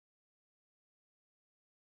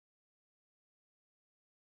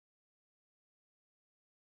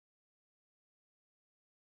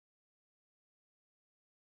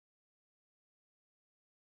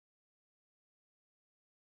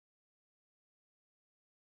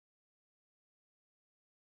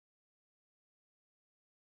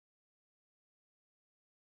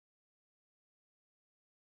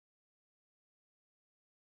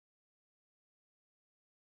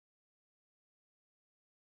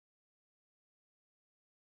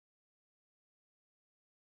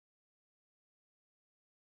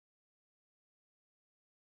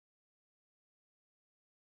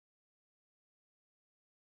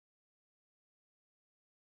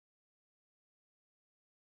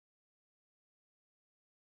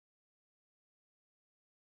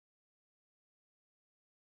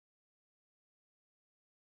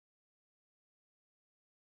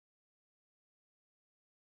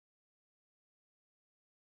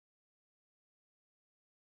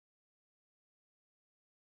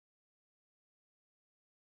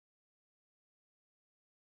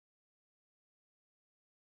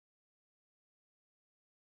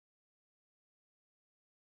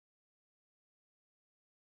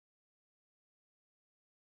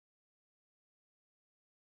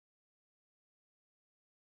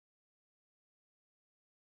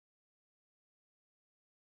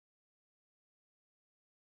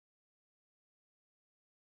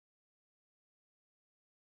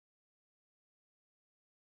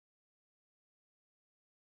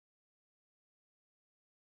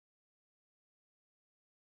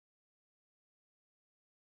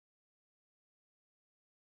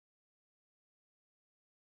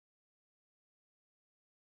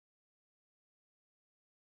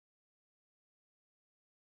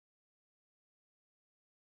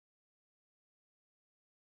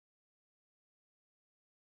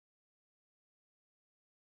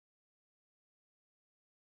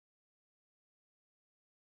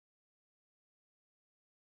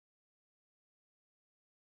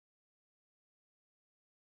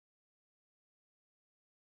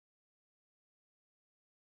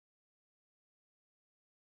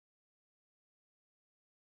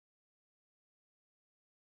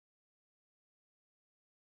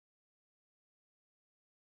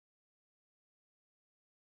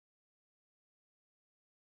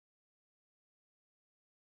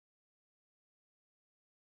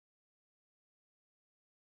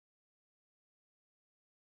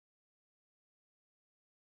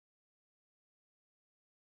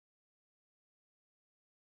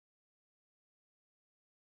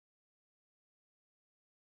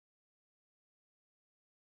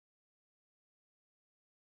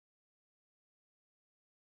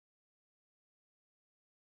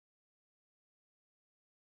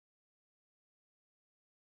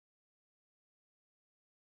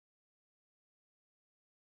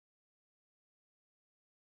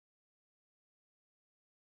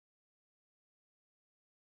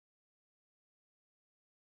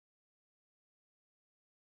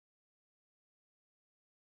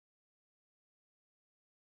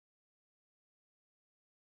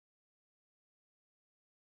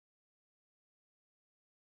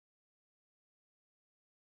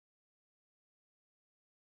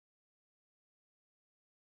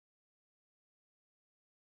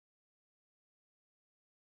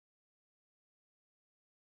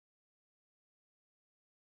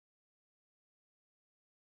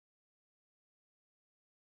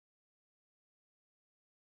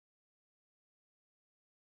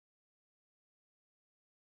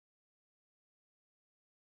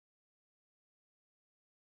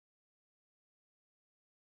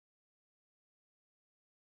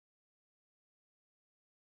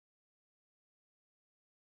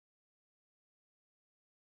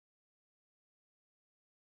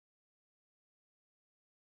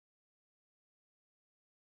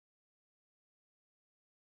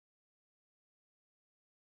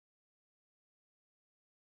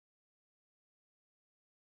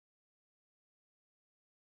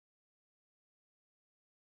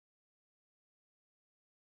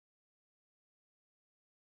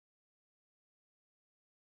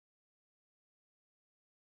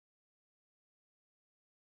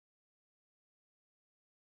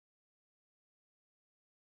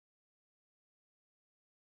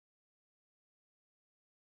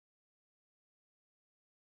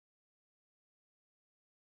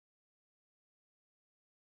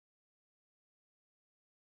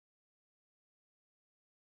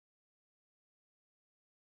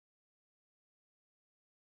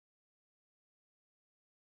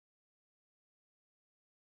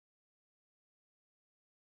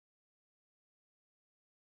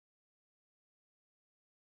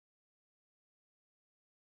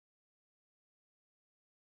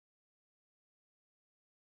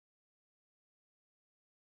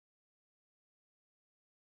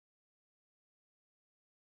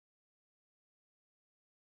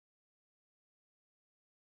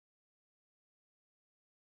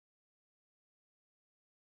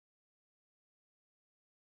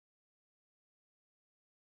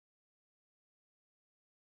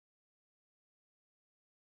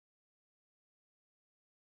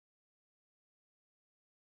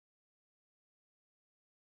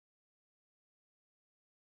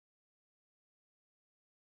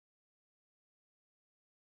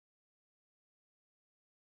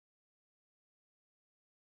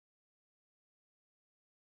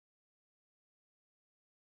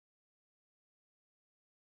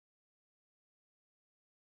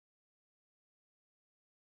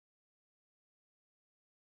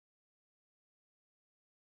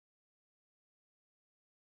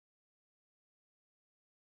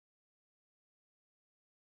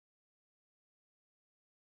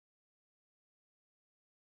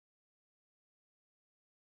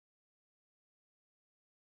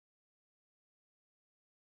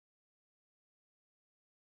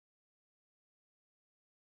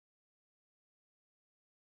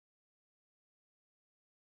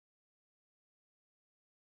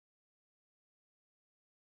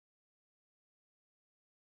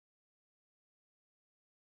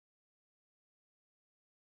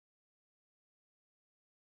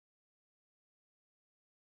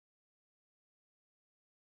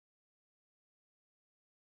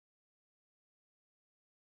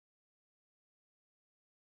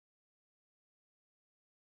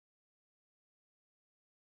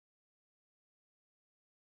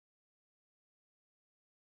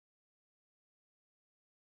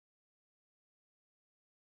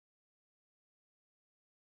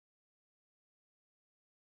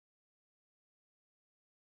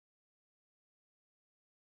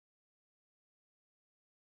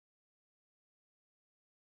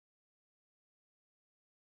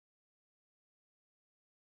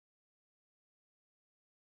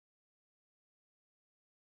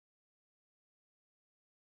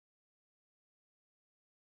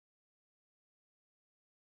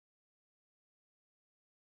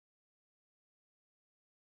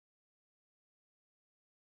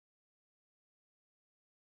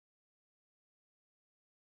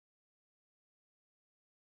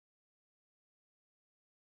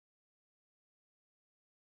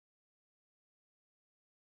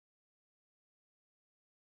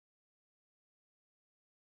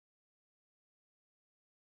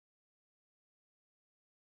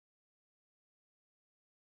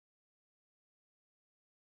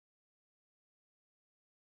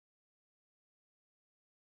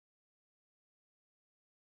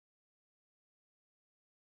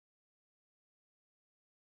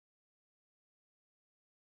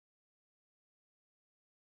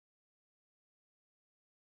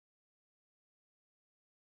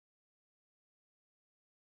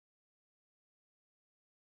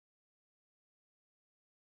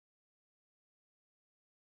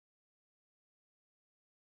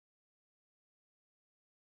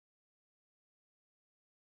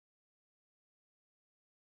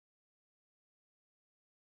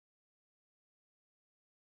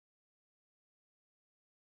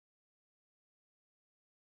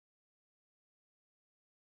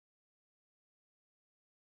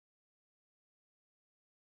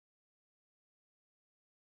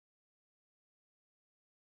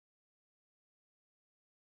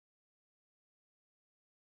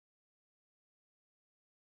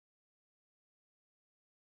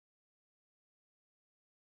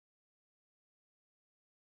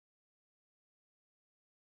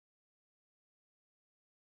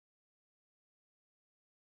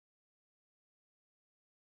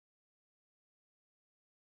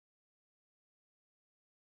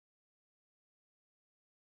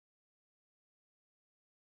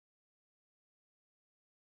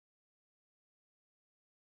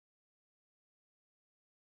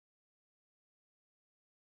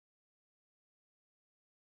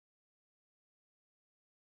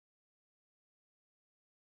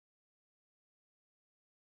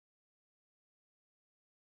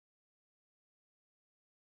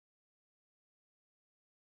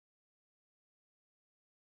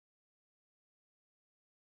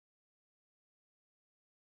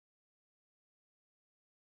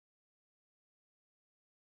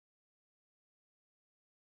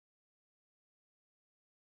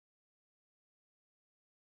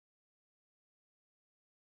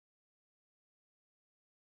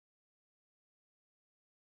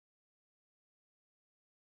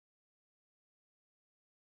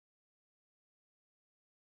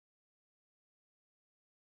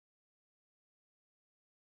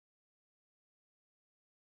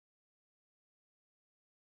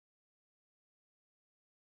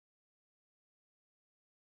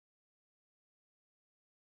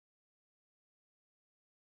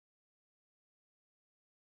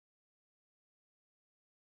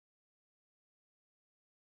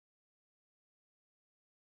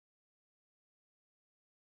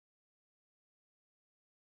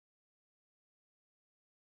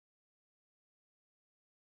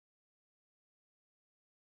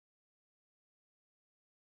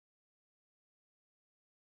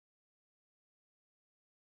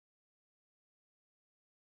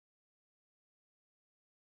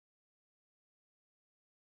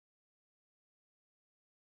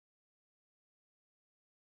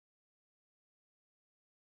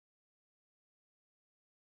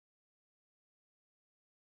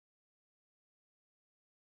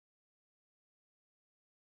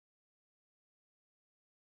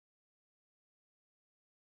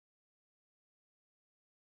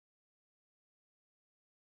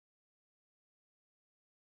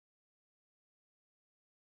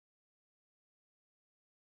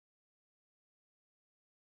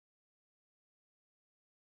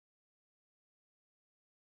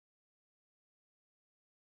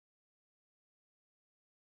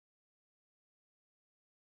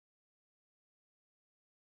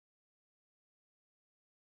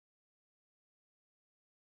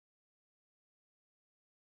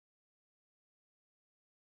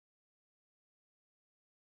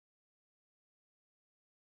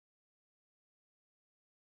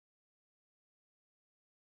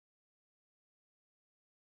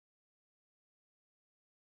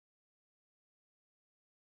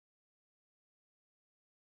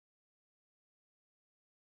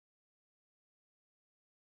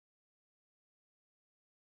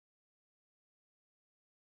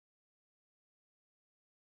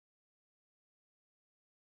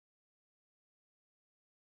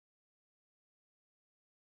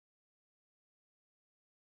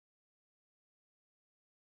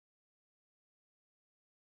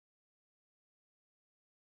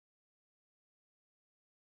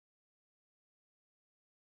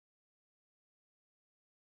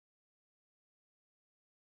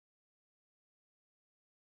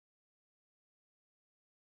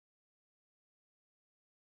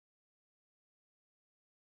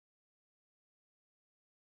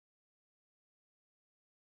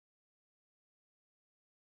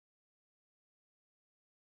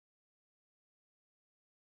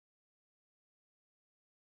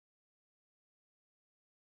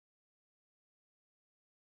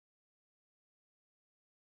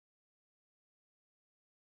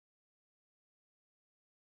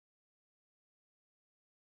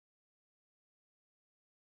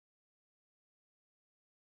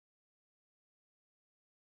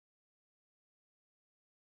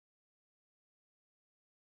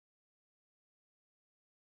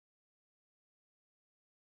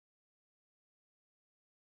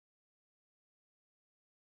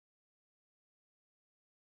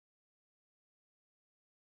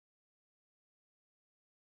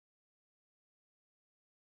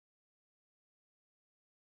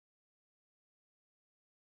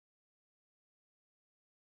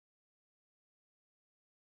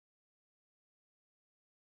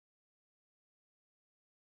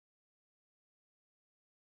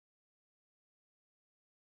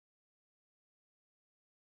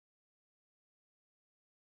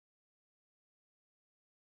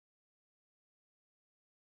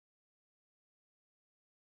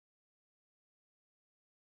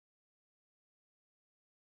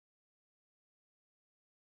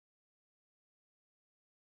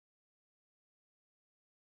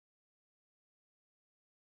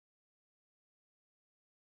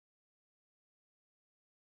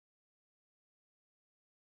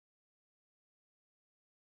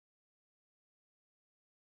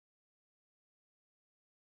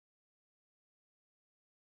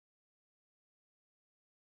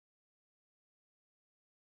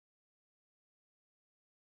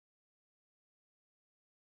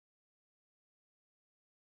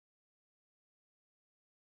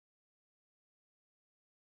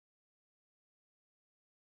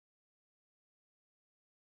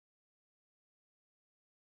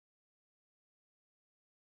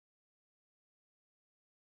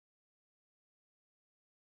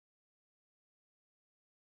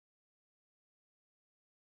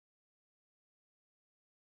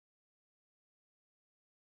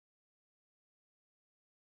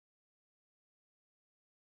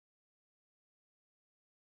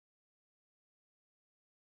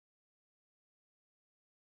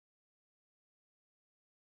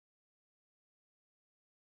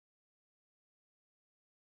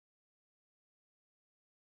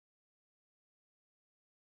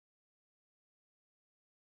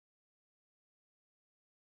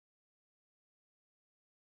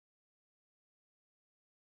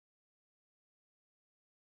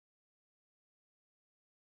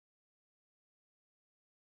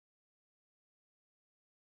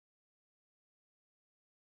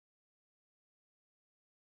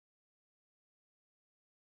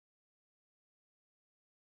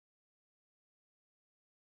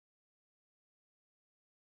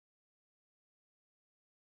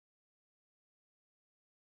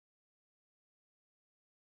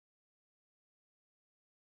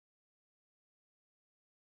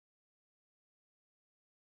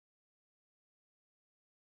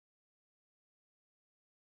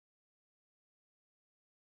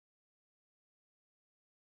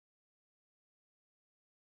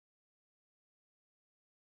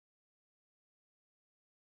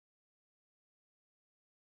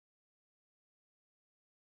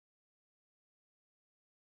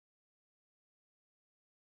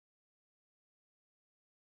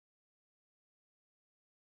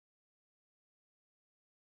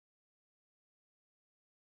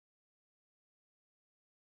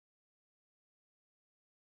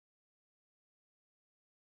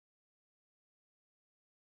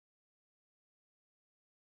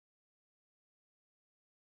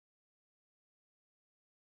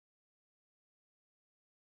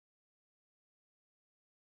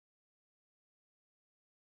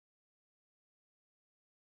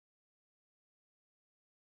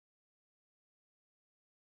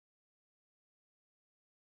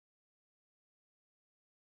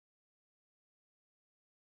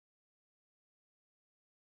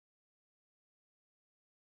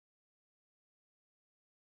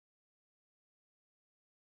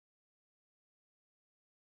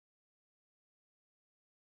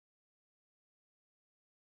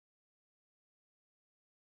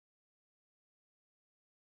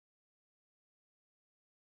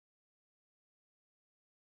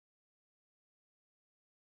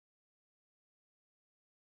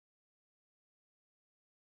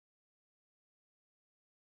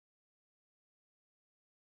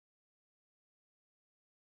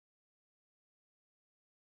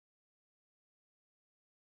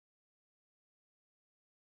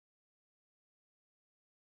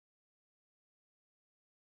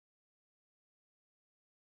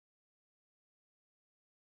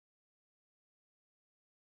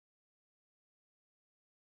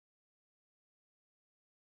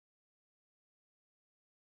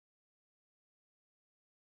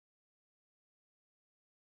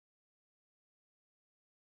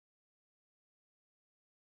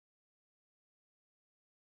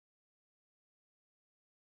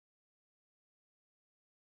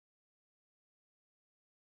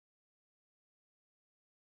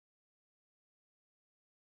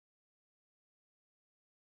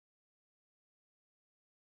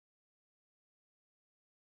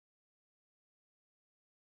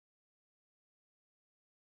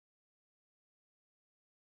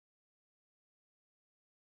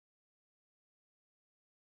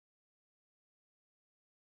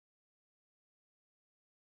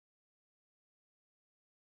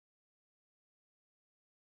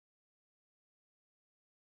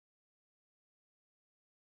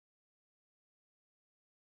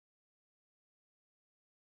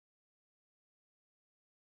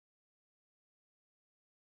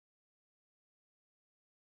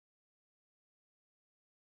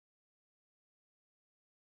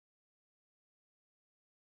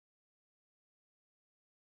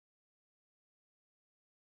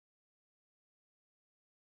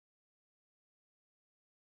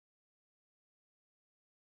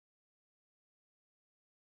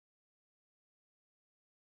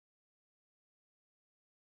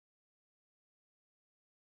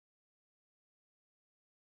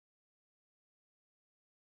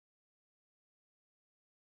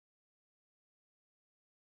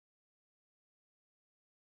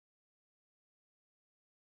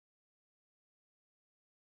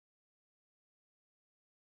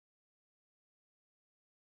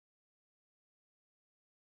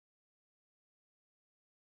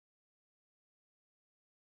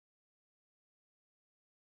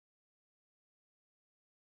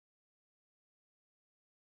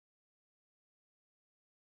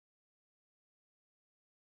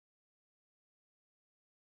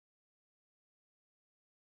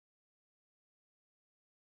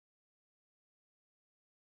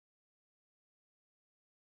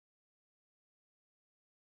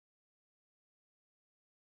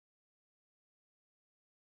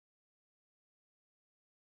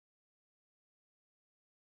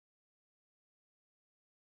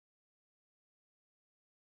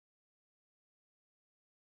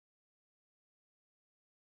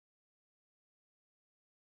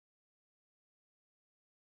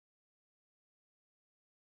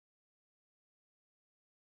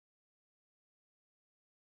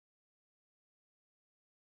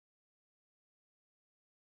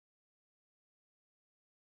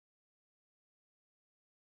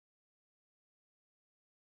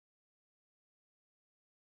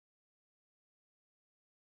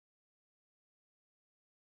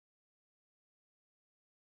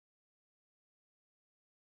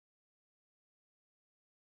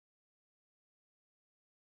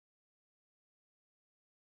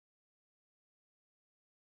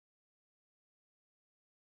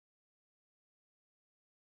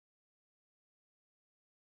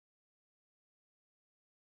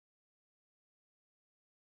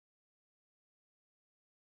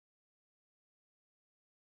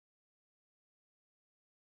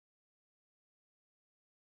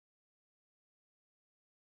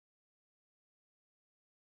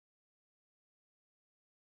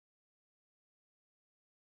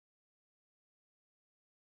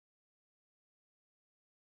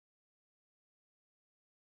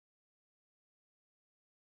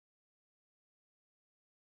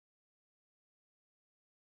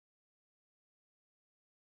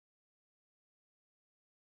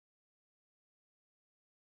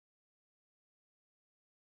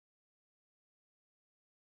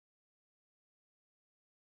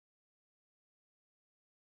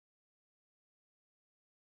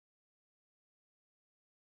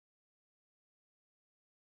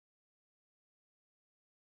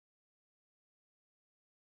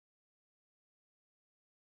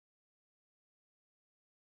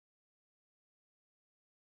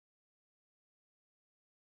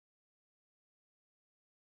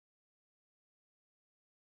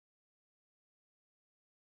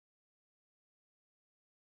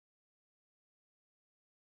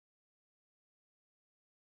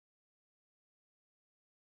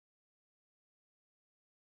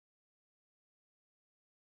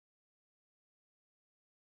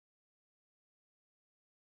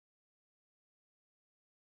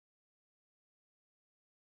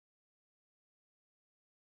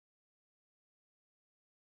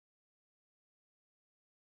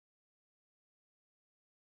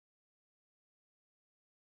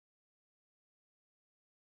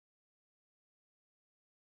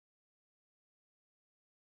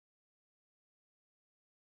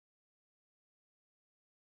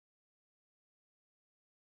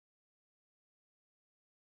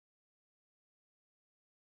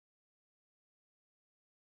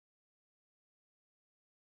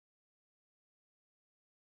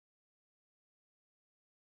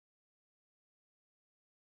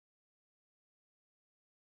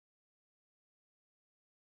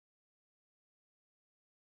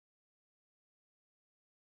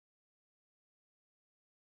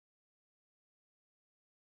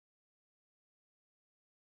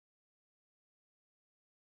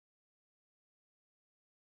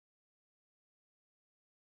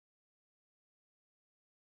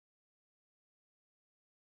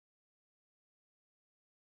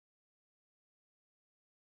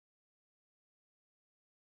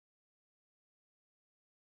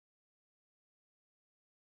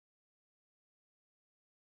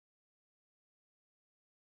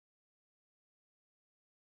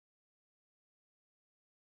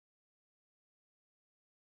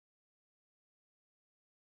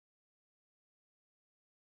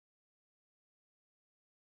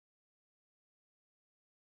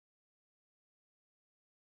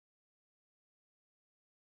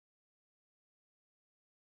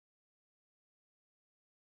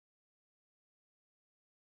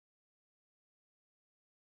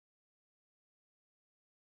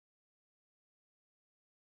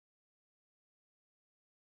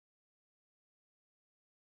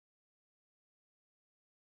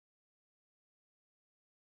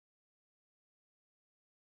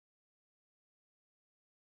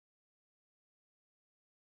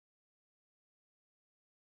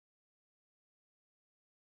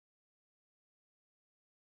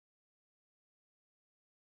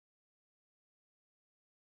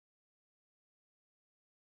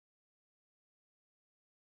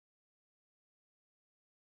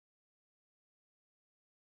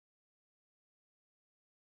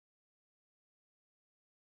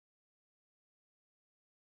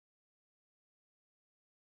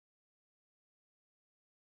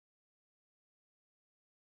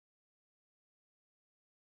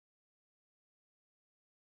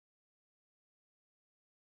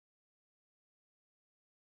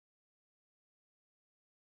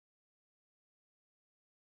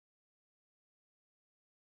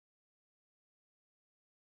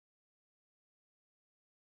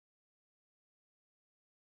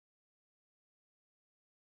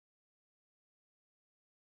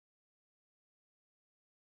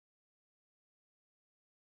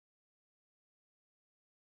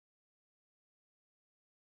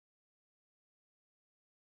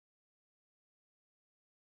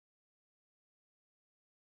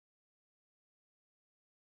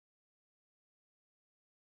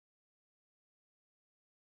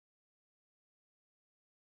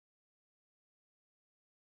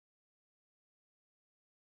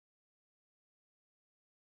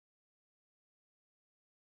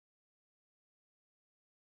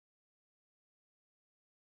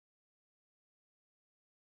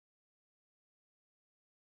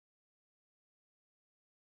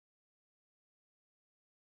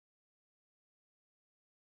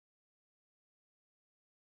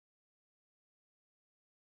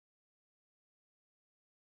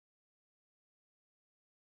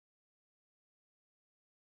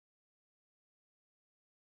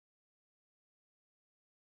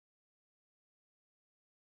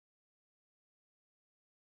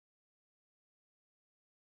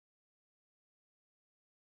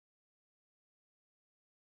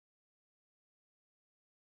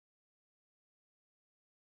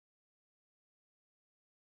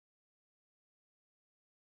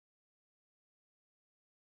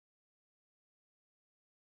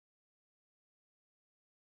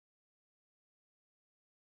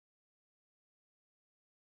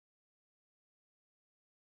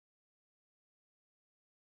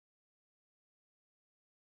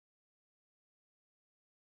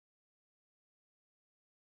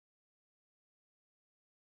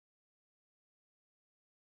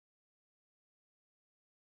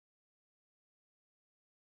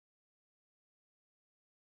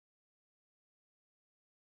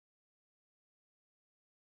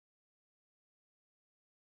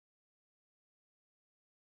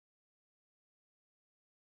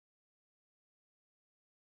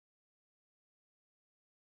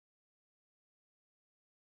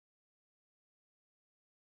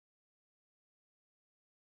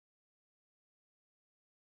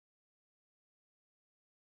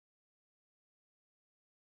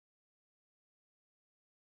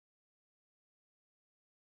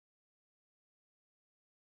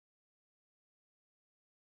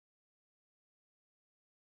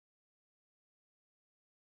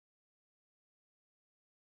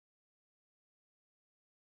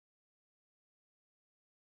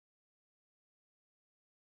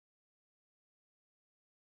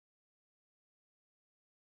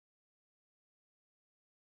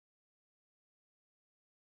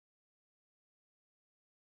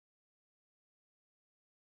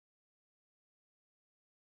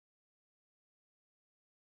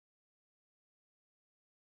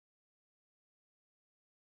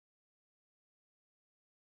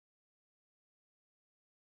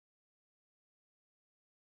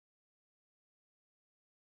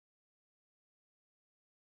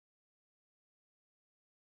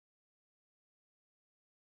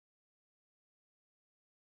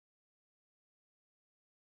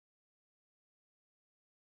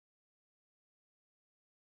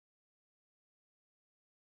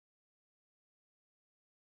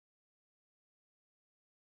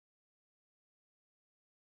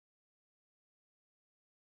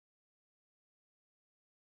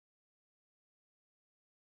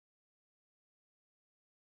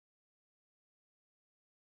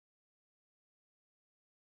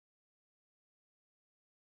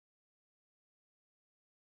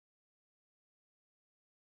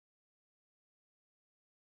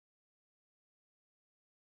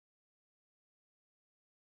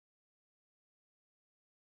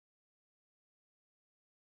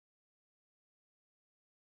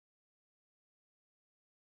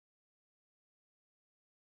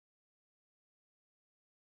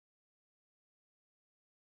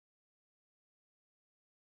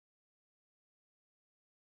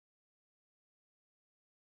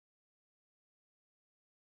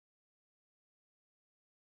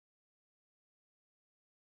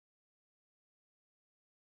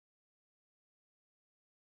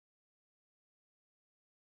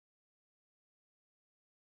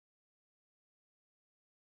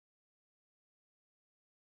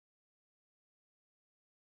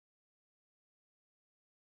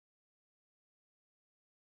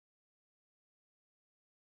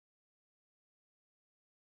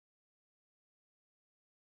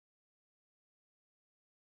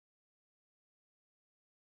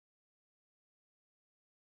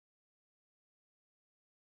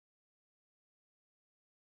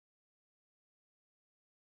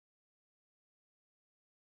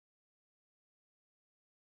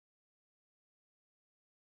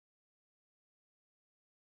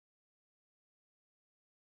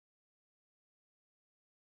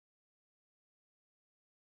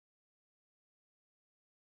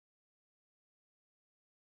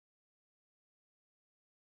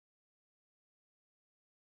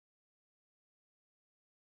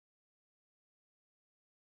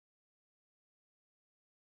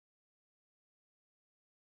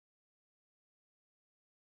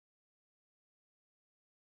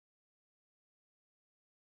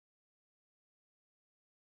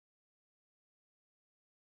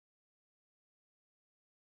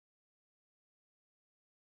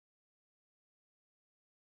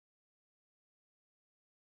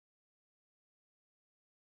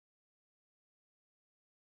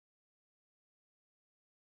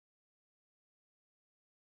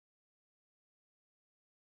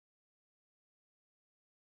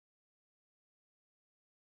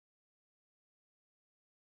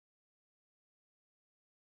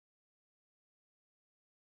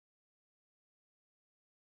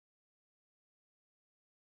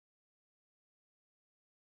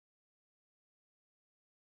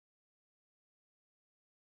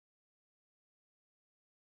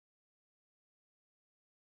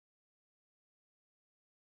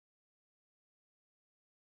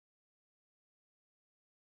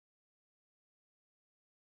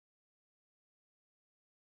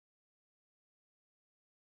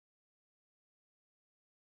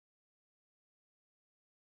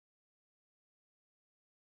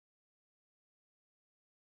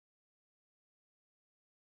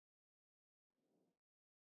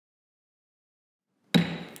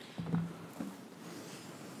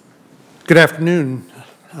Good afternoon.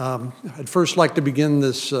 I'd first like to begin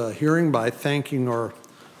this hearing by thanking our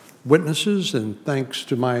witnesses, and thanks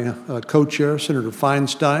to my co-chair, Senator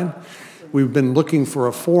Feinstein. We've been looking for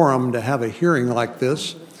a forum to have a hearing like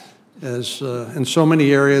this, as in so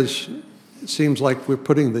many areas it seems like we're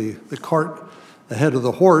putting the cart ahead of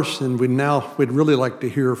the horse, and we'd really like to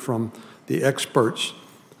hear from the experts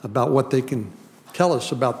about what they can tell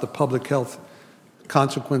us about the public health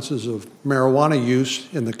consequences of marijuana use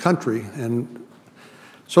in the country. And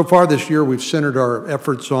so far this year, we've centered our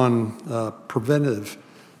efforts on prevention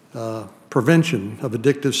of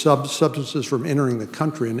addictive substances from entering the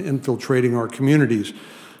country and infiltrating our communities.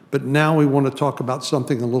 But now we want to talk about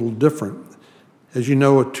something a little different. As you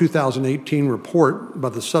know, a 2018 report by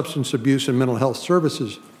the Substance Abuse and Mental Health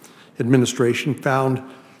Services Administration found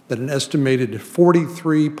that an estimated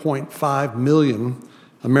 43.5 million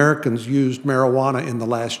Americans used marijuana in the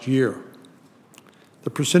last year.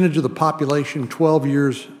 The percentage of the population 12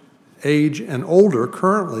 years age and older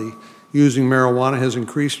currently using marijuana has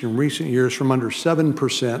increased in recent years from under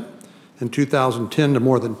 7% in 2010 to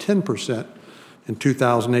more than 10% in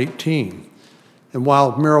 2018. And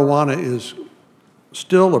while marijuana is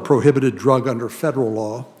still a prohibited drug under federal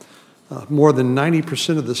law, more than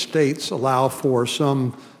 90% of the states allow for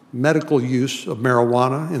some medical use of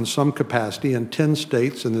marijuana in some capacity, and 10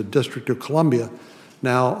 states and the District of Columbia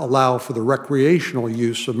now allow for the recreational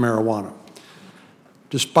use of marijuana.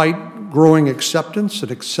 Despite growing acceptance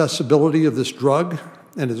and accessibility of this drug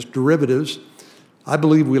and its derivatives, I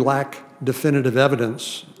believe we lack definitive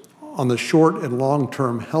evidence on the short and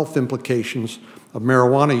long-term health implications of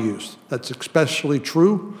marijuana use. That's especially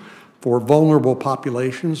true for vulnerable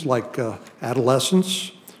populations like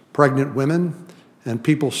adolescents, pregnant women, and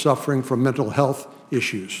people suffering from mental health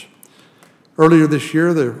issues. Earlier this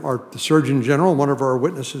year, the Surgeon General, one of our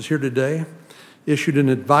witnesses here today, issued an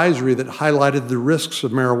advisory that highlighted the risks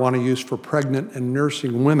of marijuana use for pregnant and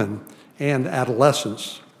nursing women and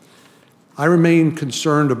adolescents. I remain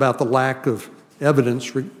concerned about the lack of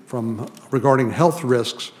evidence regarding health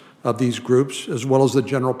risks of these groups, as well as the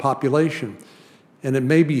general population. And it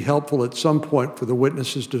may be helpful at some point for the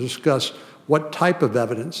witnesses to discuss what type of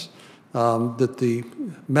evidence that the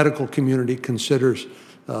medical community considers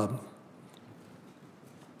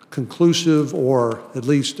conclusive, or at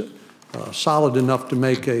least solid enough to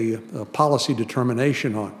make a policy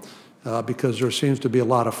determination on, because there seems to be a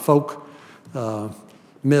lot of folk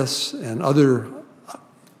myths and other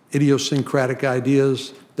idiosyncratic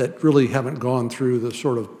ideas that really haven't gone through the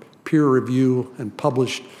sort of peer review and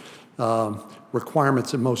published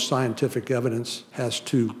requirements that most scientific evidence has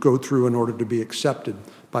to go through in order to be accepted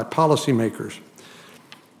by policymakers.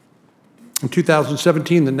 In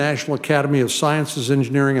 2017, the National Academy of Sciences,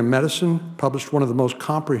 Engineering, and Medicine published one of the most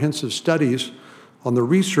comprehensive studies on the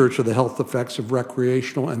research of the health effects of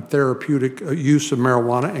recreational and therapeutic use of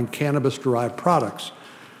marijuana and cannabis-derived products.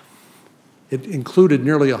 It included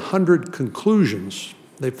nearly 100 conclusions.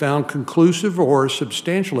 They found conclusive or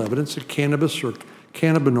substantial evidence that cannabis or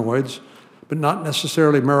cannabinoids, but not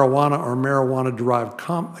necessarily marijuana or marijuana-derived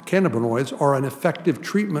cannabinoids, are an effective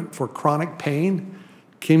treatment for chronic pain,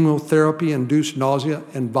 chemotherapy-induced nausea,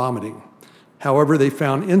 and vomiting. However, they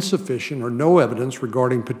found insufficient or no evidence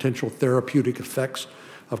regarding potential therapeutic effects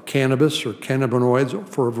of cannabis or cannabinoids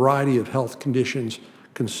for a variety of health conditions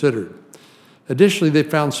considered. Additionally, they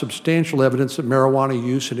found substantial evidence that marijuana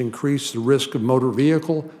use had increased the risk of motor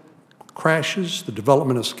vehicle crashes, the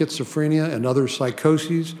development of schizophrenia and other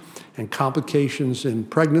psychoses, and complications in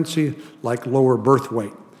pregnancy like lower birth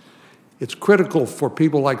weight. It's critical for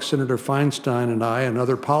people like Senator Feinstein and I and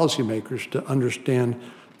other policymakers to understand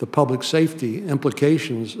the public safety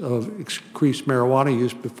implications of increased marijuana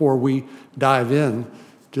use before we dive in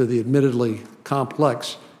to the admittedly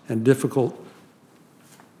complex and difficult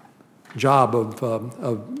job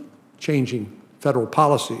of changing federal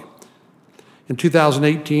policy. In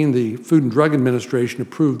 2018, the Food and Drug Administration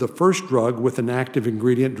approved the first drug with an active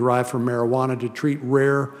ingredient derived from marijuana to treat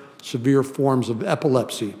rare, severe forms of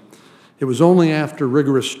epilepsy. It was only after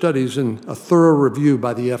rigorous studies and a thorough review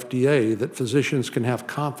by the FDA that physicians can have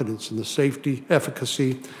confidence in the safety,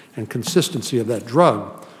 efficacy, and consistency of that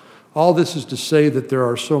drug. All this is to say that there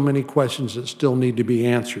are so many questions that still need to be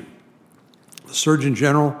answered. The Surgeon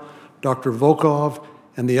General, Dr. Volkov,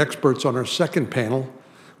 and the experts on our second panel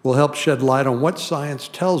will help shed light on what science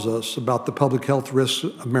tells us about the public health risks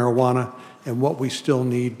of marijuana and what we still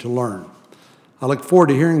need to learn. I look forward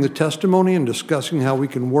to hearing the testimony and discussing how we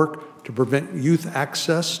can work to prevent youth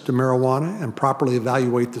access to marijuana and properly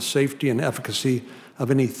evaluate the safety and efficacy of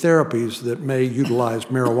any therapies that may utilize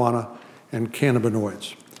marijuana and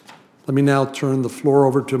cannabinoids. Let me now turn the floor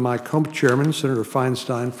over to my co-chairman, Senator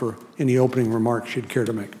Feinstein, for any opening remarks she'd care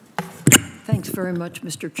to make. Thanks very much,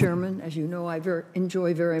 Mr. Chairman. As you know, I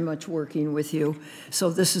enjoy very much working with you, so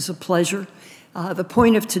this is a pleasure. The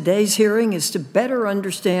point of today's hearing is to better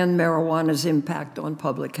understand marijuana's impact on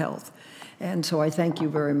public health, and so I thank you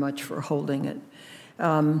very much for holding it.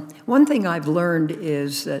 One thing I've learned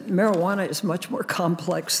is that marijuana is much more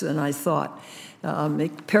complex than I thought.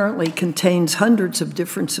 It apparently contains hundreds of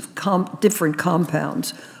different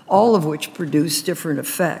compounds, all of which produce different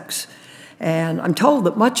effects. And I'm told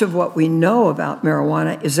that much of what we know about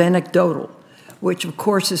marijuana is anecdotal, which of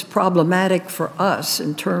course is problematic for us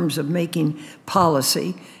in terms of making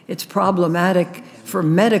policy. It's problematic for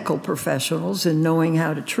medical professionals in knowing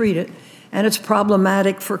how to treat it, and it's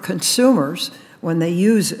problematic for consumers when they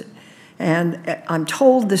use it. And I'm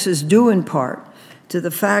told this is due in part to the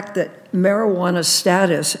fact that marijuana's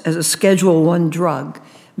status as a Schedule I drug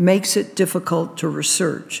makes it difficult to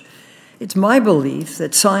research. It's my belief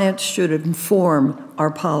that science should inform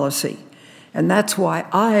our policy, and that's why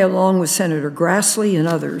I, along with Senator Grassley and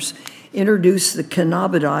others, introduced the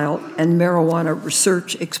Cannabidiol and Marijuana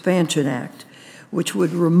Research Expansion Act, which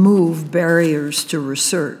would remove barriers to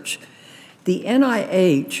research. The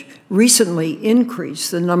NIH recently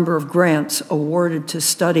increased the number of grants awarded to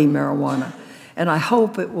study marijuana, and I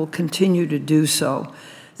hope it will continue to do so.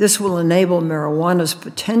 This will enable marijuana's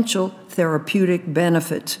potential therapeutic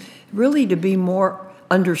benefits really to be more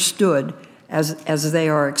understood as they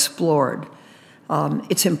are explored.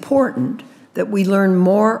 It's important that we learn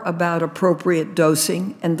more about appropriate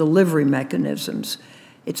dosing and delivery mechanisms.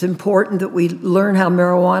 It's important that we learn how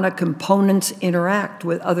marijuana components interact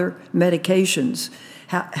with other medications,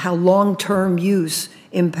 how long-term use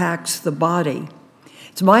impacts the body.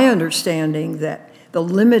 It's my understanding that the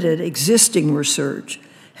limited existing research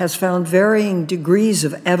has found varying degrees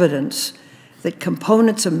of evidence that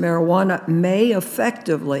components of marijuana may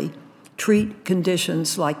effectively treat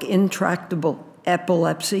conditions like intractable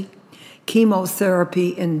epilepsy,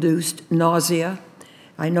 chemotherapy-induced nausea,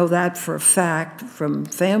 I know that for a fact from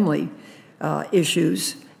family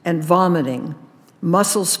issues, and vomiting,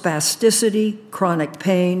 muscle spasticity, chronic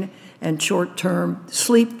pain, and short-term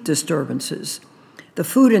sleep disturbances. The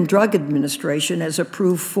Food and Drug Administration has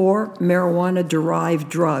approved 4 marijuana-derived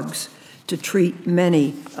drugs to treat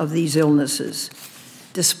many of these illnesses.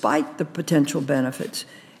 Despite the potential benefits,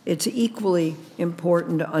 it's equally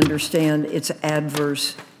important to understand its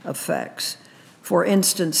adverse effects. For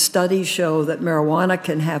instance, studies show that marijuana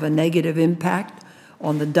can have a negative impact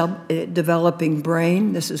on the developing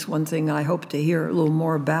brain. This is one thing I hope to hear a little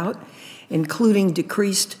more about, including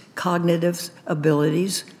decreased cognitive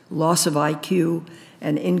abilities, loss of IQ,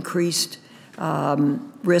 and increased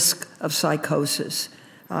risk of psychosis.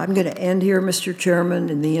 I'm going to end here, Mr. Chairman,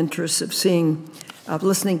 in the interest of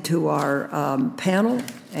listening to our panel,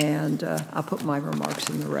 and I'll put my remarks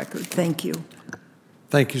in the record. Thank you.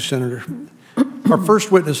 Thank you, Senator. Our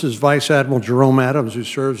first witness is Vice Admiral Jerome Adams, who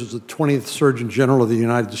serves as the 20th Surgeon General of the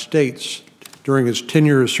United States. During his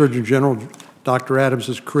tenure as Surgeon General, Dr. Adams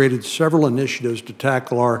has created several initiatives to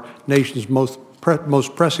tackle our nation's most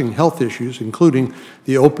pressing health issues, including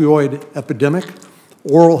the opioid epidemic,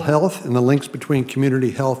 oral health, and the links between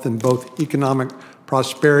community health and both economic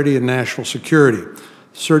prosperity and national security. The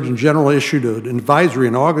Surgeon General issued an advisory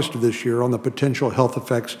in August of this year on the potential health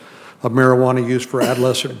effects of marijuana use for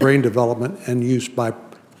adolescent brain development and use by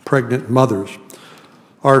pregnant mothers.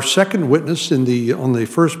 Our second witness on the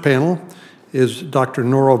first panel is Dr.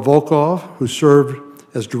 Nora Volkov, who served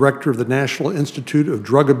as director of the National Institute of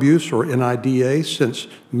Drug Abuse, or NIDA, since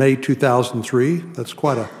May 2003. That's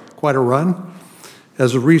quite a run.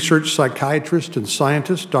 As a research psychiatrist and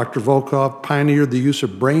scientist, Dr. Volkov pioneered the use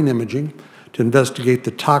of brain imaging to investigate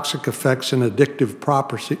the toxic effects and addictive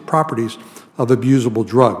properties of abusable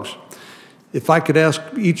drugs. If I could ask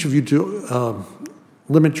each of you to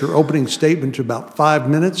limit your opening statement to about 5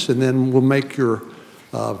 minutes, and then we'll make your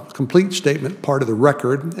complete statement part of the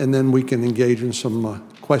record, and then we can engage in some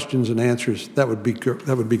questions and answers. That would be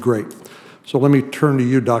great. So let me turn to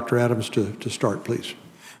you, Dr. Adams, to start, please.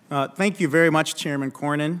 Thank you very much, Chairman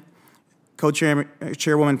Cornyn,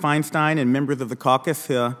 Chairwoman Feinstein, and members of the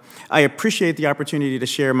caucus. I appreciate the opportunity to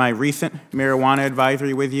share my recent marijuana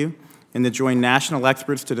advisory with you and to join national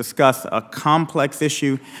experts to discuss a complex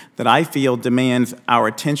issue that I feel demands our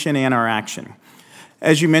attention and our action.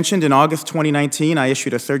 As you mentioned, in August 2019, I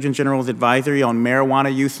issued a Surgeon General's advisory on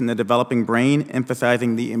marijuana use in the developing brain,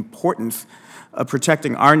 emphasizing the importance of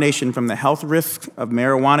protecting our nation from the health risks of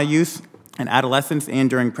marijuana use in adolescence and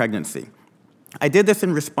during pregnancy. I did this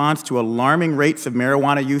in response to alarming rates of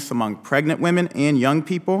marijuana use among pregnant women and young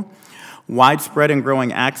people, widespread and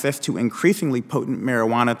growing access to increasingly potent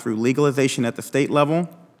marijuana through legalization at the state level,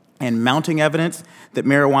 and mounting evidence that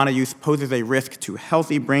marijuana use poses a risk to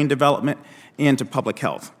healthy brain development and to public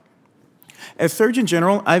health. As Surgeon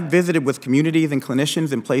General, I've visited with communities and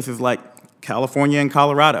clinicians in places like California and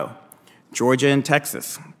Colorado, Georgia and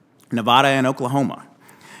Texas, Nevada and Oklahoma.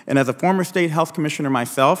 And as a former state health commissioner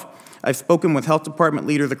myself, I've spoken with health department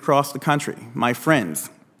leaders across the country, my friends,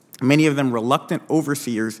 many of them reluctant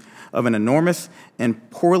overseers of an enormous and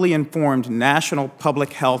poorly informed national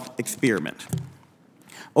public health experiment.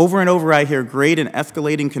 Over and over, I hear great and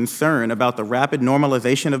escalating concern about the rapid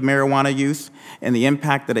normalization of marijuana use and the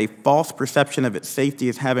impact that a false perception of its safety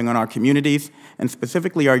is having on our communities, and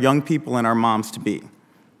specifically our young people and our moms-to-be.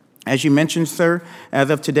 As you mentioned, sir, as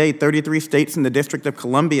of today, 33 states and the District of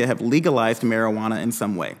Columbia have legalized marijuana in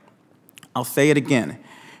some way. I'll say it again.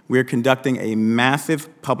 We're conducting a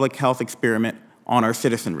massive public health experiment on our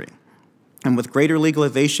citizenry. And with greater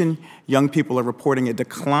legalization, young people are reporting a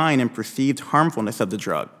decline in perceived harmfulness of the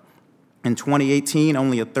drug. In 2018,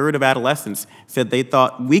 only a third of adolescents said they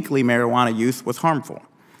thought weekly marijuana use was harmful.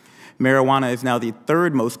 Marijuana is now the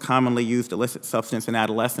third most commonly used illicit substance in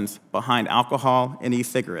adolescents, behind alcohol and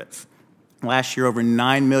e-cigarettes. Last year, over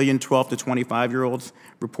 9 million 12 to 25-year-olds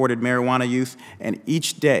reported marijuana use, and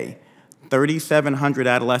each day, 3,700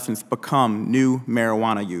 adolescents become new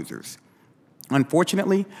marijuana users.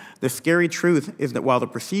 Unfortunately, the scary truth is that while the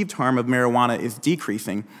perceived harm of marijuana is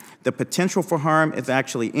decreasing, the potential for harm is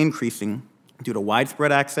actually increasing due to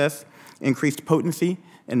widespread access, increased potency,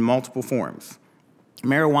 and multiple forms.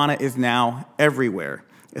 Marijuana is now everywhere,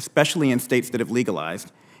 especially in states that have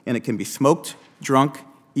legalized, and it can be smoked, drunk,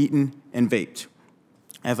 eaten, and vaped.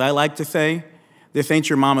 As I like to say, this ain't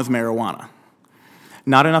your mama's marijuana.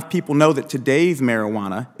 Not enough people know that today's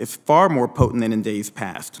marijuana is far more potent than in days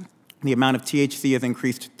past. The amount of THC has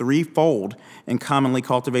increased threefold in commonly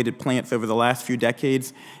cultivated plants over the last few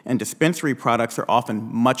decades, and dispensary products are often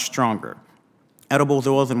much stronger. Edibles,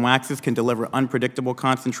 oils, and waxes can deliver unpredictable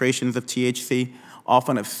concentrations of THC,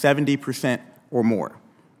 often of 70% or more.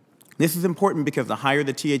 This is important because the higher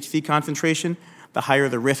the THC concentration, the higher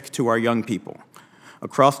the risk to our young people.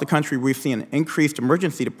 Across the country, we've seen increased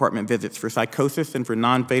emergency department visits for psychosis and for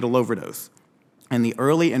non-fatal overdose. And the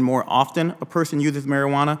early and more often a person uses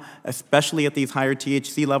marijuana, especially at these higher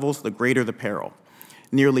THC levels, the greater the peril.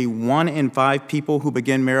 Nearly 1 in 5 people who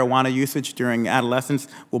begin marijuana usage during adolescence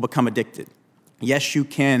will become addicted. Yes, you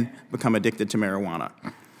can become addicted to marijuana.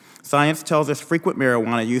 Science tells us frequent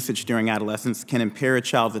marijuana usage during adolescence can impair a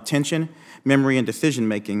child's attention, memory, and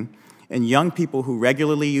decision-making, and young people who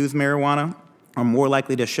regularly use marijuana are more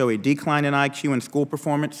likely to show a decline in IQ and school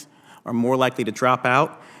performance, are more likely to drop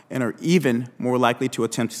out, and are even more likely to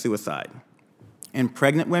attempt suicide. In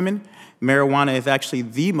pregnant women, marijuana is actually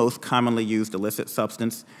the most commonly used illicit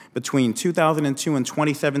substance. Between 2002 and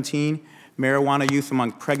 2017, marijuana use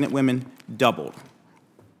among pregnant women doubled.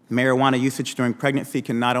 Marijuana usage during pregnancy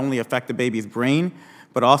can not only affect the baby's brain,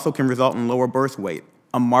 but also can result in lower birth weight,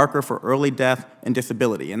 a marker for early death and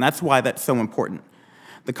disability, and that's why that's so important.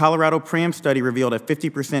 The Colorado PRAM study revealed a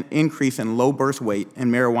 50% increase in low birth weight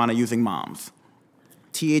in marijuana-using moms.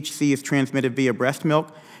 THC is transmitted via breast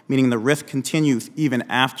milk, meaning the risk continues even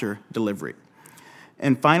after delivery.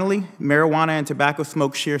 And finally, marijuana and tobacco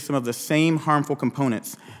smoke share some of the same harmful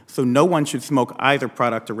components, so no one should smoke either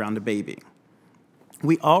product around a baby.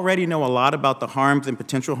 We already know a lot about the harms and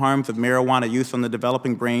potential harms of marijuana use on the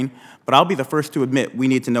developing brain, but I'll be the first to admit we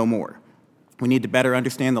need to know more. We need to better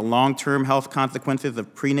understand the long-term health consequences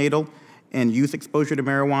of prenatal and youth exposure to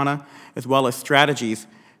marijuana, as well as strategies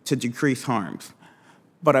to decrease harms.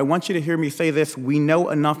 But I want you to hear me say this: we know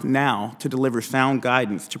enough now to deliver sound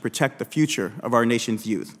guidance to protect the future of our nation's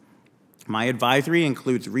youth. My advisory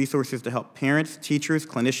includes resources to help parents, teachers,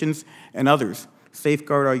 clinicians, and others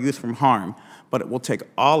safeguard our youth from harm, but it will take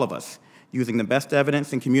all of us using the best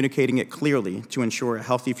evidence and communicating it clearly to ensure a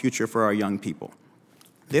healthy future for our young people.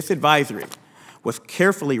 This advisory was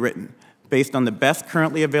carefully written based on the best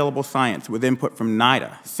currently available science with input from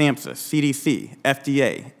NIDA, SAMHSA, CDC,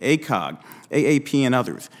 FDA, ACOG, AAP, and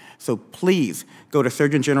others. So please go to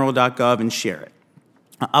surgeongeneral.gov and share it.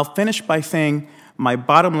 I'll finish by saying my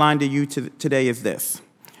bottom line to you today is this: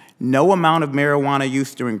 no amount of marijuana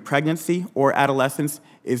use during pregnancy or adolescence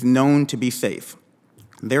is known to be safe.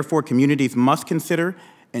 Therefore, communities must consider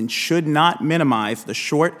and should not minimize the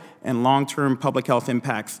short and long-term public health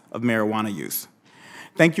impacts of marijuana use.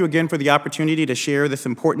 Thank you again for the opportunity to share this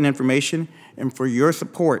important information and for your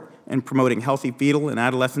support in promoting healthy fetal and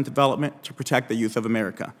adolescent development to protect the youth of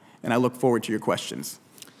America. And I look forward to your questions.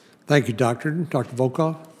 Thank you, Doctor. Dr.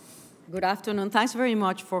 Volkov? Good afternoon. Thanks very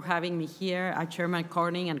much for having me here, Chairman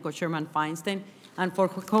Cornyn and Co-Chairman Feinstein, and for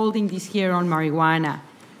holding this here on marijuana.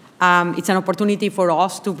 It's an opportunity for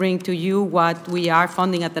us to bring to you what we are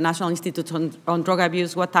funding at the National Institute on Drug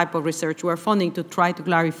Abuse, what type of research we're funding to try to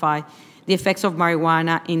clarify the effects of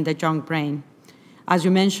marijuana in the young brain. As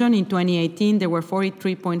you mentioned, in 2018, there were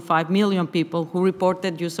 43.5 million people who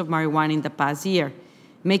reported use of marijuana in the past year,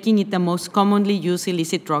 making it the most commonly used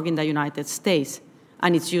illicit drug in the United States,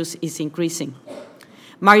 and its use is increasing.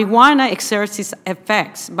 Marijuana exerts its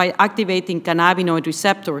effects by activating cannabinoid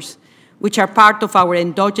receptors, which are part of our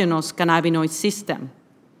endogenous cannabinoid system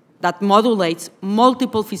that modulates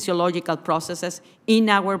multiple physiological processes in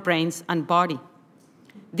our brains and body.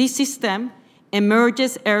 This system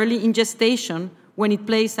emerges early in gestation when it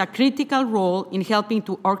plays a critical role in helping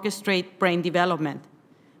to orchestrate brain development,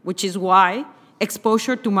 which is why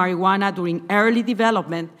exposure to marijuana during early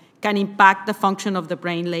development can impact the function of the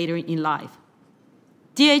brain later in life.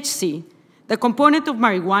 THC, the component of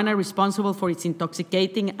marijuana responsible for its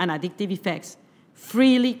intoxicating and addictive effects,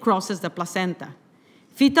 freely crosses the placenta.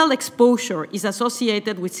 Fetal exposure is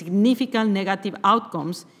associated with significant negative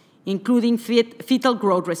outcomes, including fetal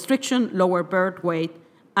growth restriction, lower birth weight,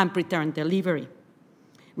 and preterm delivery.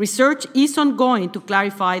 Research is ongoing to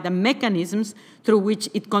clarify the mechanisms through which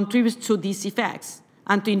it contributes to these effects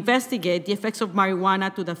and to investigate the effects of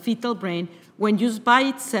marijuana to the fetal brain when used by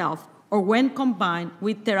itself or when combined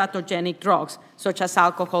with teratogenic drugs, such as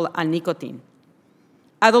alcohol and nicotine.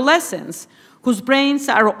 Adolescents, whose brains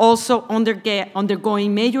are also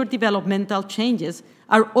undergoing major developmental changes,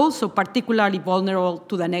 are also particularly vulnerable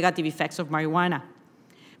to the negative effects of marijuana.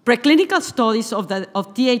 Preclinical studies of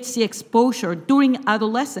THC exposure during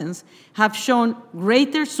adolescence have shown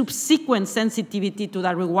greater subsequent sensitivity to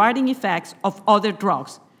the rewarding effects of other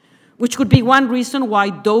drugs, which could be one reason why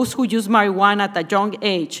those who use marijuana at a young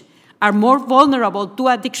age are more vulnerable to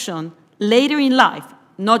addiction later in life,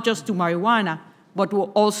 not just to marijuana, but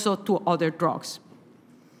also to other drugs.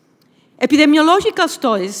 Epidemiological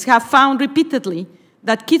studies have found repeatedly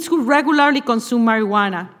that kids who regularly consume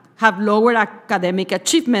marijuana have lower academic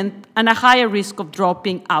achievement and a higher risk of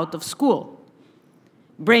dropping out of school.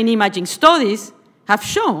 Brain imaging studies have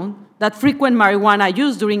shown that frequent marijuana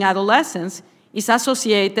use during adolescence is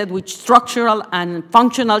associated with structural and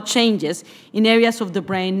functional changes in areas of the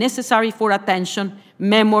brain necessary for attention,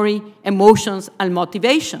 memory, emotions, and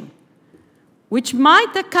motivation, which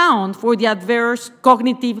might account for the adverse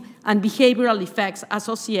cognitive and behavioral effects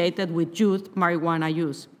associated with youth marijuana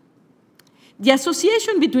use. The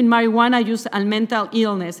association between marijuana use and mental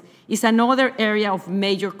illness is another area of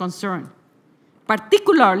major concern,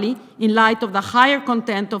 particularly in light of the higher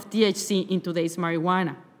content of THC in today's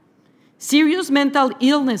marijuana. Serious mental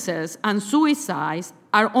illnesses and suicides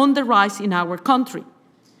are on the rise in our country.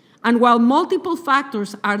 And while multiple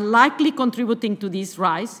factors are likely contributing to this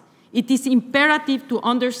rise, it is imperative to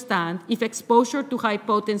understand if exposure to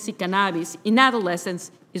high-potency cannabis in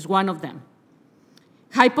adolescents is one of them.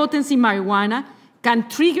 High-potency marijuana can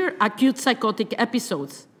trigger acute psychotic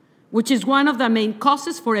episodes, which is one of the main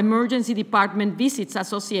causes for emergency department visits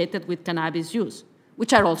associated with cannabis use,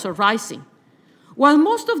 which are also rising. While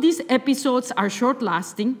most of these episodes are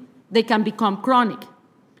short-lasting, they can become chronic.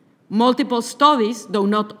 Multiple studies, though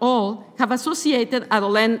not all, have associated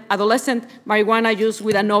adolescent marijuana use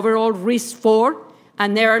with an overall risk for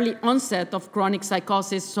an early onset of chronic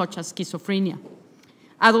psychosis such as schizophrenia.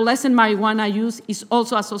 Adolescent marijuana use is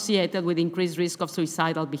also associated with increased risk of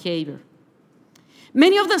suicidal behavior.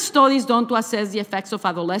 Many of the studies done to assess the effects of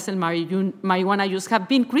adolescent marijuana use have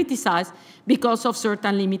been criticized because of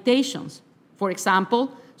certain limitations. For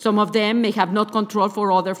example, some of them may have not controlled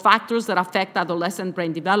for other factors that affect adolescent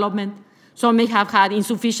brain development. Some may have had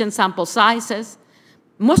insufficient sample sizes.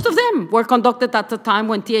 Most of them were conducted at a time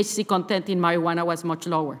when THC content in marijuana was much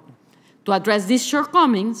lower. To address these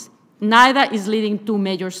shortcomings, NIDA is leading two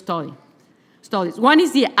major studies. One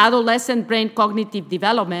is the Adolescent Brain Cognitive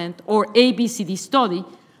Development, or ABCD study,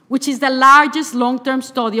 which is the largest long-term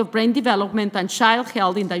study of brain development and child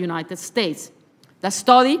health in the United States. The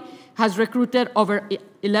study has recruited over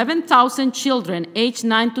 11,000 children aged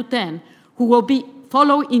 9 to 10 who will be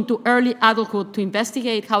followed into early adulthood to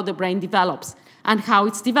investigate how the brain develops and how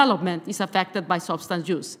its development is affected by substance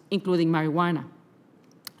use, including marijuana.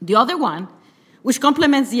 The other one, which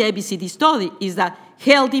complements the ABCD study, is the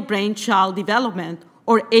Healthy Brain Child Development,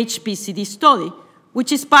 or HBCD study,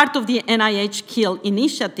 which is part of the NIH KILL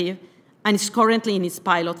initiative and is currently in its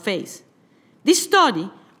pilot phase. This study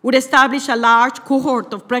would establish a large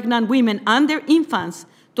cohort of pregnant women and their infants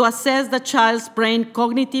to assess the child's brain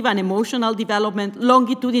cognitive and emotional development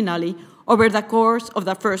longitudinally over the course of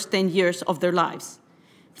the first 10 years of their lives.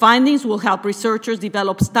 Findings will help researchers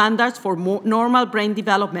develop standards for normal brain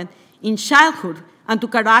development in childhood and to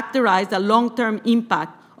characterize the long-term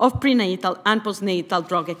impact of prenatal and postnatal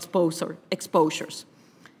drug exposures.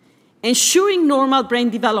 Ensuring normal brain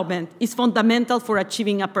development is fundamental for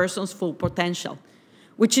achieving a person's full potential,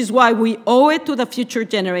 which is why we owe it to the future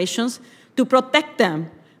generations to protect them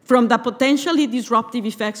from the potentially disruptive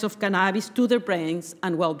effects of cannabis to their brains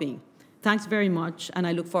and well-being. Thanks very much, and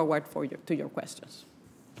I look forward to your questions.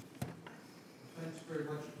 Thanks very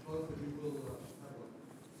much, both of you.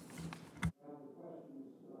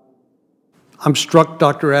 I'm struck,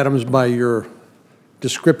 Dr. Adams, by your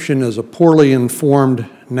description as a poorly informed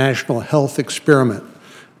national health experiment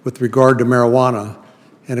with regard to marijuana.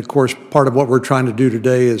 And of course, part of what we're trying to do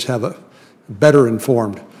today is have a better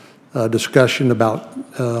informed discussion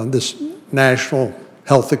about this national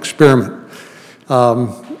health experiment.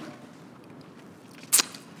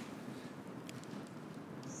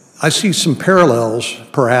 I see some parallels,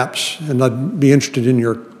 perhaps, and I'd be interested in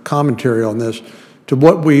your commentary on this, to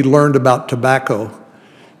what we learned about tobacco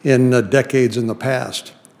in decades in the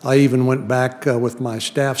past. I even went back with my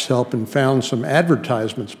staff's help and found some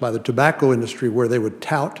advertisements by the tobacco industry where they would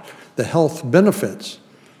tout the health benefits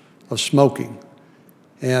of smoking.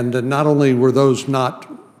 And not only were those not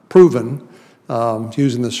proven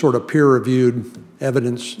using the sort of peer-reviewed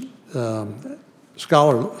evidence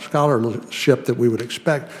scholarship that we would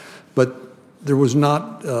expect, but there was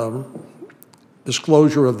not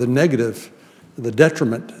disclosure of the negative, the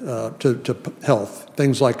detriment to health,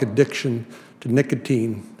 things like addiction to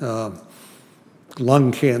nicotine,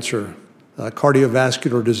 lung cancer,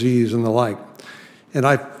 cardiovascular disease, and the like. And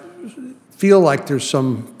I feel like there's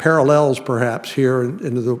some parallels, perhaps, here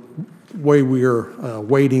into the way we are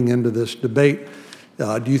wading into this debate.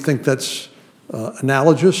 Do you think that's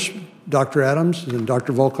analogous, Dr. Adams and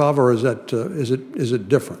Dr. Volkov, or is that is it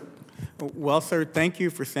different? Well, sir, thank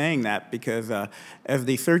you for saying that, because as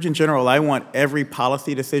the Surgeon General, I want every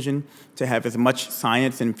policy decision to have as much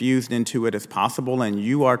science infused into it as possible, and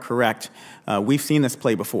you are correct. We've seen this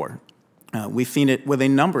play before. We've seen it with a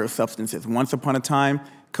number of substances. Once upon a time,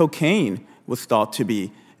 cocaine was thought to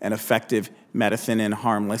be an effective medicine and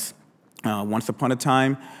harmless. Once upon a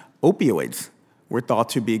time, opioids were thought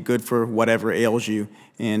to be good for whatever ails you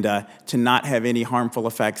and to not have any harmful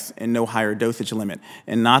effects and no higher dosage limit.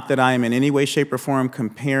 And not that I am in any way, shape, or form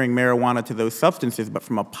comparing marijuana to those substances, but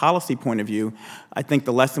from a policy point of view, I think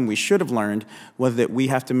the lesson we should have learned was that we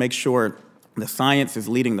have to make sure the science is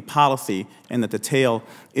leading the policy and that the tail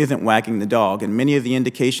isn't wagging the dog. And many of the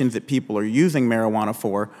indications that people are using marijuana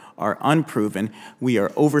for are unproven. We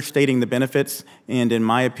are overstating the benefits, and in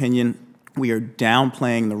my opinion, we are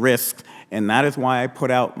downplaying the risks. And that is why I put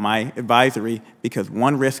out my advisory, because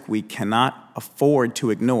one risk we cannot afford to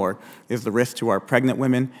ignore is the risk to our pregnant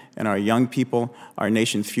women and our young people, our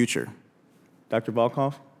nation's future. Dr.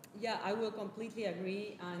 Volkov? Yeah, I will completely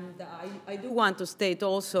agree, and I do want to state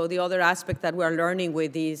also the other aspect that we are learning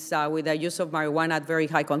with this, with the use of marijuana at very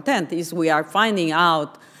high content, is we are finding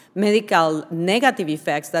out medical negative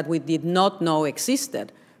effects that we did not know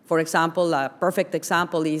existed. For example, a perfect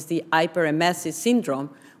example is the hyperemesis syndrome,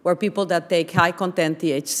 where people that take high-content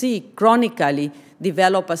THC chronically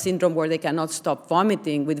develop a syndrome where they cannot stop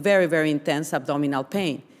vomiting with very, very intense abdominal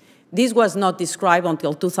pain. This was not described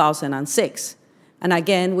until 2006. And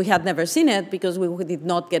again, we had never seen it because we did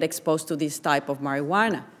not get exposed to this type of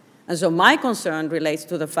marijuana. And so my concern relates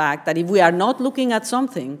to the fact that if we are not looking at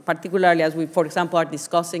something, particularly as we, for example, are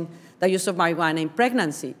discussing the use of marijuana in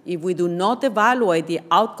pregnancy, if we do not evaluate the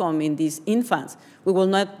outcome in these infants, we will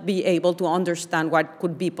not be able to understand what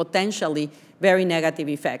could be potentially very negative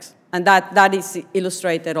effects. And that is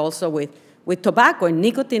illustrated also with tobacco. In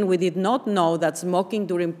nicotine, we did not know that smoking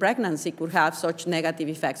during pregnancy could have such negative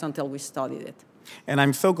effects until we studied it. And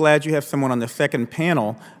I'm so glad you have someone on the second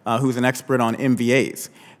panel who's an expert on MVAs.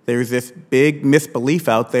 There's this big misbelief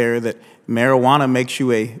out there that marijuana makes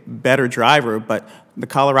you a better driver, but the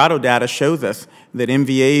Colorado data shows us that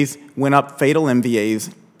MVAs went up, fatal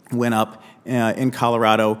MVAs went up in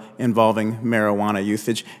Colorado involving marijuana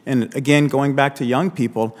usage. And again, going back to young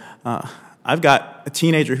people, I've got a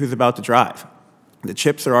teenager who's about to drive. The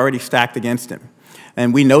chips are already stacked against him.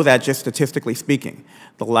 And we know that just statistically speaking.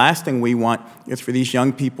 The last thing we want is for these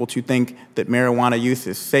young people to think that marijuana use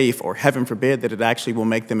is safe, or heaven forbid that it actually will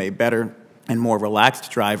make them a better and more relaxed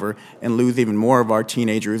driver and lose even more of our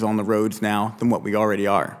teenagers on the roads now than what we already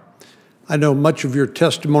are. I know much of your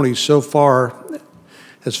testimony so far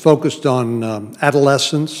has focused on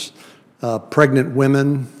adolescents, pregnant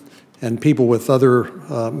women, and people with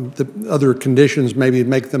other conditions maybe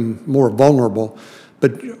make them more vulnerable.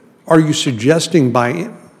 But are you suggesting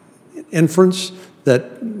by inference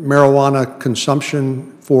that marijuana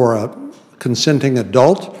consumption for a consenting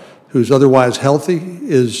adult who's otherwise healthy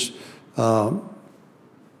is harm-free?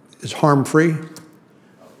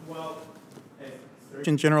 Well, as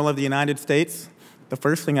Surgeon General of the United States, the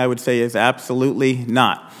first thing I would say is absolutely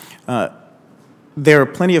not. There are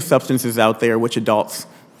plenty of substances out there which adults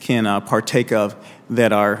can partake of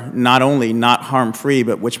that are not only not harm-free,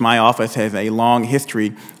 but which my office has a long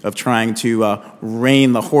history of trying to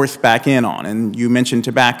rein the horse back in on. And you mentioned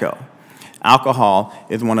tobacco. Alcohol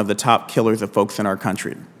is one of the top killers of folks in our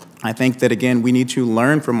country. I think that, again, we need to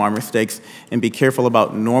learn from our mistakes and be careful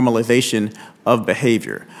about normalization of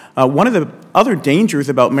behavior. One of the other dangers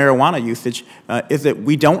about marijuana usage is that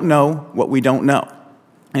we don't know what we don't know.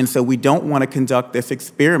 And so we don't want to conduct this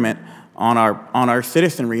experiment on our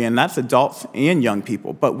citizenry, and that's adults and young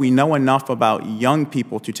people. But we know enough about young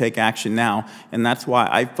people to take action now, and that's why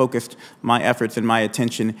I focused my efforts and my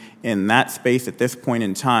attention in that space at this point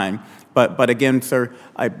in time. But again, sir,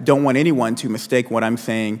 I don't want anyone to mistake what I'm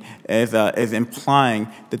saying as implying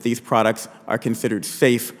that these products are considered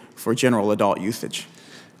safe for general adult usage.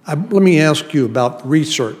 Let me ask you about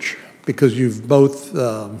research, because you've both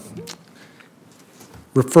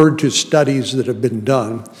referred to studies that have been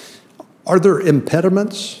done. Are there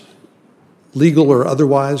impediments, legal or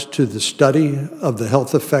otherwise, to the study of the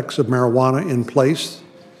health effects of marijuana in place?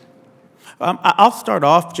 I'll start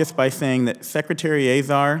off just by saying that Secretary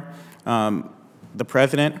Azar, the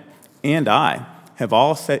President, and I have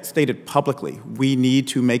all stated publicly we need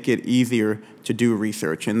to make it easier to do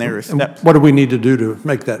research, and there are steps. What do we need to do to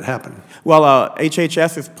make that happen? Well,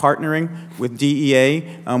 HHS is partnering with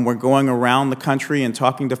DEA. We're going around the country and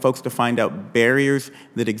talking to folks to find out barriers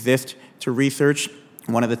that exist to research.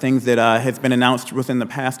 One of the things that has been announced within the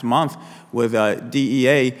past month was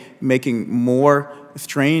DEA making more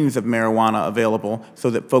strains of marijuana available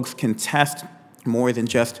so that folks can test more than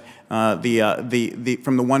just from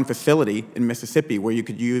the one facility in Mississippi where you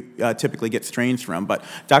could typically get strains from. But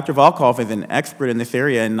Dr. Volkov is an expert in this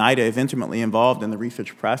area, and NIDA is intimately involved in the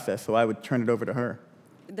research process, so I would turn it over to her.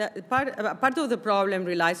 Part of the problem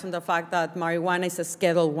relies on the fact that marijuana is a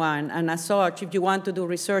Schedule I, and as such, if you want to do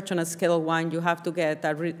research on a Schedule I, you have to get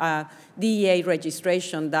a DEA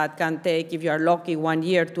registration that can take, if you are lucky, 1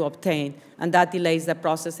 year to obtain, and that delays the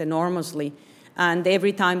process enormously. And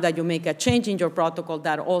every time that you make a change in your protocol,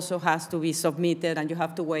 that also has to be submitted, and you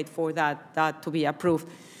have to wait for that to be approved.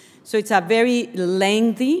 So it's a very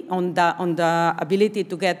lengthy on the ability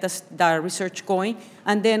to get the research going.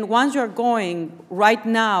 And then once you're going, right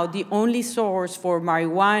now, the only source for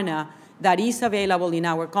marijuana that is available in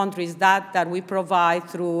our country is that we provide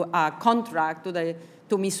through a contract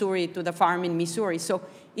to Missouri, to the farm in Missouri. So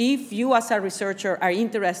if you as a researcher are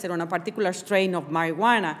interested in a particular strain of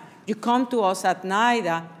marijuana, you come to us at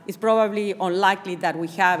NIDA, it's probably unlikely that we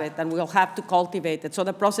have it, and we'll have to cultivate it. So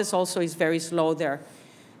the process also is very slow there.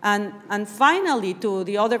 And finally, to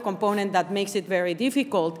the other component that makes it very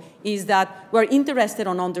difficult is that we're interested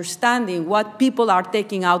in understanding what people are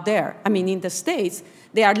taking out there. I mean, in the States,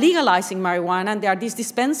 they are legalizing marijuana, and there are these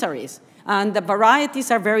dispensaries, and the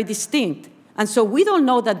varieties are very distinct. And so we don't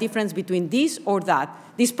know the difference between this or that.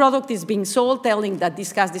 This product is being sold telling that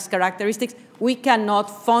this has these characteristics. We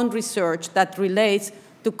cannot fund research that relates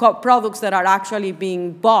to products that are actually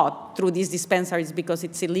being bought through these dispensaries because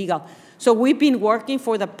it's illegal. So we've been working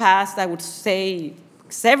for the past, I would say,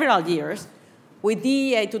 several years with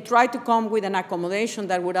DEA to try to come with an accommodation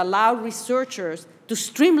that would allow researchers to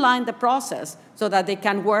streamline the process so that they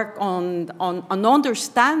can work on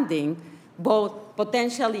understanding both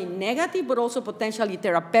potentially negative but also potentially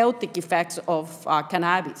therapeutic effects of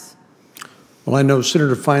cannabis. Well, I know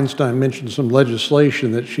Senator Feinstein mentioned some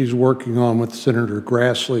legislation that she's working on with Senator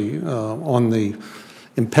Grassley on the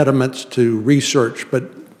impediments to research,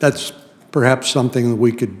 but that's perhaps something that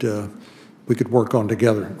we could work on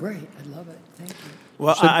together. Great, I love it. Thank you.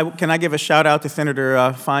 Well, can I give a shout out to Senator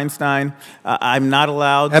Feinstein? I'm not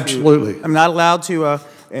allowed. Absolutely. I'm not allowed to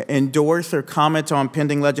endorse or comment on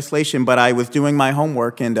pending legislation, but I was doing my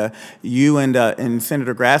homework, and you and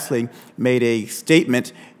Senator Grassley made a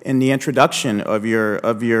statement in the introduction of your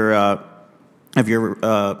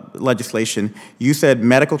legislation. You said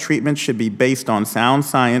medical treatment should be based on sound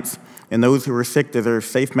science, and those who are sick deserve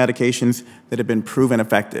safe medications that have been proven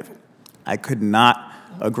effective. I could not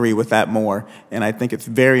agree with that more, and I think it's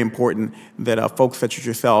very important that folks such as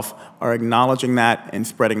yourself are acknowledging that and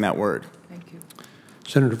spreading that word. Thank you.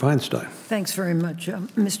 Senator Feinstein. Thanks very much,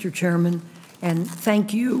 Mr. Chairman, and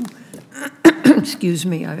thank you Excuse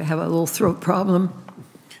me, I have a little throat problem.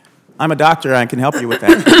 I'm a doctor. I can help you with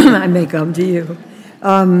that. I may come to you.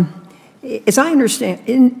 As I understand,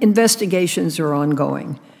 investigations are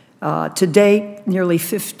ongoing. To date, nearly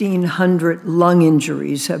 1,500 lung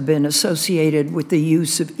injuries have been associated with the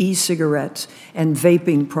use of e-cigarettes and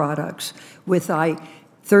vaping products, with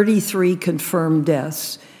 33 confirmed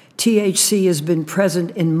deaths. THC has been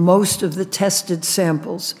present in most of the tested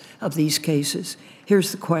samples of these cases.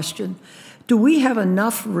 Here's the question. Do we have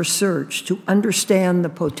enough research to understand the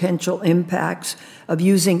potential impacts of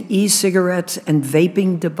using e-cigarettes and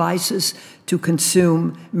vaping devices to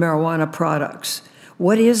consume marijuana products?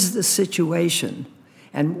 What is the situation,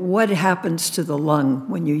 and what happens to the lung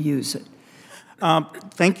when you use it?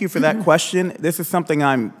 Thank you for that question. This is something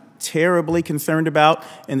I'm terribly concerned about,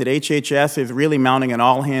 and that HHS is really mounting an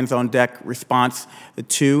all-hands-on-deck response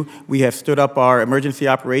to. We have stood up our Emergency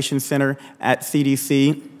Operations Center at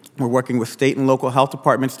CDC. We're working with state and local health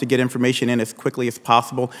departments to get information in as quickly as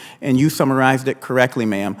possible, and you summarized it correctly,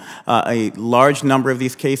 ma'am. A large number of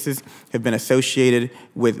these cases have been associated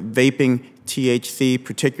with vaping THC,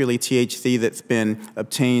 particularly THC that's been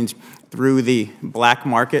obtained through the black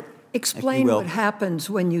market. Explain what happens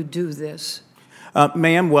when you do this.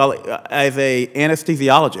 Ma'am, well, as an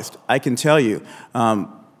anesthesiologist, I can tell you,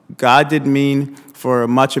 God didn't mean for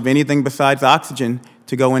much of anything besides oxygen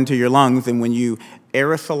to go into your lungs, and when you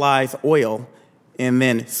aerosolize oil and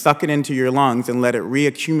then suck it into your lungs and let it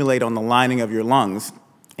reaccumulate on the lining of your lungs,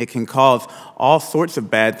 it can cause all sorts of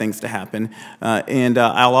bad things to happen.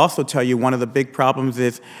 I'll also tell you one of the big problems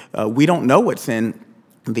is we don't know what's in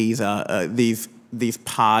these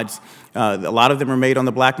pods. A lot of them are made on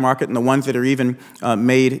the black market, and the ones that are even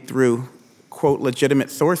made through, quote,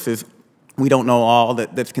 legitimate sources, we don't know all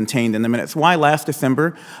that's contained in them. And it's why last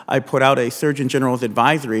December I put out a Surgeon General's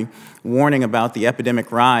advisory warning about the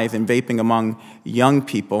epidemic rise in vaping among young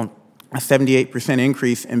people, a 78%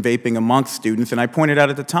 increase in vaping amongst students. And I pointed out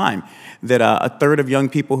at the time that a third of young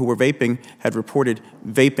people who were vaping had reported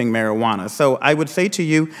vaping marijuana. So I would say to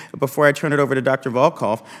you, before I turn it over to Dr.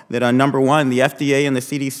 Volkoff, that number one, the FDA and the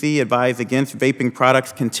CDC advise against vaping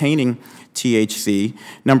products containing THC.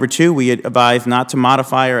 Number two, we advise not to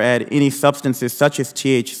modify or add any substances such as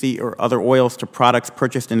THC or other oils to products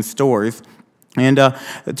purchased in stores. And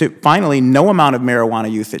finally, no amount of marijuana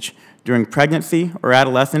usage during pregnancy or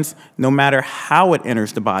adolescence, no matter how it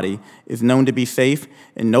enters the body, is known to be safe,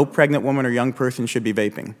 and no pregnant woman or young person should be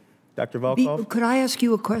vaping. Dr. Volkoff? Could I ask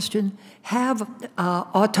you a question? Have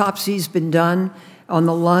autopsies been done on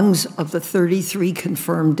the lungs of the 33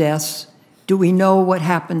 confirmed deaths? Do we know what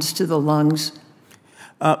happens to the lungs?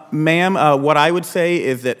 Ma'am, what I would say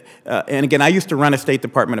is that, and again, I used to run a State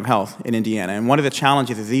Department of Health in Indiana, and one of the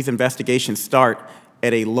challenges is these investigations start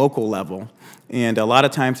at a local level. And a lot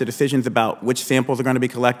of times the decisions about which samples are going to be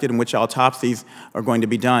collected and which autopsies are going to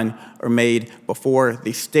be done are made before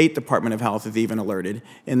the State Department of Health is even alerted,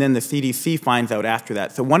 and then the CDC finds out after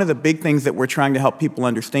that. So one of the big things that we're trying to help people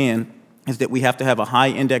understand is that we have to have a high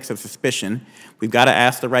index of suspicion. We've got to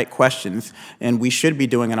ask the right questions, and we should be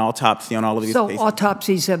doing an autopsy on all of these cases. So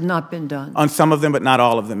autopsies have not been done? On some of them, but not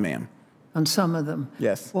all of them, ma'am. On some of them?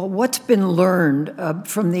 Yes. Well, what's been learned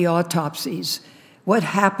from the autopsies? What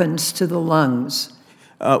happens to the lungs?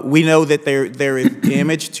 We know that there is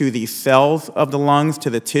damage to the cells of the lungs,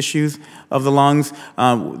 to the tissues of the lungs.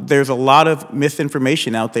 There's a lot of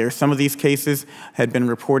misinformation out there. Some of these cases had been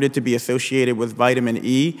reported to be associated with vitamin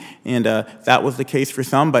E, and that was the case for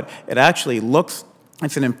some, but it actually looks,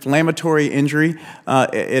 it's an inflammatory injury.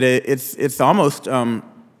 It's almost,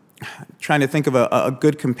 trying to think of a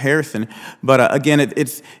good comparison, but again,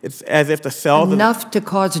 it's as if the cells... Enough to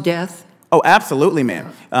cause death? Oh, absolutely,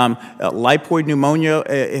 ma'am. Lipoid pneumonia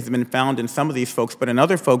has been found in some of these folks, but in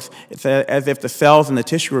other folks, it's as if the cells in the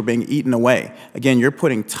tissue are being eaten away. Again, you're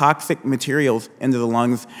putting toxic materials into the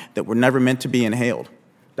lungs that were never meant to be inhaled.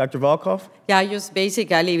 Dr. Volkoff? Yeah, just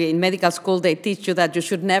basically in medical school, they teach you that you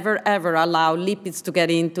should never, ever allow lipids to get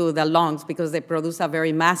into the lungs because they produce a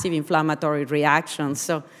very massive inflammatory reaction.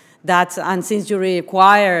 So that's, and since you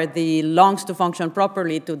require the lungs to function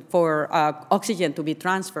properly for oxygen to be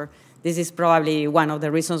transferred, this is probably one of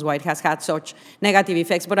the reasons why it has had such negative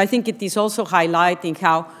effects. But I think it is also highlighting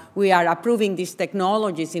how we are approving these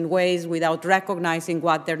technologies in ways without recognizing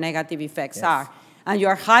what their negative effects are. And you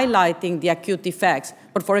are highlighting the acute effects.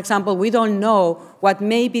 But for example, we don't know what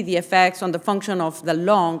may be the effects on the function of the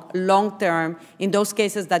lung long-term in those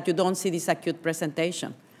cases that you don't see this acute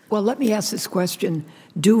presentation. Well, let me ask this question.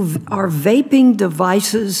 Are vaping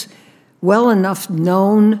devices well enough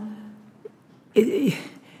known?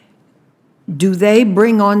 Do they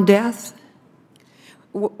bring on death?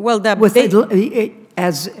 Well,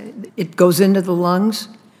 as it goes into the lungs?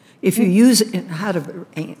 If you use, how to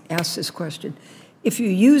ask this question, if you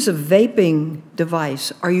use a vaping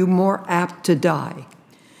device, are you more apt to die?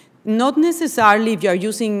 Not necessarily if you're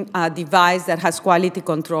using a device that has quality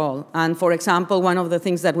control. And for example, one of the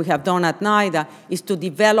things that we have done at NIDA is to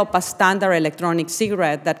develop a standard electronic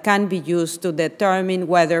cigarette that can be used to determine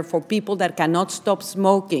whether for people that cannot stop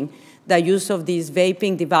smoking, the use of these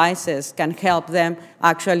vaping devices can help them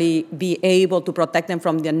actually be able to protect them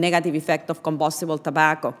from the negative effect of combustible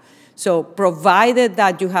tobacco. So provided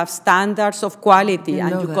that you have standards of quality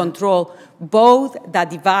and you control both the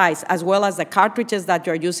device as well as the cartridges that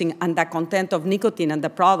you're using and the content of nicotine and the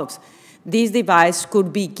products, this device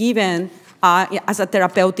could be given as a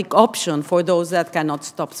therapeutic option for those that cannot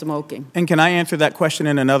stop smoking. And can I answer that question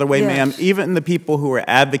in another way, Yes. ma'am? Even the people who are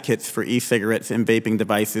advocates for e-cigarettes and vaping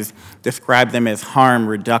devices describe them as harm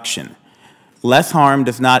reduction. Less harm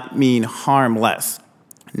does not mean harm less.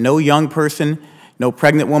 No young person, no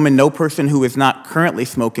pregnant woman, no person who is not currently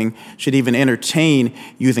smoking should even entertain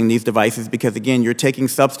using these devices because, again, you're taking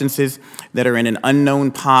substances that are in an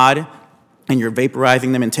unknown pod and you're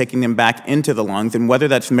vaporizing them and taking them back into the lungs. And whether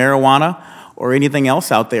that's marijuana or anything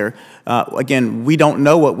else out there, again, we don't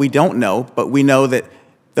know what we don't know, but we know that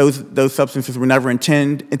those substances were never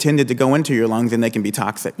intended to go into your lungs and they can be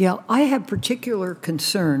toxic. Yeah, I have particular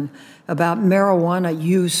concern about marijuana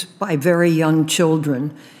use by very young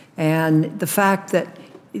children. And the fact that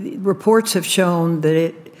reports have shown that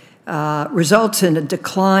it results in a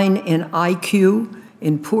decline in IQ,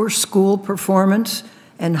 in poor school performance,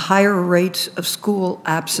 and higher rates of school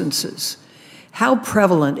absences. How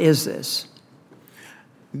prevalent is this?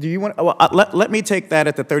 Do you want? Well, let me take that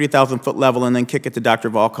at the 30,000-foot level and then kick it to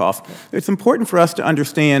Dr. Volkoff. It's important for us to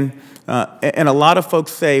understand, and a lot of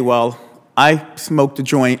folks say, well, I smoked a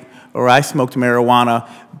joint or I smoked marijuana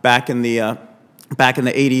back in the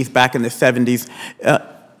 80s, back in the 70s.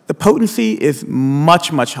 The potency is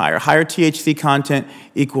much, much higher. Higher THC content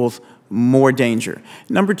equals more danger.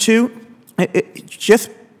 Number two,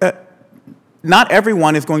 not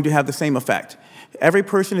everyone is going to have the same effect. Every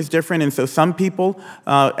person is different, and so some people,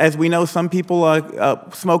 as we know, some people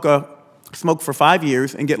smoke for 5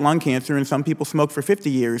 years and get lung cancer, and some people smoke for 50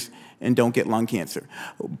 years and don't get lung cancer.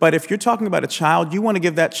 But if you're talking about a child, you want to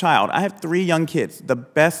give that child, I have 3 young kids, the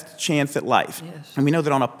best chance at life. Yes. And we know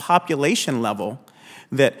that on a population level,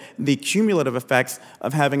 that the cumulative effects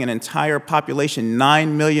of having an entire population,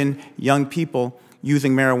 9 million young people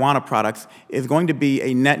using marijuana products, is going to be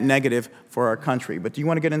a net negative for our country. But do you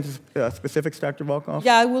want to get into specifics, Dr. Volkoff?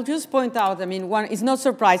 Yeah, I will just point out, I mean, it's not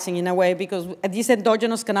surprising in a way because this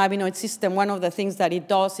endogenous cannabinoid system, one of the things that it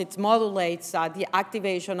does, it modulates the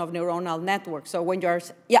activation of neuronal networks. So when you're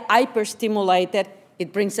hyper-stimulated,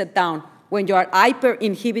 it brings it down. When you are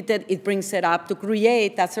hyper-inhibited, it brings it up to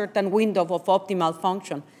create a certain window of optimal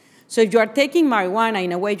function. So if you are taking marijuana,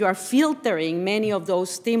 in a way, you are filtering many of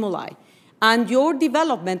those stimuli. And your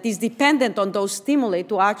development is dependent on those stimuli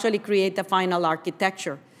to actually create the final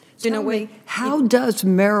architecture. So in a way, how does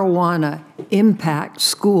marijuana impact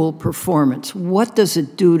school performance? What does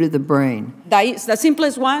it do to the brain? The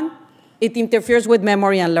simplest one, it interferes with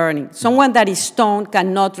memory and learning. Someone that is stoned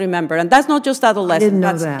cannot remember. And that's not just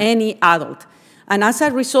adolescents, that's any adult. And as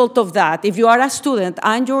a result of that, if you are a student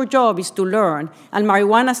and your job is to learn, and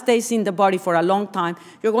marijuana stays in the body for a long time,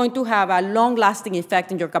 you're going to have a long-lasting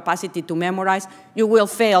effect in your capacity to memorize. You will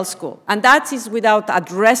fail school. And that is without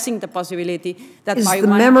addressing the possibility that marijuana... Is the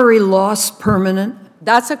memory loss permanent?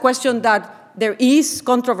 That's a question that there is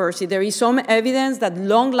controversy. There is some evidence that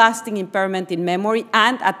long-lasting impairment in memory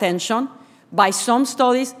and attention by some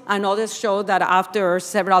studies, and others show that after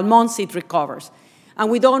several months it recovers. And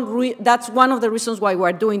we don't that's one of the reasons why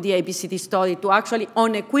we're doing the ABCD study, to actually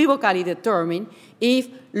unequivocally determine if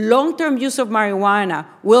long-term use of marijuana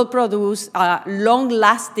will produce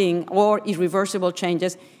long-lasting or irreversible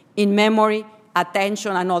changes in memory,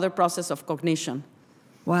 attention, and other processes of cognition.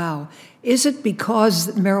 Wow. Is it because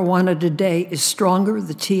marijuana today is stronger,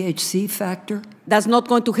 the THC factor? That's not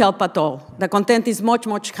going to help at all. The content is much,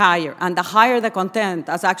 much higher. And the higher the content,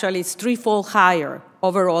 it's 3-fold higher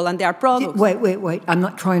overall, and there are products. Wait. I'm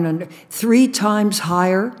not trying to 3 times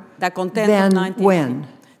higher the content than when?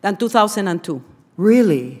 Than 2002.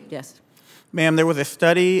 Really? Yes. Ma'am, there was a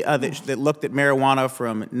study that looked at marijuana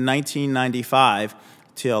from 1995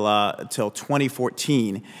 till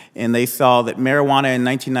 2014, and they saw that marijuana in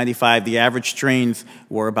 1995, the average strains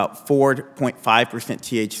were about 4.5%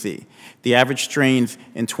 THC. The average strains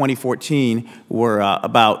in 2014 were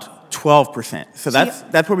about 12%. So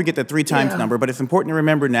that's where we get the 3 times number. But it's important to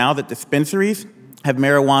remember now that dispensaries have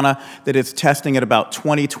marijuana that is testing at about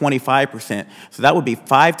 20–25%. So that would be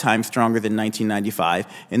 5 times stronger than 1995.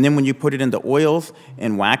 And then when you put it into oils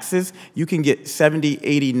and waxes, you can get 70,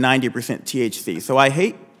 80, 90% THC. So I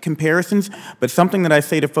hate comparisons, but something that I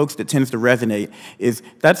say to folks that tends to resonate is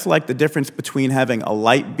that's like the difference between having a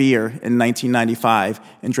light beer in 1995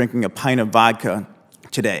 and drinking a pint of vodka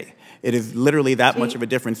today. It is literally that much of a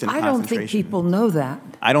difference in concentration. I don't think people know that.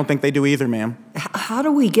 I don't think they do either, ma'am. How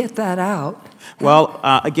do we get that out? Well,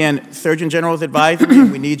 again, Surgeon General's advisory,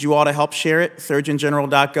 we need you all to help share it,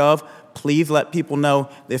 surgeongeneral.gov. Please let people know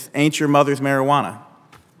this ain't your mother's marijuana.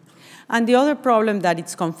 And the other problem that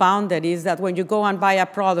it's confounded is that when you go and buy a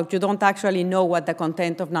product, you don't actually know what the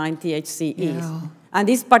content of 9-THC is. And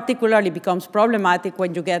this particularly becomes problematic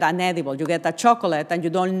when you get an edible. You get a chocolate and you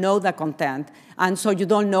don't know the content. And so you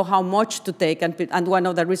don't know how much to take. And one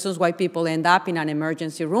of the reasons why people end up in an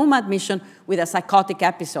emergency room admission with a psychotic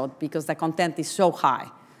episode, because the content is so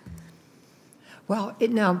high. Well,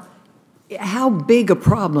 now, how big a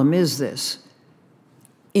problem is this?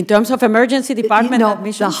 In terms of emergency department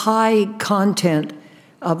admissions? The high content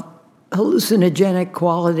of hallucinogenic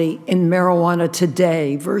quality in marijuana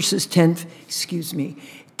today versus 10,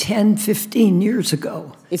 15 years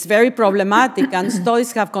ago. It's very problematic, and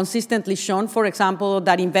studies have consistently shown, for example,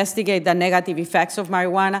 that investigate the negative effects of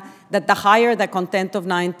marijuana, that the higher the content of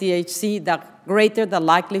 9-THC, the greater the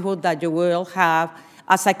likelihood that you will have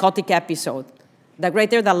a psychotic episode. The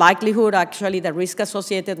greater the likelihood, actually, the risk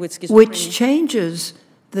associated with schizophrenia. Which changes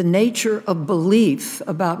the nature of belief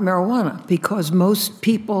about marijuana, because most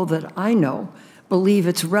people that I know believe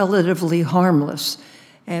it's relatively harmless.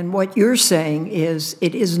 And what you're saying is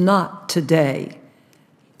it is not today,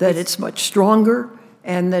 that it's much stronger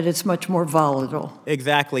and that it's much more volatile.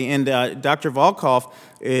 Exactly, and Dr. Volkoff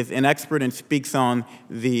is an expert and speaks on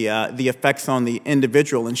the effects on the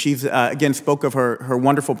individual, and she's, again, spoke of her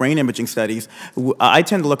wonderful brain imaging studies. I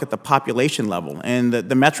tend to look at the population level, and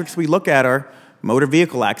the metrics we look at are motor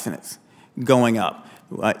vehicle accidents going up,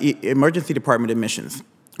 emergency department admissions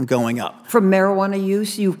going up. From marijuana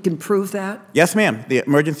use, you can prove that? Yes, ma'am. The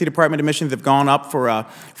emergency department admissions have gone up for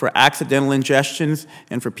accidental ingestions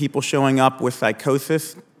and for people showing up with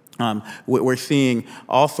psychosis. We're seeing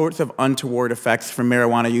all sorts of untoward effects from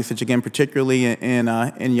marijuana usage, again, particularly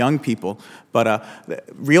in young people. But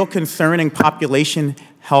real concerning population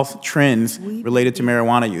health trends related to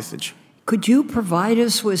marijuana usage. Could you provide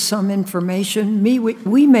us with some information?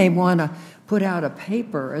 We may want to put out a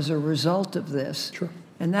paper as a result of this. Sure.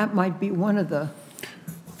 And that might be one of the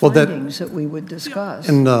findings that we would discuss.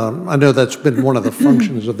 And I know that's been one of the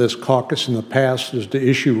functions of this caucus in the past, is to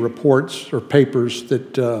issue reports or papers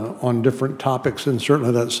that on different topics, and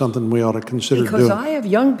certainly that's something we ought to consider doing. Because I have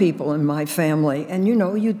young people in my family, and you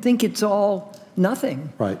know, you'd think it's all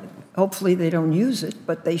nothing. Right. Hopefully they don't use it,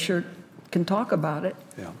 but they sure can talk about it.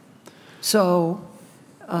 Yeah. So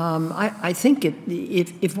I think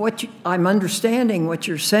if I'm understanding what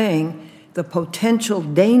you're saying, the potential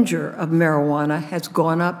danger of marijuana has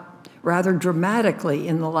gone up rather dramatically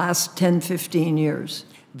in the last 10, 15 years.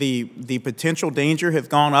 The potential danger has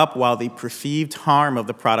gone up while the perceived harm of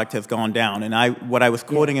the product has gone down. And what I was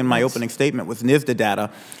quoting in my opening statement was NISDA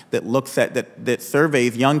data that looks at, that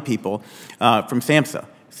surveys young people from SAMHSA.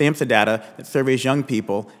 SAMHSA data that surveys young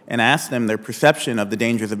people and asks them their perception of the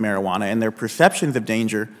dangers of marijuana, and their perceptions of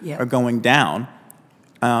danger are going down,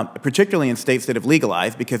 particularly in states that have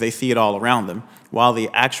legalized, because they see it all around them, while the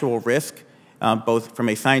actual risk, both from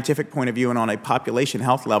a scientific point of view and on a population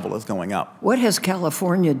health level, is going up. What has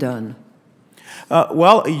California done?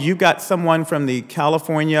 Well, you got someone from the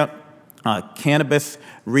California Cannabis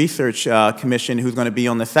Research Commission who's going to be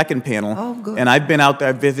on the second panel. Oh, good. And I've been out there.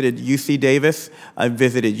 I've visited UC Davis. I've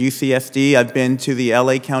visited UCSD. I've been to the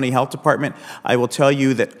LA County Health Department. I will tell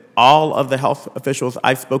you that all of the health officials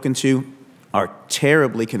I've spoken to are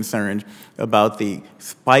terribly concerned about the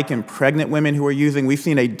spike in pregnant women who are using. We've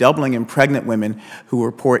seen a doubling in pregnant women who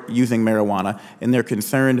report using marijuana, and they're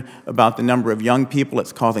concerned about the number of young people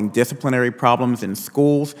it's causing disciplinary problems in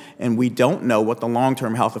schools, and we don't know what the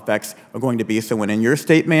long-term health effects are going to be. So when in your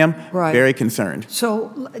state, ma'am, very concerned.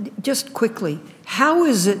 So just quickly, how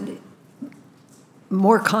is it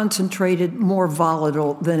more concentrated, more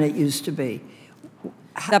volatile than it used to be?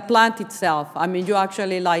 The plant itself. I mean, you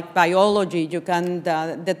actually, like biology, you can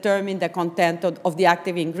determine the content of the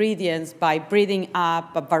active ingredients by breeding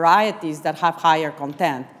up varieties that have higher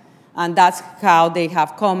content. And that's how they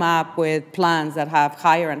have come up with plants that have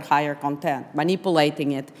higher and higher content,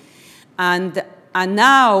 manipulating it. And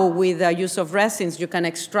now, with the use of resins, you can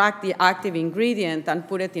extract the active ingredient and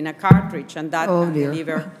put it in a cartridge, and that can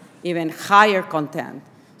deliver even higher content.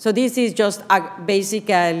 So this is just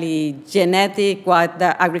basically genetic, what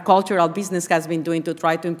the agricultural business has been doing to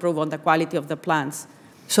try to improve on the quality of the plants.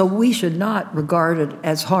 So we should not regard it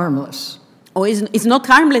as harmless. Oh, it's not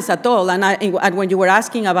harmless at all. And when you were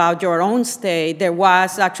asking about your own state, they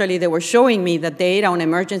were showing me the data on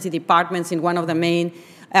emergency departments in one of the main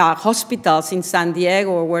hospitals in San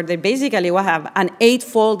Diego, where they basically will have an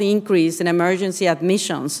 8-fold increase in emergency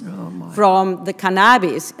admissions from the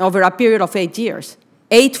cannabis over a period of 8 years.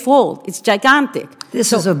 8-fold. It's gigantic.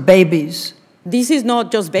 This is of babies. This is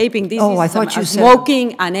not just vaping. This I is thought you said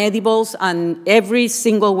smoking and edibles and every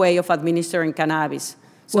single way of administering cannabis.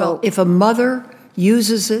 So, well, if a mother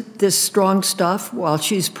uses it, this strong stuff, while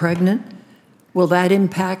she's pregnant, will that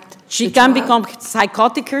impact she the can child? become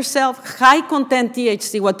psychotic herself. High-content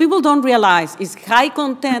THC. What people don't realize is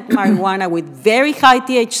high-content marijuana with very high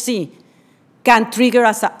THC can trigger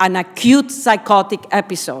an acute psychotic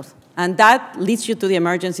episode. And that leads you to the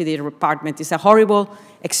emergency department. It's a horrible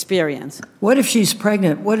experience. What if she's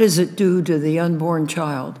pregnant? What does it do to the unborn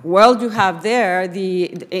child? Well, you have there,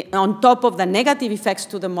 on top of the negative effects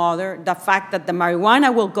to the mother, the fact that the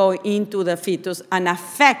marijuana will go into the fetus and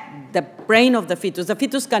affect the brain of the fetus. The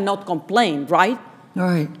fetus cannot complain, right? All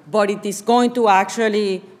right. But it is going to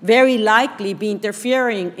actually very likely be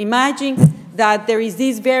interfering. Imagine that there is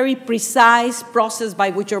this very precise process by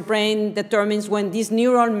which your brain determines when this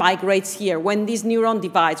neuron migrates here, when this neuron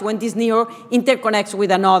divides, when this neuron interconnects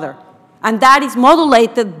with another. And that is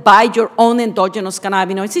modulated by your own endogenous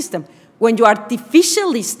cannabinoid system. When you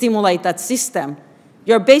artificially stimulate that system,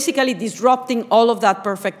 you're basically disrupting all of that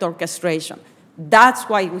perfect orchestration. That's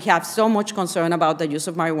why we have so much concern about the use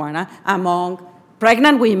of marijuana among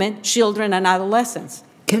pregnant women, children, and adolescents.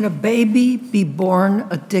 Can a baby be born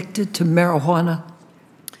addicted to marijuana?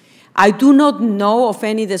 I do not know of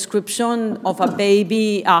any description of a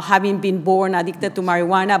baby having been born addicted to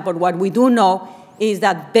marijuana, but what we do know is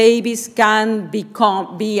that babies can be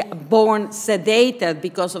born sedated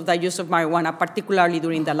because of the use of marijuana, particularly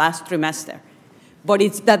during the last trimester. But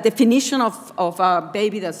it's the definition of a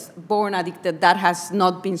baby that's born addicted, that has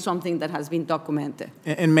not been something that has been documented.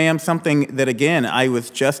 And ma'am, something that, again, I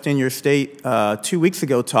was just in your state 2 weeks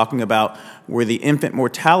ago talking about were the infant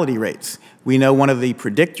mortality rates. We know one of the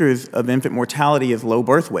predictors of infant mortality is low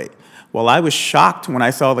birth weight. Well, I was shocked when I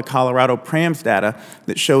saw the Colorado PRAMS data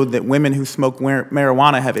that showed that women who smoke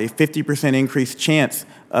marijuana have a 50% increased chance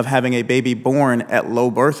of having a baby born at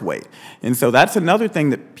low birth weight. And so that's another thing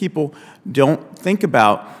that people don't think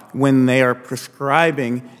about when they are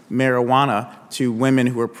prescribing marijuana to women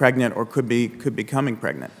who are pregnant or could be becoming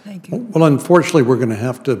pregnant. Thank you. Well, unfortunately, we're going to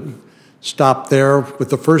have to stop there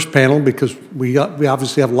with the first panel because we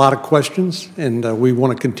obviously have a lot of questions and we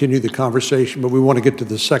want to continue the conversation, but we want to get to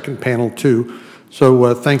the second panel too.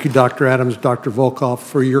 So thank you, Dr. Adams, Dr. Volkoff,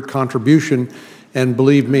 for your contribution. And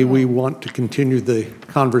believe me, we want to continue the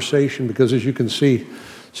conversation because, as you can see,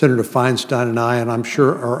 Senator Feinstein and I, and I'm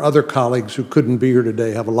sure our other colleagues who couldn't be here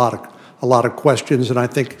today, have a lot of questions. And I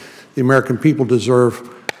think the American people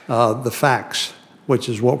deserve the facts, which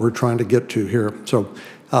is what we're trying to get to here. So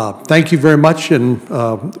thank you very much, and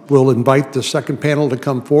we'll invite the second panel to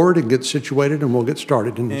come forward and get situated, and we'll get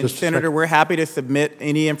started in just a second. Senator, we're happy to submit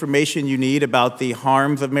any information you need about the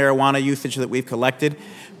harms of marijuana usage that we've collected.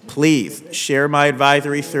 Please share my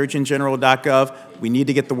advisory, surgeongeneral.gov. We need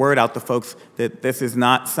to get the word out to folks that this is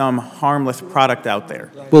not some harmless product out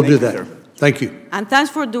there. We'll do that. Thank you. And thanks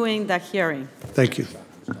for doing the hearing. Thank you.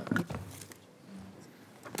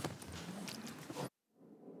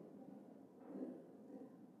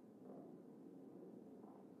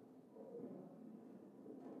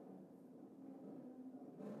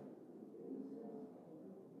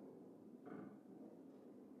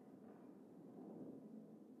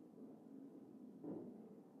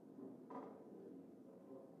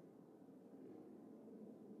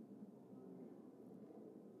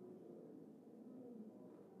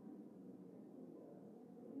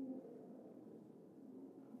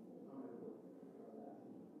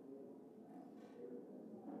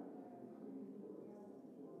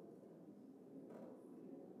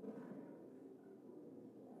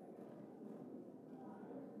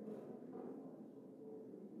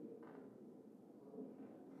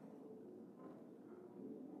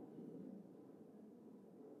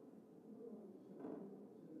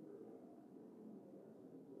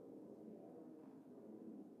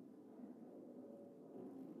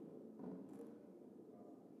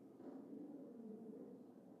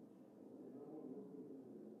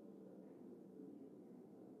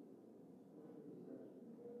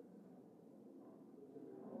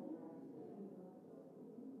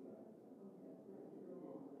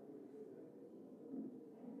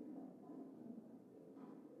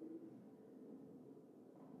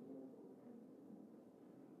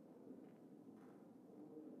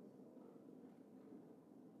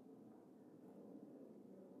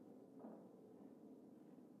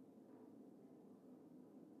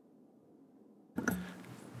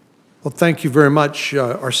 Well, thank you very much.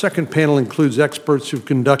 Our second panel includes experts who've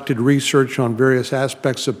conducted research on various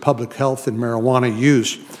aspects of public health and marijuana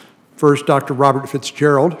use. First, Dr. Robert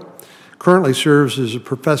Fitzgerald currently serves as a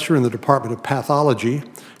professor in the Department of Pathology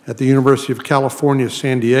at the University of California,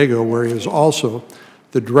 San Diego, where he is also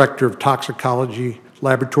the Director of Toxicology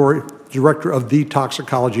Laboratory, Director of the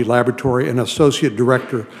Toxicology Laboratory, and Associate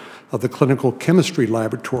Director of the Clinical Chemistry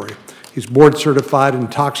Laboratory. He's board certified in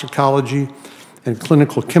toxicology and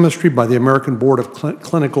clinical chemistry by the American Board of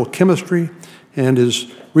Clinical Chemistry, and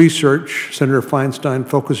his research, Senator Feinstein,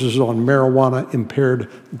 focuses on marijuana-impaired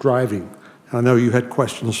driving. I know you had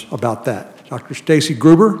questions about that. Dr. Stacy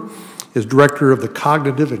Gruber is Director of the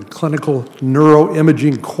Cognitive and Clinical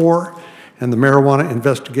Neuroimaging Core and the Marijuana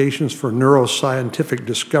Investigations for Neuroscientific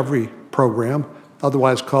Discovery Program,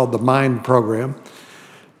 otherwise called the MIND program,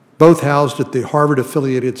 both housed at the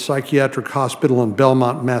Harvard-affiliated Psychiatric Hospital in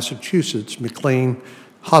Belmont, Massachusetts, McLean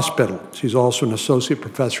Hospital. She's also an associate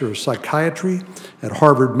professor of psychiatry at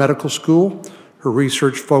Harvard Medical School. Her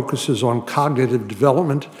research focuses on cognitive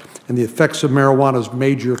development and the effects of marijuana's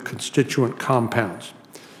major constituent compounds.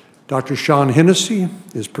 Dr. Sean Hennessy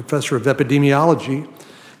is professor of epidemiology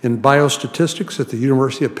in biostatistics at the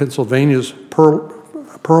University of Pennsylvania's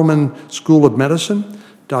Perelman School of Medicine.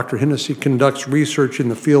 Dr. Hennessy conducts research in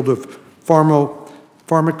the field of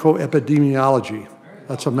pharmacoepidemiology,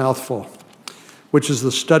 that's a mouthful, which is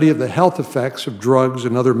the study of the health effects of drugs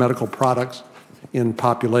and other medical products in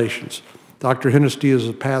populations. Dr. Hennessy is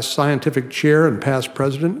a past scientific chair and past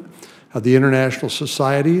president of the International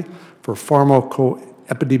Society for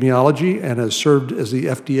Pharmacoepidemiology and has served as the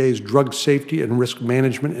FDA's Drug Safety and Risk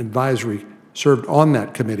Management Advisory, served on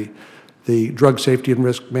that committee, the Drug Safety and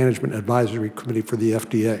Risk Management Advisory Committee for the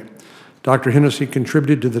FDA. Dr. Hennessy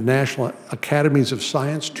contributed to the National Academies of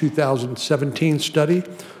Science 2017 study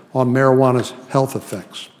on marijuana's health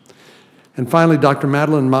effects. And finally, Dr.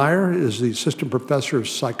 Madeline Meyer is the Assistant Professor of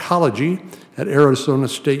Psychology at Arizona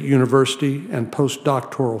State University and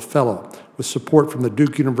postdoctoral fellow, with support from the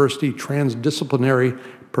Duke University Transdisciplinary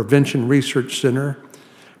Prevention Research Center.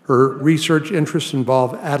 Her research interests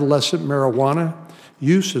involve adolescent marijuana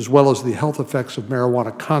use as well as the health effects of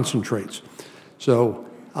marijuana concentrates. So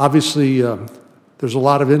obviously, there's a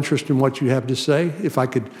lot of interest in what you have to say. If I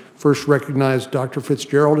could first recognize Dr.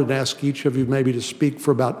 Fitzgerald and ask each of you maybe to speak for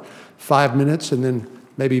about 5 minutes and then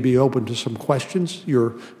maybe be open to some questions.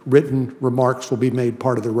 Your written remarks will be made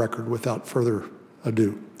part of the record without further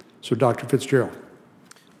ado. So Dr. Fitzgerald.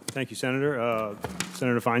 Thank you, Senator.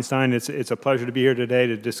 Senator Feinstein, it's a pleasure to be here today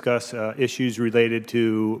to discuss issues related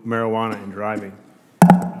to marijuana and driving.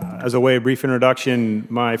 As a way of brief introduction,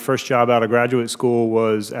 my first job out of graduate school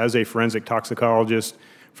was as a forensic toxicologist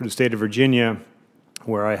for the state of Virginia,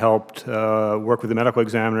 where I helped work with the medical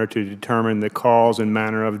examiner to determine the cause and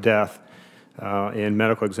manner of death in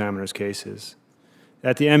medical examiners' cases.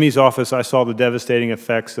 At the ME's office, I saw the devastating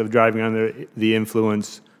effects of driving under the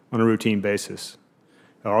influence on a routine basis.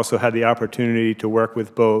 I also had the opportunity to work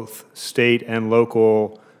with both state and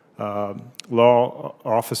local law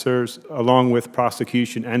officers, along with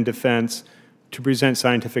prosecution and defense, to present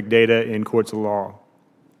scientific data in courts of law.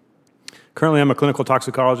 Currently, I'm a clinical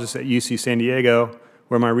toxicologist at UC San Diego,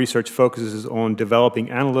 where my research focuses on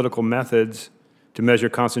developing analytical methods to measure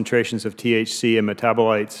concentrations of THC and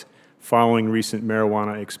metabolites following recent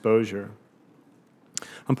marijuana exposure.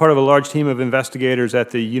 I'm part of a large team of investigators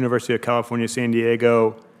at the University of California, San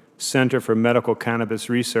Diego Center for Medical Cannabis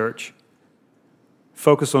Research,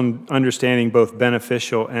 focused on understanding both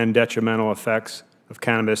beneficial and detrimental effects of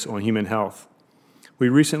cannabis on human health. We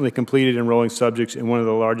recently completed enrolling subjects in one of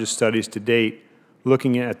the largest studies to date,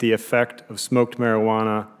 looking at the effect of smoked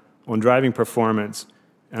marijuana on driving performance,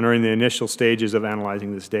 and are in the initial stages of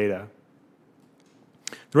analyzing this data.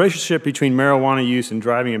 The relationship between marijuana use and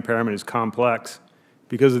driving impairment is complex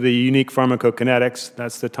because of the unique pharmacokinetics,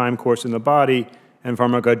 that's the time course in the body, and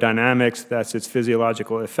pharmacodynamics, that's its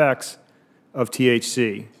physiological effects, of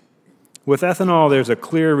THC. With ethanol, there's a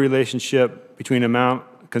clear relationship between amount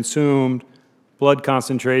consumed, blood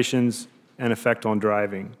concentrations, and effect on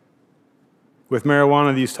driving. With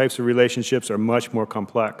marijuana, these types of relationships are much more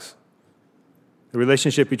complex. The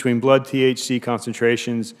relationship between blood THC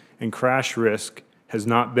concentrations and crash risk has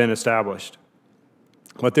not been established.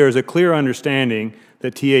 But there is a clear understanding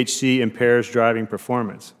that THC impairs driving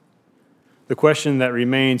performance. The question that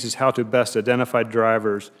remains is how to best identify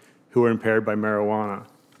drivers who are impaired by marijuana.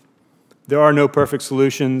 There are no perfect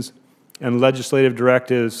solutions, and legislative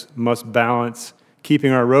directives must balance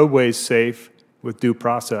keeping our roadways safe with due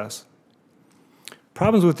process.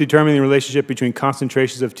 Problems with determining the relationship between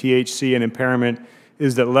concentrations of THC and impairment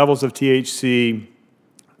is that levels of THC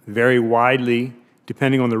vary widely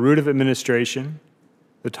depending on the route of administration,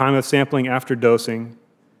 the time of sampling after dosing,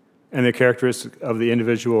 and the characteristics of the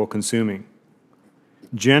individual consuming.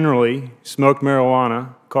 Generally, smoked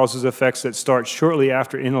marijuana causes effects that start shortly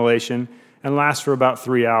after inhalation and last for about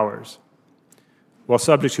 3 hours, while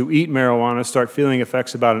subjects who eat marijuana start feeling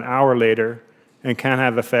effects about an hour later and can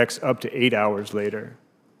have effects up to 8 hours later.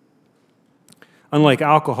 Unlike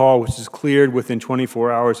alcohol, which is cleared within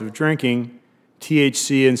 24 hours of drinking,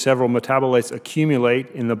 THC and several metabolites accumulate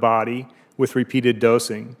in the body with repeated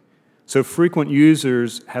dosing. So frequent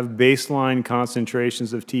users have baseline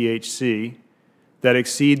concentrations of THC that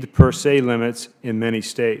exceed the per se limits in many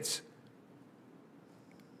states.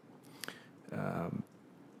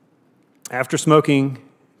 After smoking,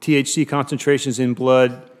 THC concentrations in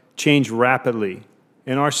blood change rapidly,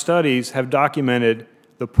 and our studies have documented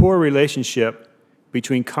the poor relationship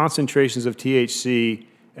between concentrations of THC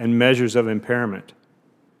and measures of impairment.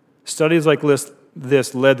 Studies like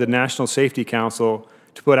this led the National Safety Council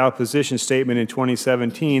to put out a position statement in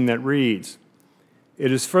 2017 that reads, "It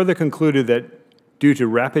is further concluded that due to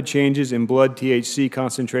rapid changes in blood THC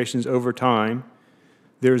concentrations over time,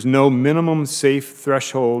 there is no minimum safe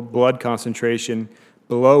threshold blood concentration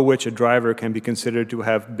below which a driver can be considered to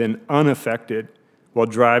have been unaffected while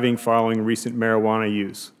driving following recent marijuana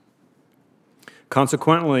use.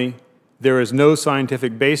 Consequently, there is no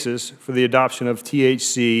scientific basis for the adoption of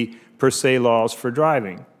THC per se laws for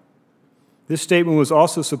driving." This statement was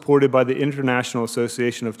also supported by the International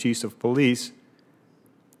Association of Chiefs of Police.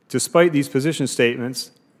 Despite these position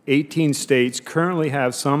statements, 18 states currently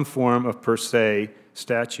have some form of per se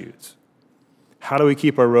statutes. How do we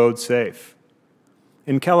keep our roads safe?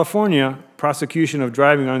 In California, prosecution of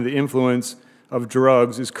driving under the influence of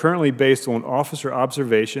drugs is currently based on officer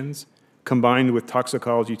observations combined with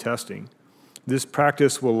toxicology testing. This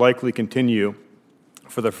practice will likely continue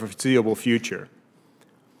for the foreseeable future.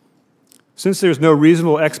 Since there's no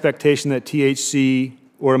reasonable expectation that THC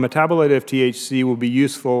or a metabolite of THC will be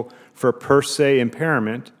useful for per se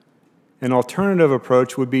impairment, an alternative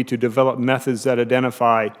approach would be to develop methods that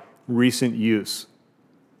identify recent use.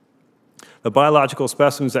 The biological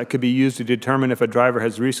specimens that could be used to determine if a driver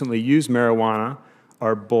has recently used marijuana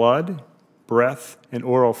are blood, breath, and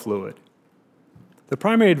oral fluid. The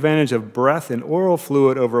primary advantage of breath and oral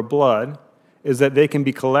fluid over blood is that they can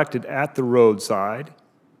be collected at the roadside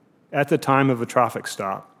at the time of a traffic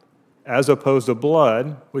stop, as opposed to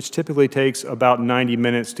blood, which typically takes about 90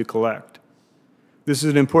 minutes to collect. This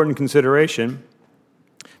is an important consideration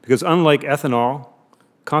because unlike ethanol,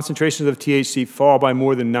 concentrations of THC fall by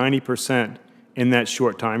more than 90% in that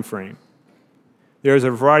short time frame. There is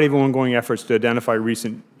a variety of ongoing efforts to identify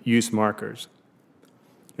recent use markers.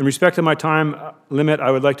 In respect to my time limit,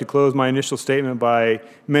 I would like to close my initial statement by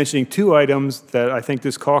mentioning 2 items that I think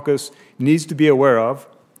this caucus needs to be aware of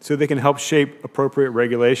so they can help shape appropriate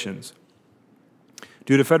regulations.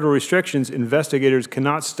 Due to federal restrictions, investigators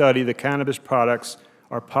cannot study the cannabis products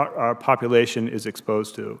our population is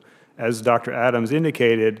exposed to. As Dr. Adams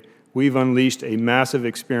indicated, we've unleashed a massive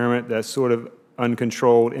experiment that's sort of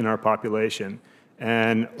uncontrolled in our population,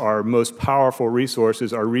 and our most powerful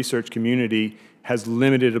resources, our research community, has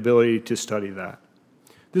limited ability to study that.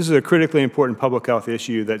 This is a critically important public health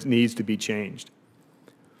issue that needs to be changed.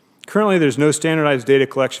 Currently, there's no standardized data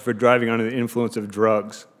collection for driving under the influence of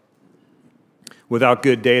drugs. Without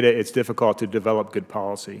good data, it's difficult to develop good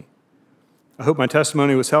policy. I hope my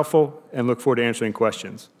testimony was helpful and look forward to answering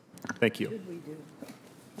questions. Thank you.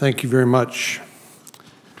 Thank you very much.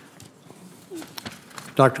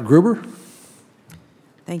 Dr. Gruber?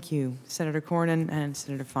 Thank you, Senator Cornyn and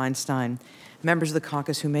Senator Feinstein. Members of the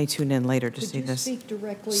caucus who may tune in later to see this. Speak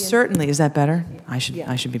directly? Certainly. Is that better? I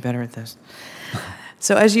should be better at this.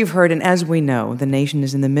 So as you've heard and as we know, the nation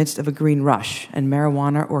is in the midst of a green rush, and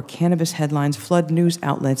marijuana or cannabis headlines flood news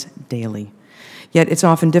outlets daily. Yet it's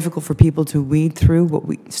often difficult for people to weed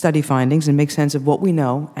through study findings and make sense of what we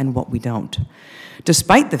know and what we don't.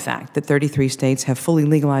 Despite the fact that 33 states have fully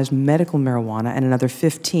legalized medical marijuana and another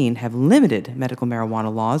 15 have limited medical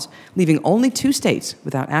marijuana laws, leaving only 2 states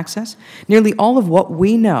without access, nearly all of what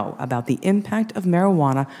we know about the impact of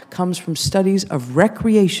marijuana comes from studies of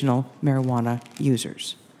recreational marijuana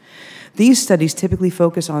users. These studies typically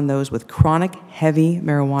focus on those with chronic, heavy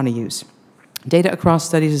marijuana use. Data across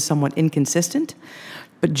studies is somewhat inconsistent,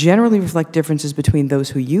 but generally reflect differences between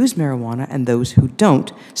those who use marijuana and those who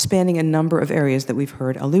don't, spanning a number of areas that we've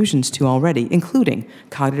heard allusions to already, including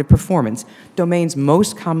cognitive performance. Domains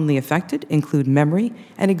most commonly affected include memory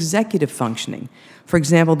and executive functioning. For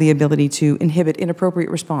example, the ability to inhibit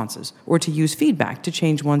inappropriate responses or to use feedback to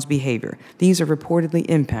change one's behavior. These are reportedly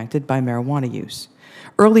impacted by marijuana use.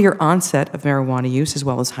 Earlier onset of marijuana use, as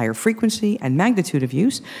well as higher frequency and magnitude of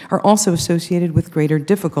use, are also associated with greater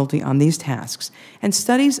difficulty on these tasks. And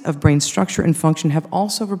studies of brain structure and function have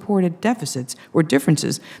also reported deficits or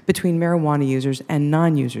differences between marijuana users and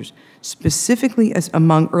non-users, specifically as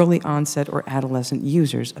among early onset or adolescent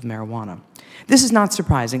users of marijuana. This is not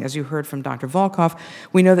surprising. As you heard from Dr. Volkoff,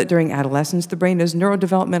 we know that during adolescence, the brain is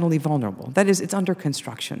neurodevelopmentally vulnerable. That is, it's under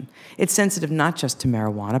construction. It's sensitive not just to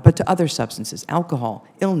marijuana, but to other substances, alcohol,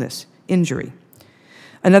 illness, injury.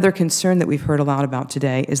 Another concern that we've heard a lot about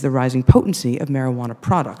today is the rising potency of marijuana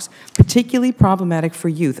products, particularly problematic for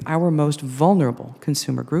youth, our most vulnerable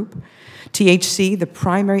consumer group. THC, the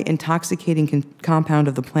primary intoxicating compound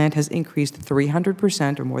of the plant, has increased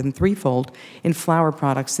 300% or more than threefold in flower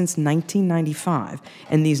products since 1995.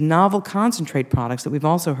 And these novel concentrate products that we've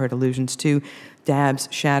also heard allusions to, dabs,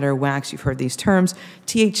 shatter, wax, you've heard these terms,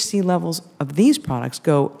 THC levels of these products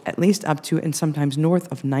go at least up to and sometimes north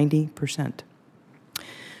of 90%.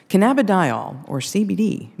 Cannabidiol, or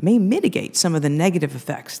CBD, may mitigate some of the negative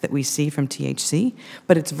effects that we see from THC,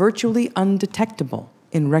 but it's virtually undetectable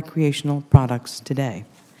in recreational products today.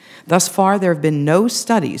 Thus far, there have been no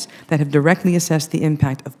studies that have directly assessed the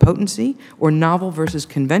impact of potency or novel versus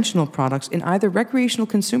conventional products in either recreational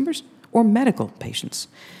consumers or medical patients.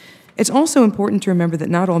 It's also important to remember that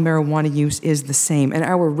not all marijuana use is the same, and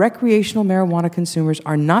our recreational marijuana consumers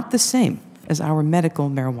are not the same as our medical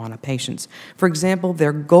marijuana patients. For example,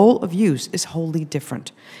 their goal of use is wholly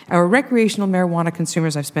different. Our recreational marijuana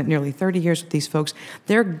consumers, I've spent nearly 30 years with these folks,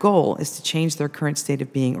 their goal is to change their current state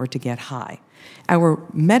of being or to get high. Our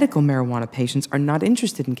medical marijuana patients are not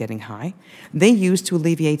interested in getting high. They use to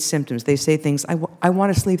alleviate symptoms. They say things, I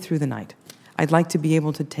want to sleep through the night. I'd like to be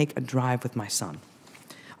able to take a drive with my son.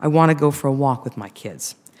 I want to go for a walk with my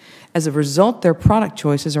kids. As a result, their product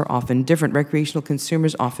choices are often different. Recreational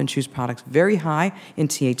consumers often choose products very high in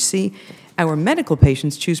THC. Our medical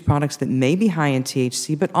patients choose products that may be high in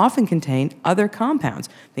THC, but often contain other compounds,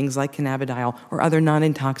 things like cannabidiol or other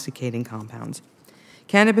non-intoxicating compounds.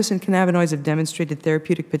 Cannabis and cannabinoids have demonstrated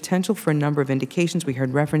therapeutic potential for a number of indications. We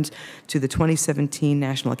heard reference to the 2017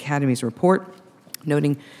 National Academy's report,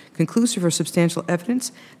 noting conclusive or substantial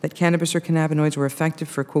evidence that cannabis or cannabinoids were effective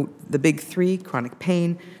for, quote, the big three: chronic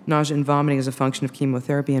pain, nausea and vomiting as a function of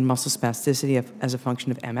chemotherapy, and muscle spasticity as a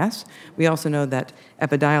function of MS. We also know that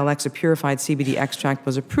Epidiolex, a purified CBD extract,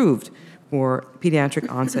 was approved for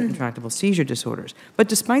pediatric onset intractable seizure disorders. But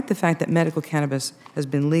despite the fact that medical cannabis has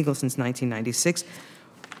been legal since 1996,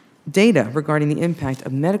 data regarding the impact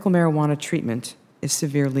of medical marijuana treatment is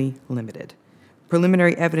severely limited.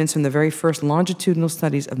 Preliminary evidence from the very first longitudinal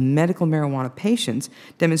studies of medical marijuana patients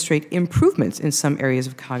demonstrate improvements in some areas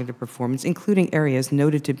of cognitive performance, including areas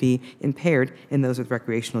noted to be impaired in those with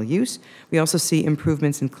recreational use. We also see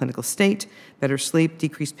improvements in clinical state, better sleep,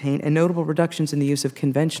 decreased pain, and notable reductions in the use of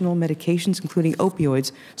conventional medications, including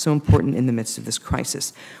opioids, so important in the midst of this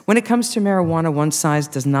crisis. When it comes to marijuana, one size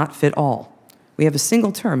does not fit all. We have a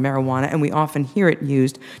single term, marijuana, and we often hear it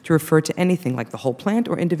used to refer to anything like the whole plant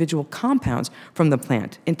or individual compounds from the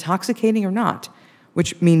plant, intoxicating or not,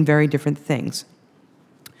 which mean very different things.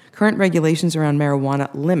 Current regulations around marijuana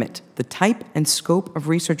limit the type and scope of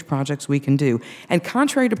research projects we can do, and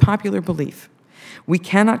contrary to popular belief, we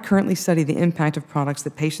cannot currently study the impact of products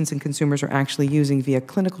that patients and consumers are actually using via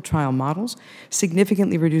clinical trial models,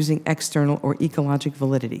 significantly reducing external or ecologic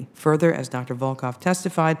validity. Further, as Dr. Volkoff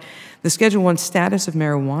testified, the Schedule I status of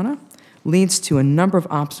marijuana leads to a number of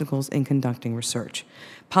obstacles in conducting research.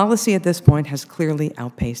 Policy at this point has clearly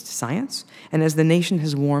outpaced science, and as the nation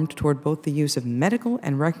has warmed toward both the use of medical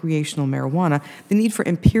and recreational marijuana, the need for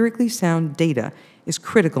empirically sound data is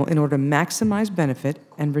critical in order to maximize benefit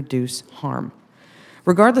and reduce harm.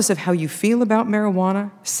 Regardless of how you feel about marijuana,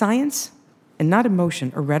 science, and not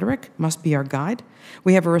emotion or rhetoric, must be our guide.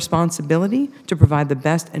 We have a responsibility to provide the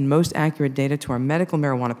best and most accurate data to our medical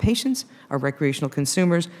marijuana patients, our recreational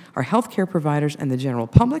consumers, our healthcare providers, and the general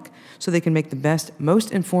public, so they can make the best,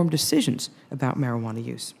 most informed decisions about marijuana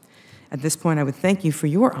use. At this point, I would thank you for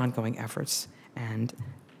your ongoing efforts and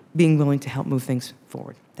being willing to help move things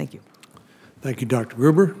forward. Thank you. Thank you, Dr.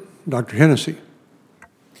 Gruber. Dr. Hennessy.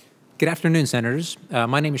 Good afternoon, Senators.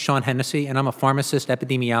 My name is Sean Hennessy, and I'm a pharmacist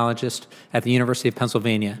epidemiologist at the University of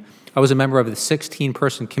Pennsylvania. I was a member of the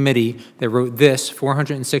 16-person committee that wrote this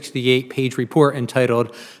 468-page report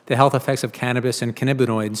entitled The Health Effects of Cannabis and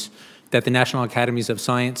Cannabinoids that the National Academies of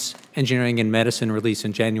Science, Engineering, and Medicine released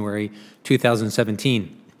in January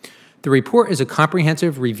 2017. The report is a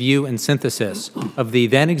comprehensive review and synthesis of the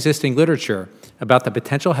then existing literature about the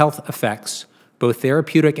potential health effects, both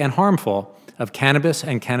therapeutic and harmful, of cannabis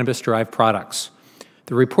and cannabis-derived products.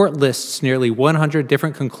 The report lists nearly 100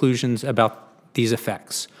 different conclusions about these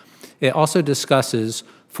effects. It also discusses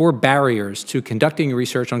 4 barriers to conducting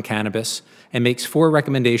research on cannabis and makes 4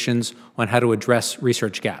 recommendations on how to address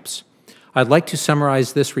research gaps. I'd like to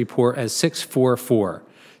summarize this report as 644.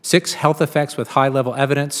 6 health effects with high-level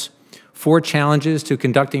evidence, 4 challenges to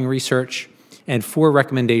conducting research, and 4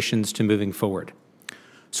 recommendations to moving forward.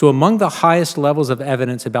 So among the highest levels of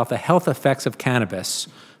evidence about the health effects of cannabis,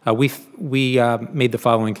 we made the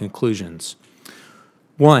following conclusions.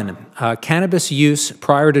 1, cannabis use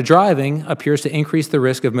prior to driving appears to increase the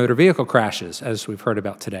risk of motor vehicle crashes, as we've heard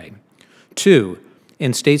about today. 2,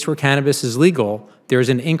 in states where cannabis is legal, there is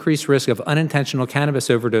an increased risk of unintentional cannabis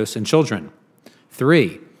overdose in children.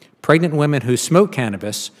 3, pregnant women who smoke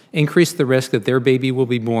cannabis increase the risk that their baby will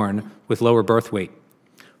be born with lower birth weight.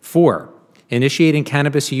 4, initiating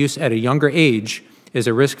cannabis use at a younger age is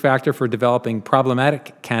a risk factor for developing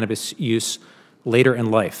problematic cannabis use later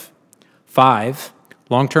in life. 5,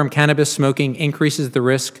 long-term cannabis smoking increases the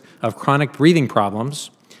risk of chronic breathing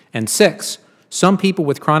problems. And 6, some people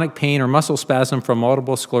with chronic pain or muscle spasm from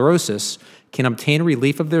multiple sclerosis can obtain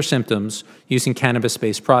relief of their symptoms using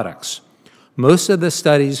cannabis-based products. Most of the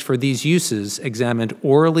studies for these uses examined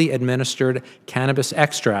orally administered cannabis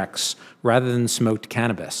extracts rather than smoked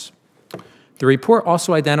cannabis. The report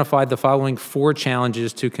also identified the following 4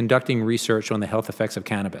 challenges to conducting research on the health effects of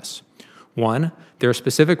cannabis. 1, there are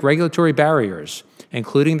specific regulatory barriers,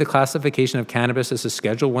 including the classification of cannabis as a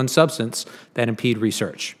Schedule I substance that impede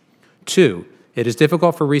research. 2, it is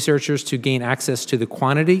difficult for researchers to gain access to the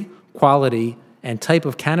quantity, quality, and type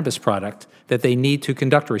of cannabis product that they need to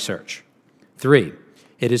conduct research. 3,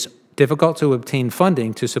 it is difficult to obtain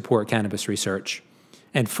funding to support cannabis research.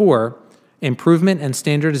 And 4, improvement and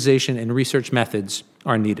standardization in research methods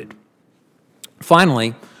are needed.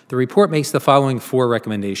 Finally, the report makes the following 4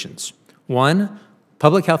 recommendations. 1,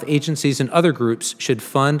 public health agencies and other groups should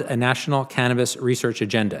fund a national cannabis research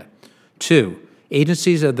agenda. 2,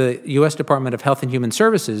 agencies of the U.S. Department of Health and Human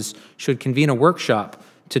Services should convene a workshop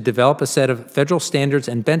to develop a set of federal standards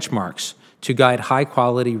and benchmarks to guide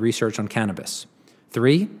high-quality research on cannabis.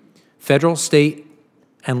 3, federal, state,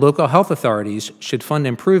 and local health authorities should fund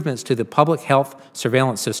improvements to the public health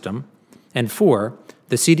surveillance system. And 4,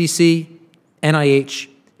 the CDC, NIH,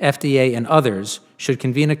 FDA, and others should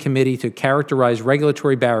convene a committee to characterize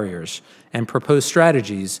regulatory barriers and propose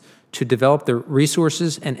strategies to develop the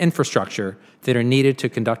resources and infrastructure that are needed to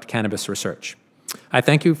conduct cannabis research. I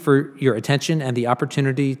thank you for your attention and the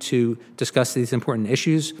opportunity to discuss these important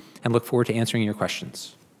issues and look forward to answering your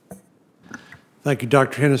questions. Thank you,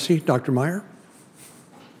 Dr. Hennessy. Dr. Meyer?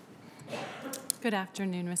 Good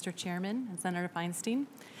afternoon, Mr. Chairman and Senator Feinstein.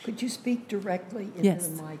 Could you speak directly into Yes.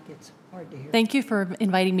 the mic? It's hard to hear. Thank you for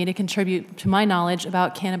inviting me to contribute to my knowledge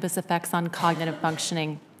about cannabis effects on cognitive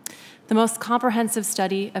functioning. The most comprehensive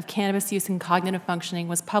study of cannabis use in cognitive functioning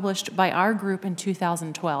was published by our group in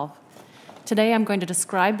 2012. Today, I'm going to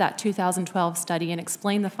describe that 2012 study and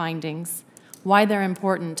explain the findings, why they're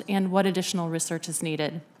important, and what additional research is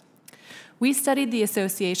needed. We studied the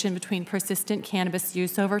association between persistent cannabis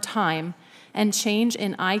use over time and change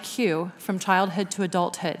in IQ from childhood to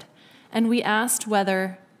adulthood, and we asked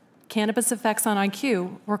whether cannabis effects on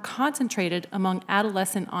IQ were concentrated among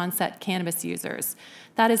adolescent onset cannabis users.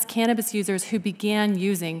 That is, cannabis users who began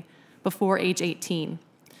using before age 18.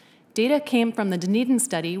 Data came from the Dunedin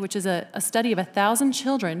study, which is a study of 1,000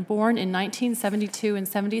 children born in 1972 and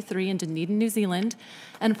 73 in Dunedin, New Zealand,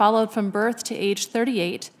 and followed from birth to age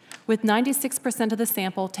 38, with 96% of the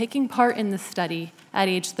sample taking part in the study at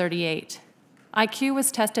age 38. IQ was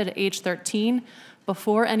tested at age 13,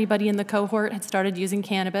 before anybody in the cohort had started using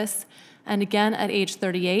cannabis, and again at age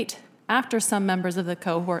 38, after some members of the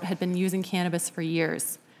cohort had been using cannabis for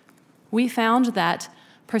years. We found that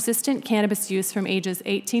persistent cannabis use from ages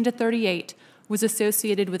 18 to 38 was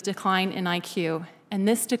associated with decline in IQ, and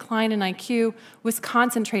this decline in IQ was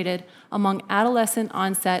concentrated among adolescent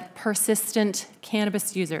onset persistent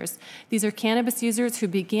cannabis users. These are cannabis users who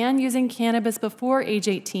began using cannabis before age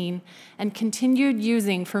 18 and continued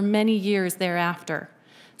using for many years thereafter.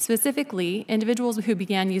 Specifically, individuals who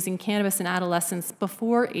began using cannabis in adolescence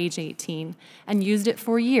before age 18 and used it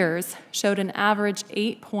for years showed an average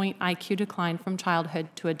 8-point IQ decline from childhood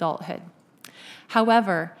to adulthood.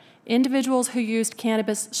 However, individuals who used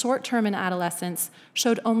cannabis short-term in adolescence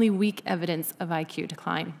showed only weak evidence of IQ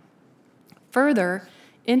decline. Further,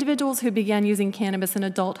 individuals who began using cannabis in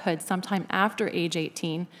adulthood sometime after age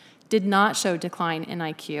 18 did not show decline in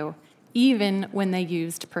IQ, even when they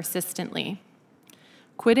used persistently.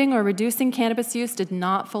 Quitting or reducing cannabis use did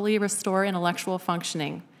not fully restore intellectual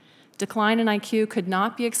functioning. Decline in IQ could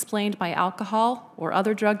not be explained by alcohol or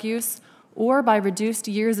other drug use or by reduced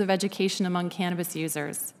years of education among cannabis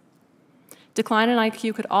users. Decline in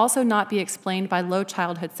IQ could also not be explained by low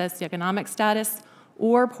childhood socioeconomic status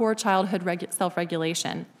or poor childhood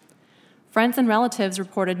self-regulation. Friends and relatives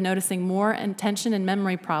reported noticing more attention and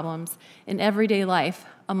memory problems in everyday life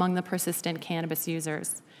among the persistent cannabis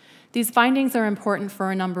users. These findings are important for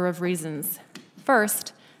a number of reasons.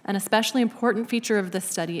 First, an especially important feature of this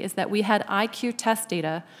study is that we had IQ test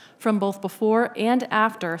data from both before and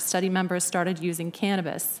after study members started using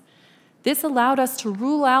cannabis. This allowed us to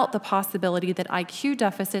rule out the possibility that IQ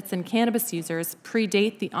deficits in cannabis users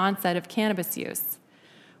predate the onset of cannabis use.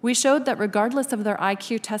 We showed that regardless of their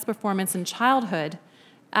IQ test performance in childhood,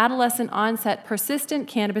 adolescent onset persistent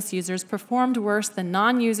cannabis users performed worse than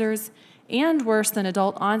non-users and worse than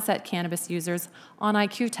adult onset cannabis users on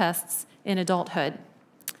IQ tests in adulthood.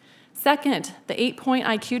 Second, the 8-point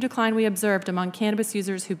IQ decline we observed among cannabis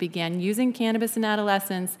users who began using cannabis in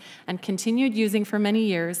adolescence and continued using for many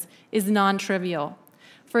years is non-trivial.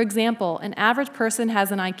 For example, an average person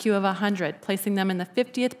has an IQ of 100, placing them in the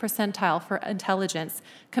 50th percentile for intelligence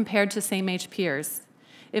compared to same-age peers.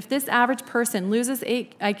 If this average person loses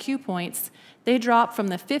 8 IQ points, they drop from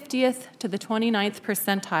the 50th to the 29th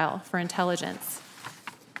percentile for intelligence.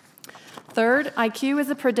 Third, IQ is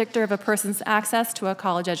a predictor of a person's access to a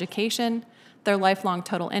college education, their lifelong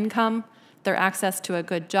total income, their access to a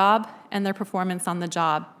good job, and their performance on the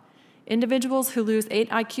job. Individuals who lose 8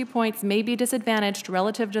 IQ points may be disadvantaged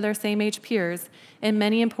relative to their same-age peers in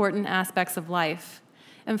many important aspects of life.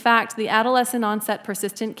 In fact, the adolescent onset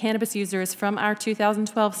persistent cannabis users from our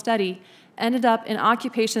 2012 study ended up in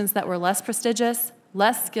occupations that were less prestigious,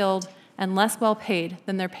 less skilled, and less well-paid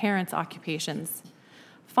than their parents' occupations.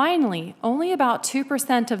 Finally, only about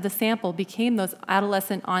 2% of the sample became those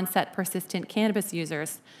adolescent onset persistent cannabis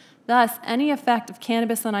users. Thus, any effect of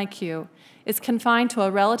cannabis on IQ is confined to a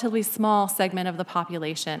relatively small segment of the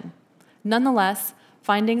population. Nonetheless,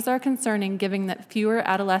 findings are concerning given that fewer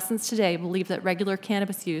adolescents today believe that regular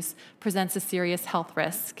cannabis use presents a serious health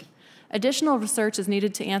risk. Additional research is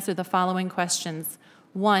needed to answer the following questions.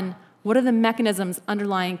 1, what are the mechanisms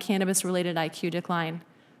underlying cannabis-related IQ decline?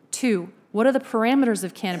 2, what are the parameters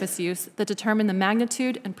of cannabis use that determine the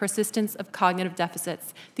magnitude and persistence of cognitive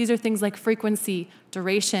deficits? These are things like frequency,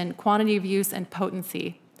 duration, quantity of use, and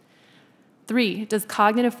potency. 3, does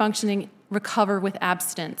cognitive functioning recover with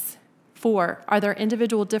abstinence? 4, are there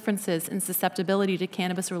individual differences in susceptibility to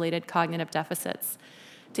cannabis-related cognitive deficits?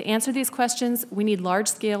 To answer these questions, we need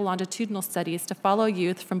large-scale longitudinal studies to follow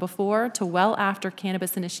youth from before to well after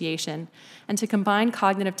cannabis initiation, and to combine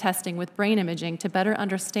cognitive testing with brain imaging to better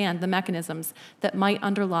understand the mechanisms that might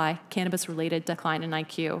underlie cannabis-related decline in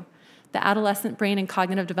IQ. The Adolescent Brain and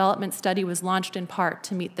Cognitive Development Study was launched in part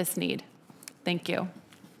to meet this need. Thank you.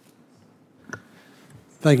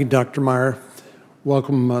 Thank you, Dr. Meyer.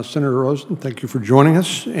 Welcome, Senator Rosen. Thank you for joining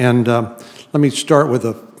us. And let me start with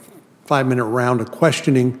a 5-minute round of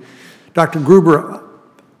questioning. Dr. Gruber,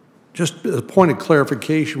 just a point of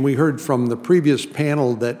clarification, we heard from the previous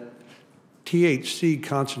panel that THC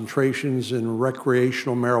concentrations in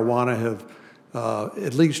recreational marijuana have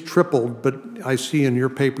at least tripled, but I see in your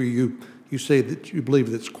paper you say that you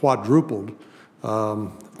believe it's quadrupled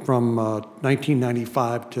from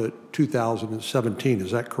 1995 to 2017.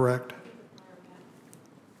 Is that correct?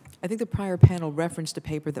 I think the prior panel referenced a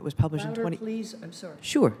paper that was published Louder, in 20... please. I'm sorry.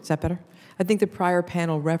 Sure. Is that better? I think the prior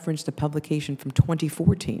panel referenced a publication from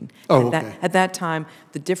 2014. Oh, okay. At that time,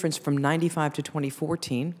 the difference from 95 to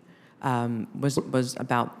 2014 was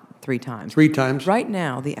about 3 times. 3 times? Right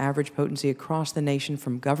now, the average potency across the nation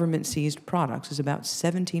from government-seized products is about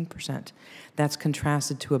 17%. That's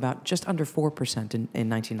contrasted to about just under 4% in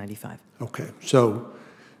 1995. Okay. So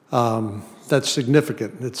that's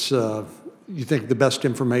significant. It's... you think the best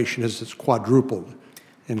information is it's quadrupled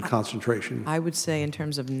in concentration? I would say in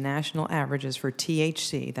terms of national averages for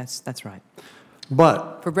THC, that's right.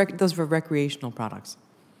 But Those are recreational products.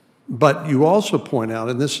 But you also point out,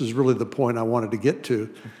 and this is really the point I wanted to get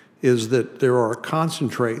to, is that there are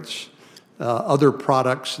concentrates, other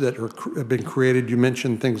products that have been created. You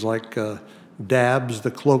mentioned things like dabs,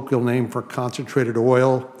 the colloquial name for concentrated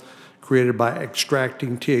oil, created by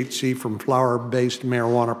extracting THC from flower-based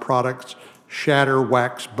marijuana products. Shatter,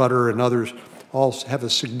 wax, butter, and others all have a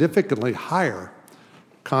significantly higher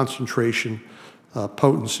concentration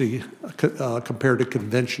potency compared to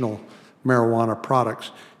conventional marijuana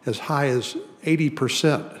products, as high as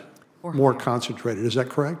 80% more concentrated. Is that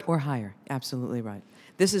correct? Or higher. Absolutely right.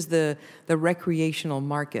 This is the recreational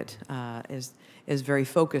market is very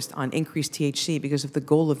focused on increased THC because if the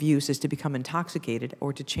goal of use is to become intoxicated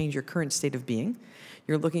or to change your current state of being,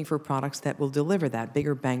 you're looking for products that will deliver that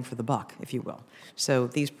bigger bang for the buck, if you will. So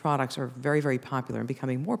these products are very, very popular and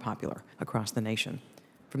becoming more popular across the nation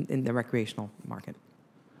in the recreational market.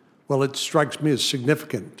 Well, it strikes me as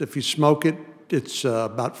significant. If you smoke it, it's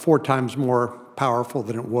about 4 times more powerful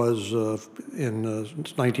than it was in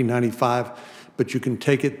 1995, but you can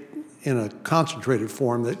take it in a concentrated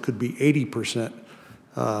form that could be 80%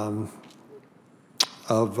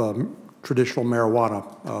 of traditional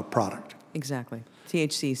marijuana product. Exactly.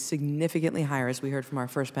 THC is significantly higher, as we heard from our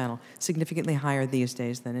first panel, significantly higher these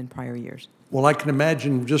days than in prior years. Well, I can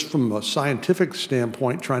imagine just from a scientific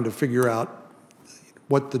standpoint trying to figure out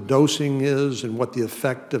what the dosing is and what the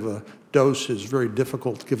effect of a dose is very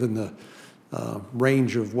difficult given the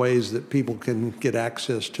range of ways that people can get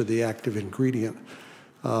access to the active ingredient.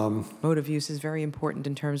 Mode of use is very important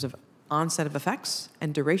in terms of onset of effects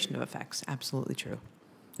and duration of effects. Absolutely true,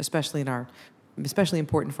 especially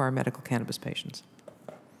important for our medical cannabis patients.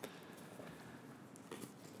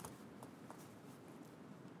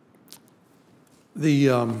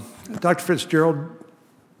 Dr. Fitzgerald,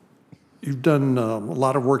 you've done a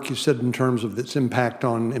lot of work, you said, in terms of its impact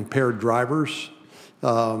on impaired drivers.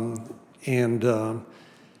 And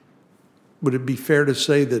would it be fair to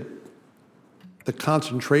say that the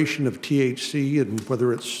concentration of THC and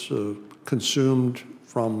whether it's consumed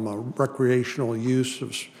from recreational use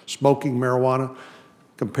of smoking marijuana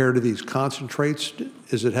compared to these concentrates,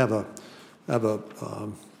 is there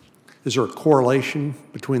a correlation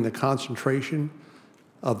between the concentration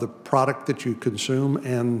of the product that you consume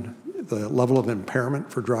and the level of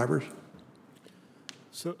impairment for drivers?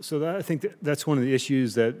 So I think that's one of the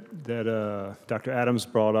issues that Dr. Adams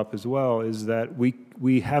brought up as well, is that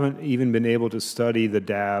we haven't even been able to study the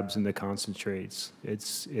dabs and the concentrates.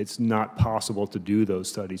 It's not possible to do those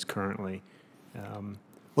studies currently.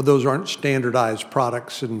 Well, those aren't standardized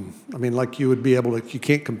products, and I mean, like you would be able to, you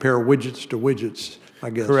can't compare widgets to widgets,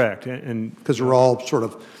 I guess. Correct, and because they're all sort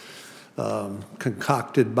of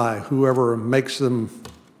concocted by whoever makes them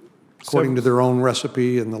according to their own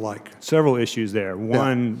recipe and the like. Several issues there.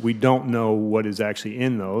 One, we don't know what is actually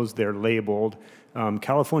in those. They're labeled.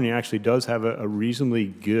 California actually does have a reasonably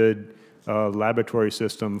good laboratory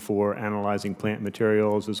system for analyzing plant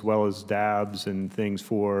materials as well as dabs and things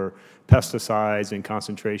for pesticides and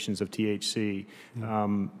concentrations of THC.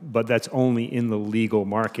 But that's only in the legal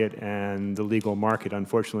market, and the legal market,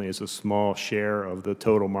 unfortunately, is a small share of the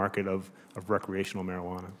total market of recreational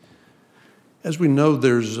marijuana. As we know,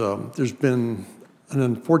 there's been an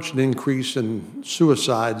unfortunate increase in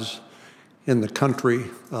suicides in the country.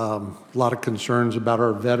 A lot of concerns about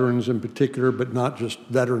our veterans in particular, but not just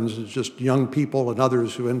veterans, it's just young people and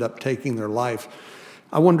others who end up taking their life.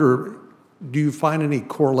 I wonder, do you find any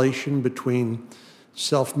correlation between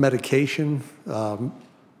self-medication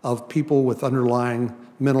of people with underlying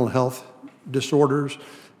mental health disorders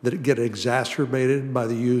that get exacerbated by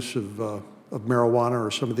the use of marijuana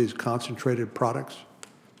or some of these concentrated products?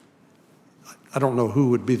 I don't know who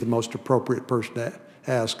would be the most appropriate person to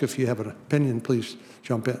ask. If you have an opinion, please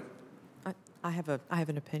jump in. I have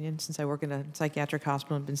an opinion, since I work in a psychiatric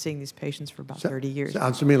hospital and been seeing these patients for about 30 years.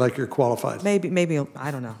 Sounds to me like you're qualified. Maybe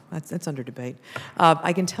I don't know. That's under debate.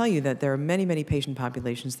 I can tell you that there are many, many patient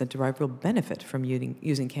populations that derive real benefit from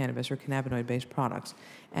using cannabis or cannabinoid-based products,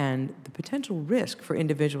 and the potential risk for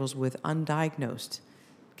individuals with undiagnosed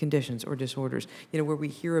conditions or disorders, where we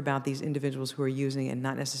hear about these individuals who are using and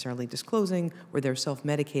not necessarily disclosing, or they're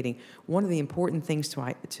self-medicating. One of the important things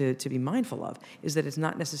to be mindful of is that it's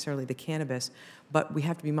not necessarily the cannabis, but we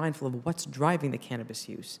have to be mindful of what's driving the cannabis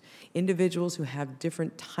use. Individuals who have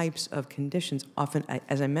different types of conditions often,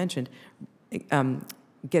 as I mentioned,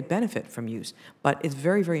 get benefit from use, but it's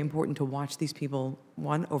very, very important to watch these people,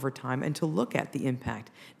 one, over time, and to look at the impact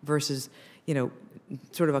versus,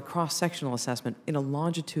 sort of a cross-sectional assessment in a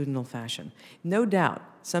longitudinal fashion. No doubt,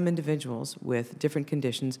 some individuals with different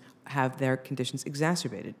conditions have their conditions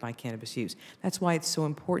exacerbated by cannabis use. That's why it's so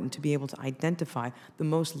important to be able to identify the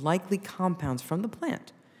most likely compounds from the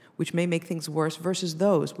plant, which may make things worse, versus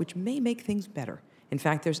those which may make things better. In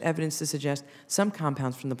fact, there's evidence to suggest some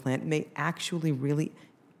compounds from the plant may actually really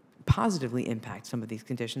positively impact some of these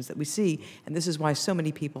conditions that we see, and this is why so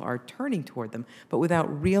many people are turning toward them. But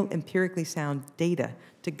without real empirically sound data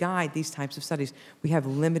to guide these types of studies, we have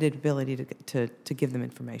limited ability to give them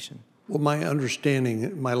information. Well, my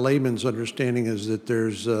understanding, my layman's understanding, is that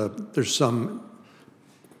there's some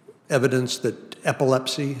evidence that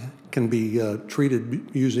epilepsy can be treated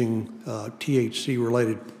using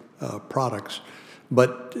THC-related products.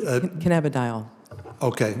 But Cannabidiol.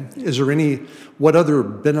 okay, is there what other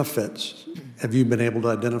benefits have you been able to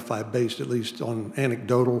identify based at least on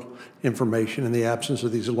anecdotal information in the absence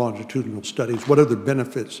of these longitudinal studies? What other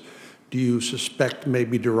benefits do you suspect may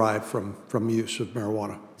be derived from use of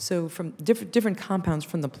marijuana? So from different compounds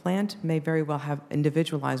from the plant may very well have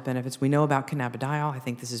individualized benefits. We know about cannabidiol. I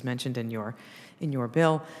think this is mentioned in your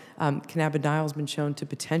bill. Cannabidiol has been shown to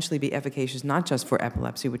potentially be efficacious not just for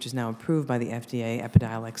epilepsy, which is now approved by the FDA.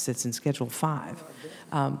 Epidiolex sits in Schedule 5.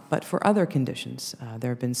 But for other conditions, there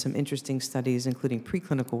have been some interesting studies, including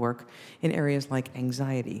preclinical work, in areas like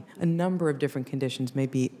anxiety. A number of different conditions may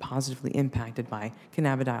be positively impacted by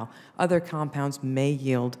cannabidiol. Other compounds may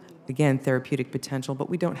yield, again, therapeutic potential, but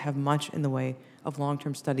we don't have much in the way of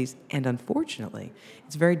long-term studies, and unfortunately,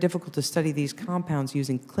 it's very difficult to study these compounds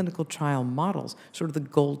using clinical trial models, sort of the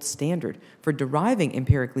gold standard for deriving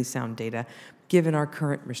empirically sound data, given our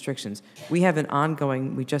current restrictions. We have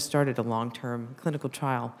we just started a long-term clinical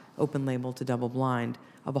trial, open label to double blind,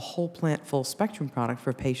 of a whole plant full spectrum product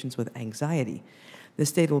for patients with anxiety.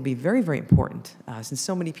 This data will be very, very important since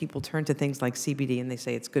so many people turn to things like CBD and they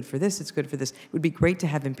say it's good for this, it's good for this. It would be great to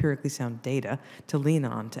have empirically sound data to lean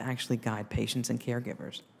on to actually guide patients and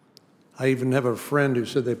caregivers. I even have a friend who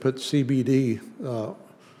said they put CBD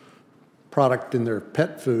product in their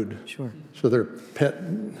pet food. Sure. So their pet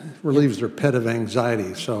relieves their pet of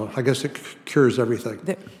anxiety. So I guess it cures everything.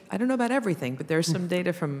 I don't know about everything, but there's some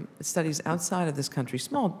data from studies outside of this country,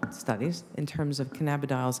 small studies, in terms of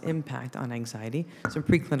cannabidiol's impact on anxiety, some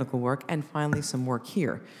preclinical work, and finally some work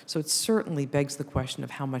here. So it certainly begs the question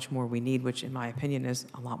of how much more we need, which in my opinion is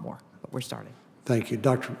a lot more, but we're starting. Thank you,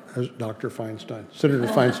 Dr. Feinstein. Senator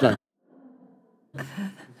Feinstein.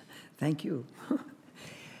 Thank you.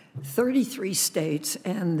 33 states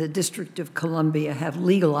and the District of Columbia have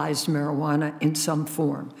legalized marijuana in some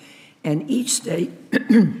form. And each state,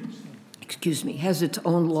 excuse me, has its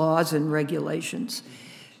own laws and regulations.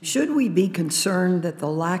 Should we be concerned that the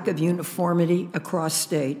lack of uniformity across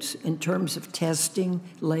states in terms of testing,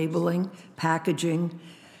 labeling, packaging,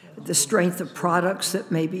 the strength of products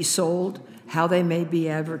that may be sold, how they may be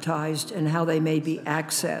advertised, and how they may be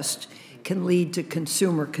accessed can lead to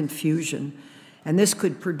consumer confusion? And this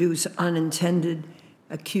could produce unintended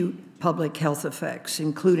acute public health effects,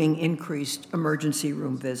 including increased emergency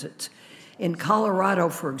room visits. In Colorado,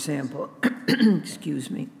 for example, excuse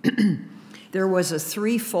me, there was a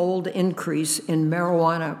threefold increase in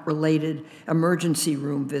marijuana-related emergency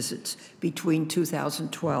room visits between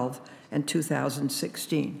 2012 and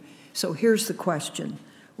 2016. So here's the question.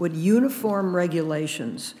 Would uniform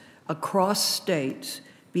regulations across states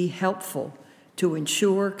be helpful to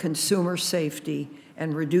ensure consumer safety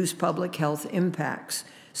and reduce public health impacts,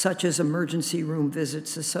 such as emergency room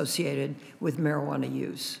visits associated with marijuana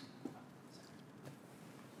use?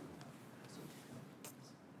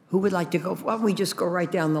 Who would like to go? Why don't we just go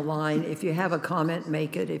right down the line? If you have a comment,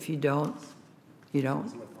 make it. If you don't, you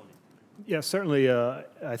don't. Yeah, certainly.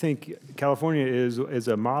 I think California is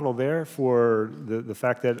a model there for the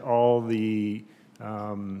fact that all the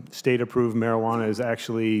state-approved marijuana has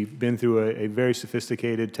actually been through a very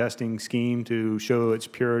sophisticated testing scheme to show its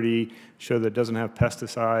purity, show that it doesn't have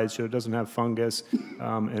pesticides, show it doesn't have fungus,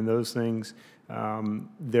 and those things.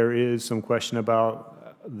 There is some question about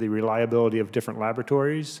the reliability of different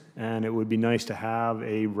laboratories, and it would be nice to have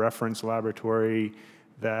a reference laboratory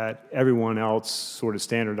that everyone else sort of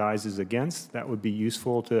standardizes against. That would be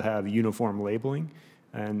useful to have uniform labeling,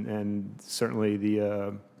 and certainly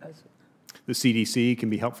the CDC can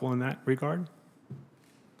be helpful in that regard.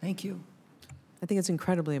 Thank you. I think it's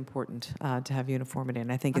incredibly important to have uniformity,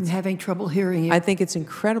 and I think I'm having trouble hearing you. I think it's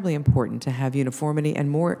incredibly important to have uniformity,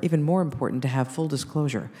 and even more important to have full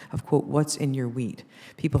disclosure of, quote, what's in your weed.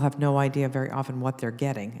 People have no idea very often what they're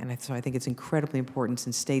getting, and so I think it's incredibly important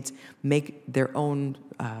since states make their own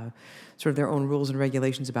sort of their own rules and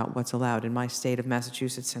regulations about what's allowed. In my state of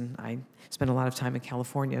Massachusetts, and I spend a lot of time in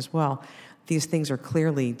California as well, these things are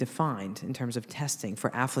clearly defined in terms of testing for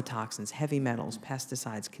aflatoxins, heavy metals,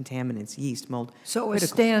 pesticides, contaminants, yeast, mold. So a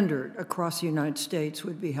standard across the United States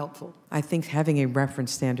would be helpful. I think having a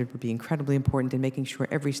reference standard would be incredibly important, and making sure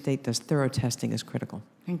every state does thorough testing is critical.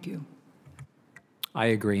 Thank you. I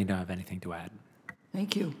agree and don't have anything to add.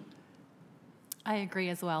 Thank you. I agree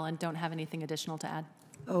as well and don't have anything additional to add.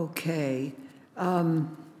 Okay.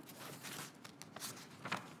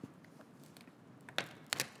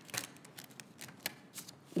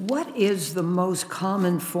 What is the most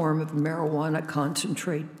common form of marijuana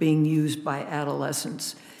concentrate being used by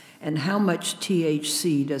adolescents, and how much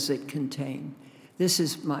THC does it contain? This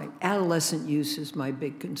is adolescent use is my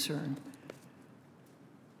big concern.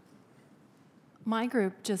 My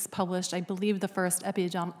group just published, I believe, the first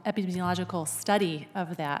epidemiological study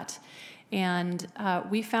of that. And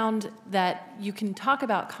we found that you can talk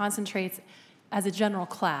about concentrates as a general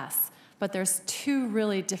class, but there's two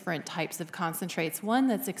really different types of concentrates. One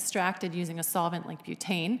that's extracted using a solvent like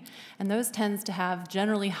butane, and those tends to have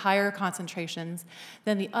generally higher concentrations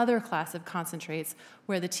than the other class of concentrates,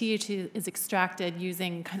 where the THC is extracted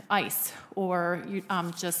using kind of ice or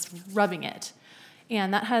just rubbing it.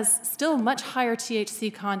 And that has still much higher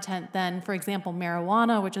THC content than, for example,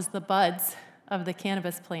 marijuana, which is the buds of the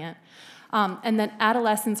cannabis plant. And then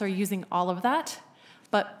adolescents are using all of that,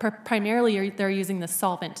 but primarily they're using the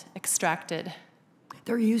solvent extracted.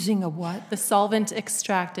 They're using a what? The solvent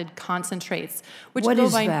extracted concentrates, which What go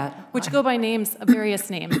is by that? which go by names, various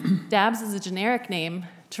names. Dabs is a generic name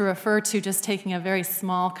to refer to just taking a very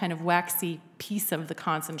small kind of waxy piece of the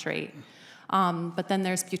concentrate. But then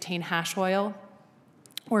there's butane hash oil,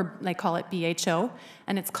 or they call it BHO,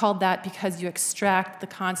 and it's called that because you extract the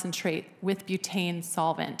concentrate with butane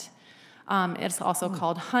solvent. It's also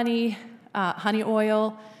called honey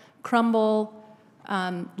oil, crumble,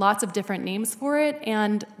 lots of different names for it.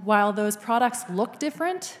 And while those products look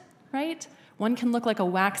different, right? One can look like a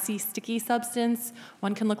waxy, sticky substance.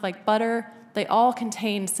 One can look like butter. They all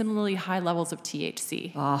contain similarly high levels of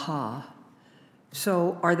THC. Aha.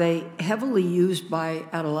 So are they heavily used by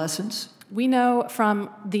adolescents? We know from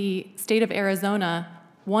the state of Arizona,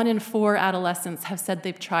 1 in 4 adolescents have said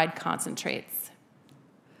they've tried concentrates.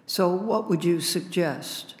 So what would you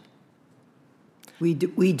suggest we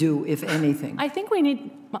do, if anything? I think we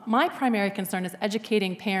need, my primary concern is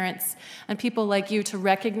educating parents and people like you to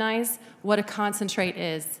recognize what a concentrate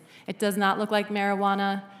is. It does not look like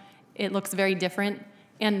marijuana. It looks very different.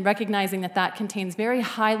 And recognizing that that contains very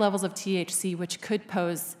high levels of THC, which could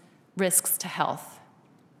pose risks to health.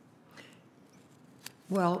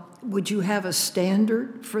 Well, would you have a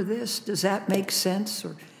standard for this? Does that make sense?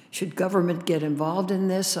 Or should government get involved in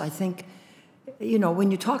this? I think, you know,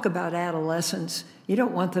 when you talk about adolescents, you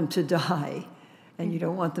don't want them to die, and you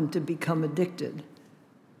don't want them to become addicted.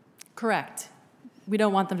 Correct. We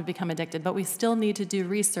don't want them to become addicted, but we still need to do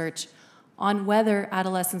research on whether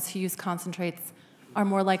adolescents who use concentrates are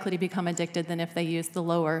more likely to become addicted than if they use the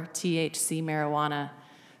lower THC marijuana.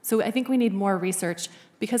 So I think we need more research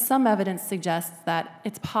because some evidence suggests that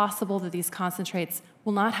it's possible that these concentrates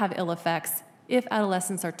will not have ill effects if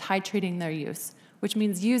adolescents are titrating their use, which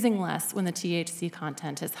means using less when the THC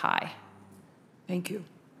content is high. Thank you.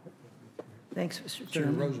 Thanks, Mr.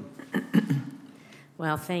 Chairman. Rosen.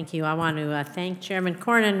 Well, thank you. I want to thank Chairman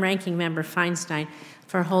Cornyn, Ranking Member Feinstein,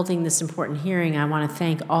 for holding this important hearing. I want to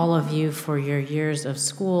thank all of you for your years of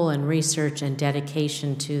school and research and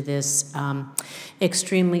dedication to this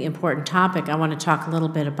extremely important topic. I want to talk a little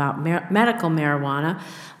bit about medical marijuana.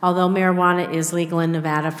 Although marijuana is legal in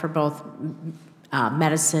Nevada for both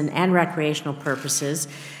medicine and recreational purposes,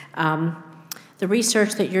 the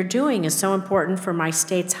research that you're doing is so important for my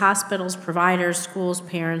state's hospitals, providers, schools,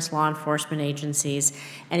 parents, law enforcement agencies,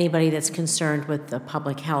 anybody that's concerned with the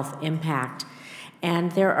public health impact.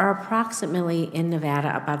 And there are approximately in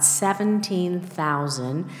Nevada about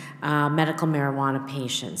 17,000 medical marijuana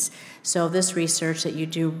patients. So this research that you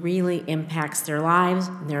do really impacts their lives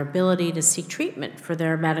and their ability to seek treatment for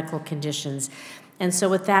their medical conditions. And so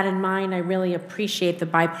with that in mind, I really appreciate the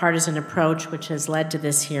bipartisan approach which has led to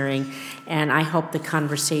this hearing, and I hope the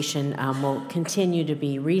conversation will continue to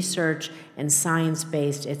be research and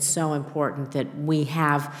science-based. It's so important that we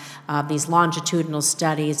have these longitudinal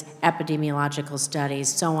studies, epidemiological studies,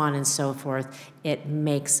 so on and so forth. It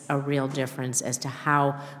makes a real difference as to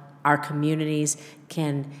how our communities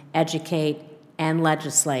can educate and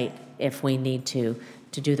legislate if we need to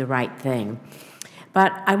do the right thing.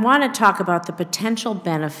 But I want to talk about the potential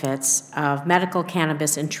benefits of medical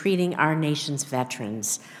cannabis in treating our nation's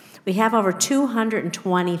veterans. We have over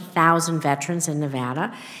 220,000 veterans in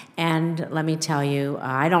Nevada, and let me tell you,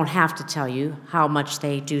 I don't have to tell you how much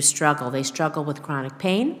they do struggle. They struggle with chronic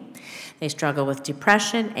pain, they struggle with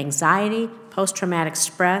depression, anxiety, post-traumatic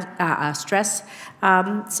stress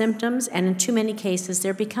symptoms, and in too many cases,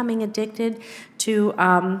 they're becoming addicted to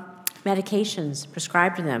medications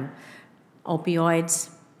prescribed to them. Opioids,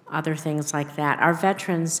 other things like that. Our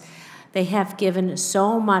veterans, they have given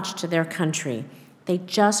so much to their country. They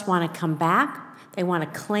just want to come back. They want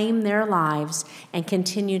to claim their lives and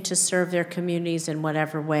continue to serve their communities in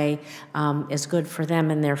whatever way is good for them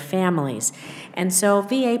and their families. And so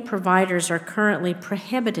VA providers are currently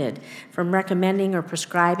prohibited from recommending or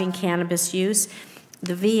prescribing cannabis use.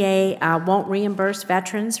 The VA won't reimburse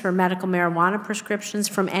veterans for medical marijuana prescriptions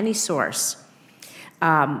from any source.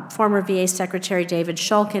 Former VA Secretary David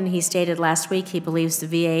Shulkin, he stated last week he believes the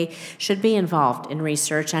VA should be involved in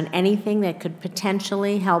research on anything that could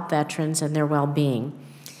potentially help veterans and their well-being.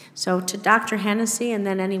 So to Dr. Hennessy and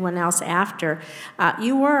then anyone else after,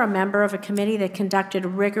 you were a member of a committee that conducted a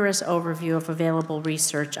rigorous overview of available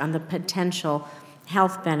research on the potential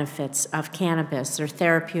health benefits of cannabis, or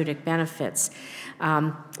therapeutic benefits.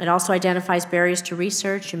 It also identifies barriers to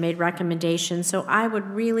research. You made recommendations. So I would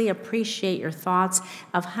really appreciate your thoughts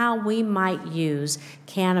of how we might use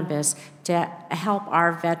cannabis to help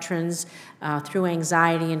our veterans through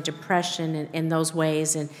anxiety and depression in those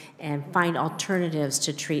ways, and find alternatives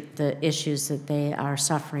to treat the issues that they are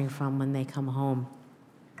suffering from when they come home.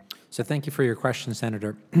 So thank you for your question,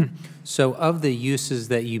 Senator. So of the uses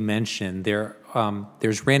that you mentioned, there's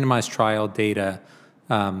randomized trial data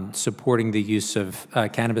supporting the use of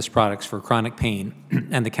cannabis products for chronic pain.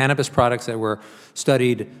 And the cannabis products that were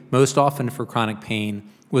studied most often for chronic pain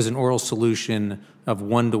was an oral solution of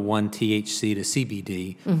 1-to-1 THC to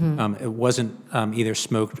CBD. It wasn't either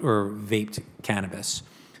smoked or vaped cannabis.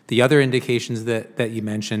 The other indications that you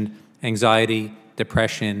mentioned, anxiety,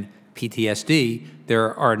 depression, PTSD,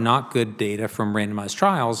 there are not good data from randomized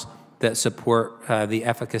trials that support the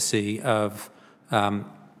efficacy of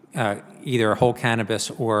either whole cannabis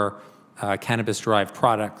or cannabis-derived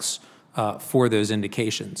products for those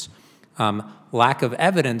indications. Lack of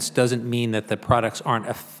evidence doesn't mean that the products aren't,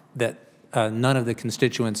 none of the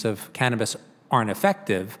constituents of cannabis aren't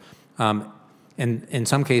effective. In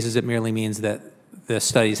some cases, it merely means that the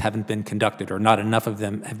studies haven't been conducted, or not enough of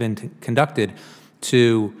them have been conducted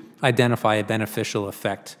to identify a beneficial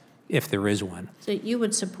effect if there is one. So you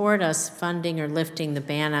would support us funding or lifting the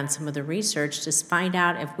ban on some of the research to find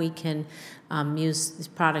out if we can use these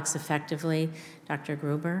products effectively, Dr.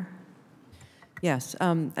 Gruber? Yes,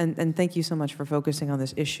 and thank you so much for focusing on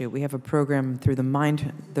this issue. We have a program through the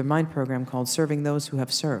MIND program called Serving Those Who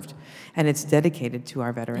Have Served, and it's dedicated to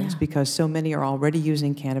our veterans because so many are already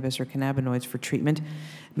using cannabis or cannabinoids for treatment.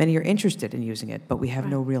 Many are interested in using it, but we have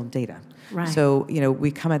no real data. So, we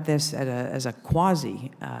come at this as a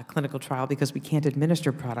quasi-clinical trial because we can't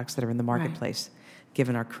administer products that are in the marketplace,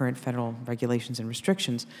 given our current federal regulations and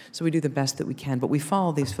restrictions. So we do the best that we can, but we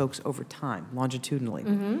follow these folks over time, longitudinally.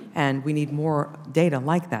 And we need more data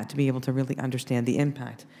like that to be able to really understand the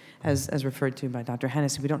impact. As referred to by Dr.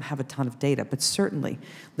 Hennessy, we don't have a ton of data, but certainly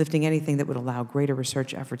lifting anything that would allow greater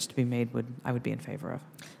research efforts to be made, I would be in favor of.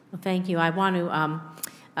 Well, thank you. I want to,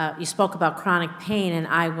 you spoke about chronic pain, and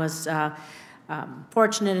I was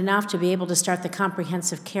fortunate enough to be able to start the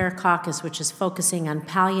Comprehensive Care Caucus, which is focusing on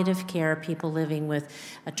palliative care, people living with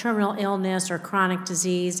a terminal illness or chronic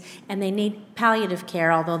disease, and they need palliative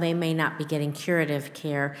care, although they may not be getting curative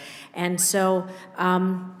care. And so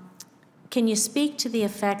can you speak to the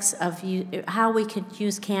effects of how we could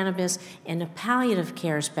use cannabis in a palliative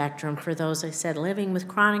care spectrum for those, like I said, living with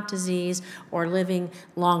chronic disease or living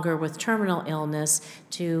longer with terminal illness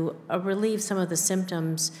to relieve some of the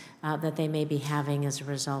symptoms that they may be having as a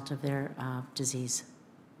result of their disease?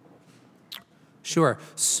 Sure.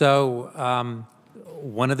 So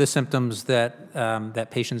one of the symptoms that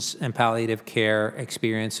patients in palliative care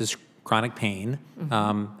experience is chronic pain.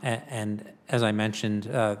 And as I mentioned,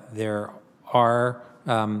 there are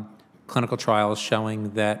clinical trials showing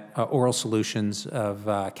that oral solutions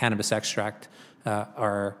of cannabis extract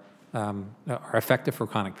are effective for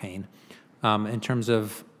chronic pain. In terms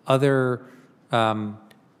of other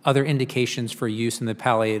indications for use in the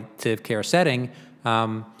palliative care setting,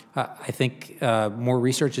 I think more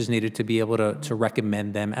research is needed to be able to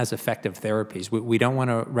recommend them as effective therapies. We don't want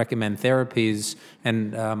to recommend therapies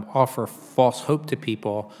and offer false hope to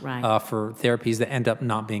people for therapies that end up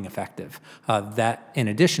not being effective. That, in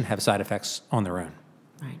addition, have side effects on their own.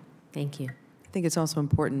 Right. Thank you. I think it's also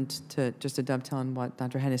important to, just to dovetail on what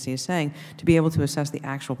Dr. Hennessy is saying, to be able to assess the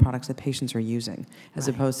actual products that patients are using, as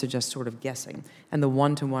opposed to just sort of guessing. And the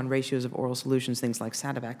one-to-one ratios of oral solutions, things like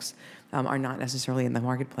Sativex, are not necessarily in the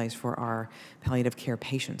marketplace for our palliative care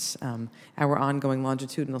patients. Our ongoing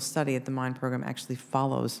longitudinal study at the MIND program actually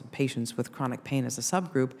follows patients with chronic pain as a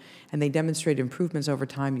subgroup, and they demonstrate improvements over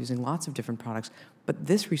time using lots of different products. But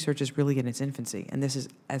this research is really in its infancy, and this is,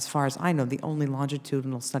 as far as I know, the only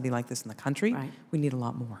longitudinal study like this in the country. We need a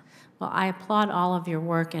lot more. Well, I applaud all of your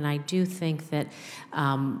work, and I do think that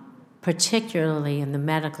particularly in the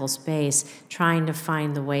medical space, trying to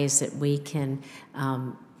find the ways that we can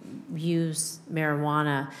use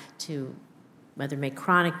marijuana to whether make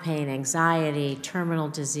chronic pain, anxiety, terminal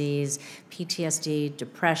disease, PTSD,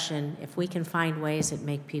 depression, if we can find ways that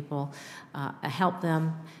make people, help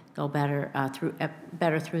them go better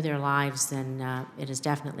through their lives, then it is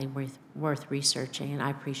definitely worth researching, and I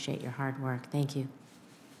appreciate your hard work. Thank you.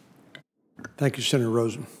 Thank you, Senator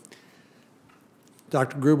Rosen.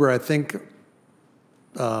 Dr. Gruber, I think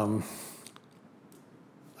I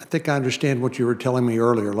understand what you were telling me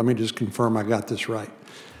earlier. Let me just confirm I got this right.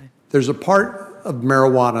 There's a part of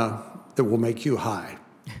marijuana that will make you high.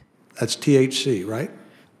 That's THC, right?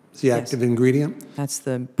 It's the active ingredient? That's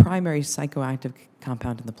the primary psychoactive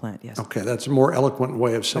compound in the plant, yes. Okay, that's a more eloquent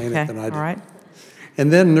way of saying it than I did. All right.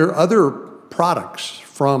 And then there are other products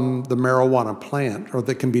from the marijuana plant or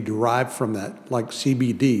that can be derived from that, like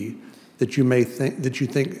CBD, that you may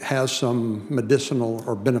think has some medicinal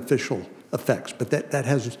or beneficial effects, but that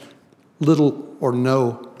has little or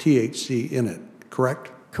no THC in it,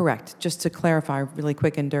 correct? Correct. Just to clarify really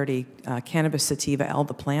quick and dirty, cannabis sativa L,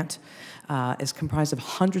 the plant, is comprised of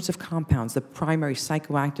hundreds of compounds. The primary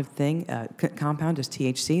psychoactive compound is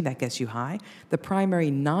THC, that gets you high. The primary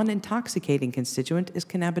non-intoxicating constituent is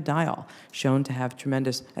cannabidiol, shown to have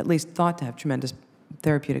tremendous, at least thought to have tremendous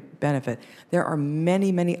therapeutic benefit. There are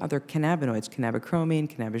many, many other cannabinoids, cannabichromene,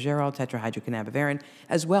 cannabigerol, tetrahydrocannabivarin,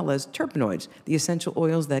 as well as terpenoids, the essential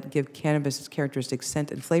oils that give cannabis its characteristic scent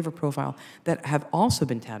and flavor profile that have also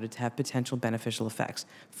been touted to have potential beneficial effects.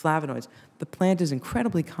 Flavonoids. The plant is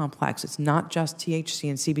incredibly complex. It's not just THC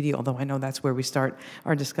and CBD, although I know that's where we start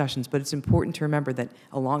our discussions, but it's important to remember that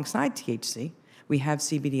alongside THC, we have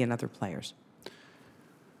CBD and other players.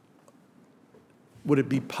 Would it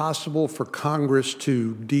be possible for Congress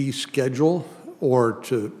to deschedule or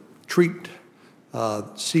to treat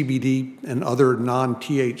CBD and other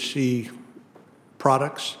non-THC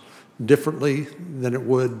products differently than it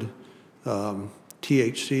would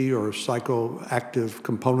THC or psychoactive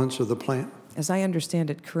components of the plant? As I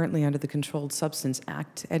understand it, currently under the Controlled Substance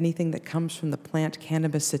Act, anything that comes from the plant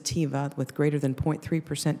cannabis sativa with greater than 0.3%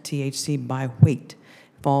 THC by weight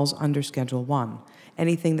falls under Schedule 1.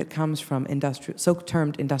 Anything that comes from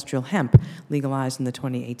so-termed industrial hemp, legalized in the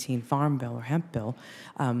 2018 Farm Bill or Hemp Bill,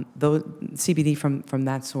 CBD from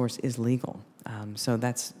that source is legal. So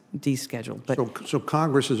that's descheduled. But so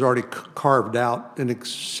Congress has already carved out an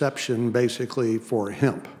exception basically for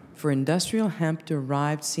hemp. For industrial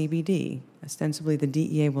hemp-derived CBD, ostensibly the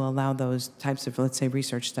DEA will allow those types of, let's say,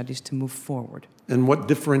 research studies to move forward. And what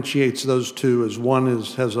differentiates those two is one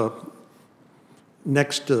has a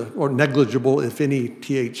next to or negligible, if any,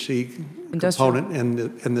 THC component,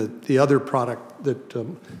 and the other product that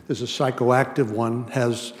is a psychoactive one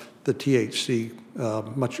has the THC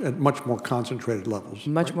at much more concentrated levels.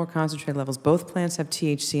 Much more concentrated levels. Both plants have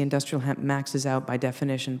THC. Industrial hemp maxes out by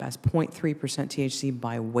definition as 0.3% THC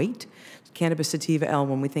by weight. Cannabis sativa L,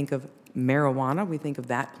 when we think of marijuana, we think of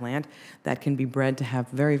that plant that can be bred to have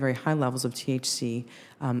very, very high levels of THC,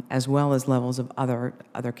 as well as levels of other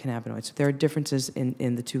cannabinoids. So there are differences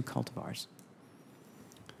in the two cultivars.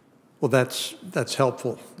 Well, that's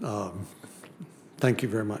helpful. Thank you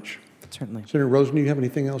very much. Certainly. Senator Rosen, do you have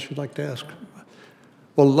anything else you'd like to ask?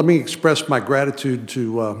 Well, let me express my gratitude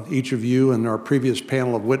to each of you and our previous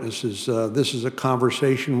panel of witnesses. This is a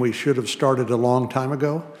conversation we should have started a long time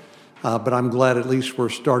ago, but I'm glad at least we're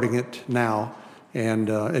starting it now. And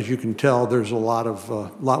as you can tell, there's a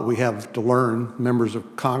lot we have to learn, members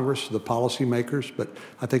of Congress, the policymakers, but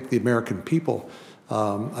I think the American people.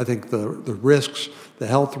 I think the risks, the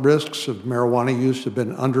health risks of marijuana use have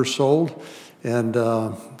been undersold, and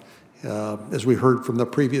as we heard from the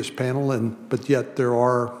previous panel, but yet there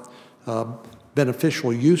are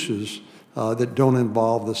beneficial uses that don't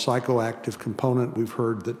involve the psychoactive component we've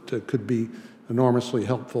heard that could be enormously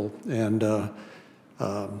helpful. And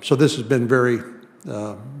so this has been very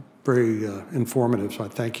informative, so I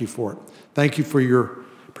thank you for it. Thank you for your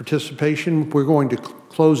participation. We're going to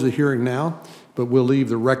close the hearing now, but we'll leave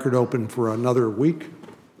the record open for another week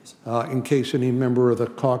in case any member of the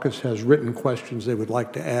caucus has written questions they would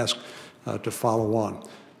like to ask to follow on.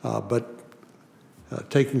 But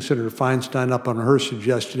taking Senator Feinstein up on her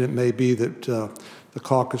suggestion, it may be that the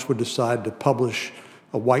caucus would decide to publish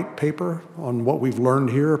a white paper on what we've learned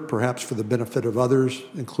here, perhaps for the benefit of others,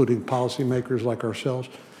 including policymakers like ourselves.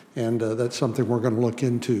 And that's something we're going to look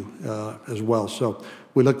into as well. So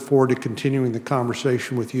we look forward to continuing the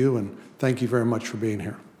conversation with you, and thank you very much for being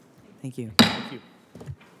here. Thank you. Thank you.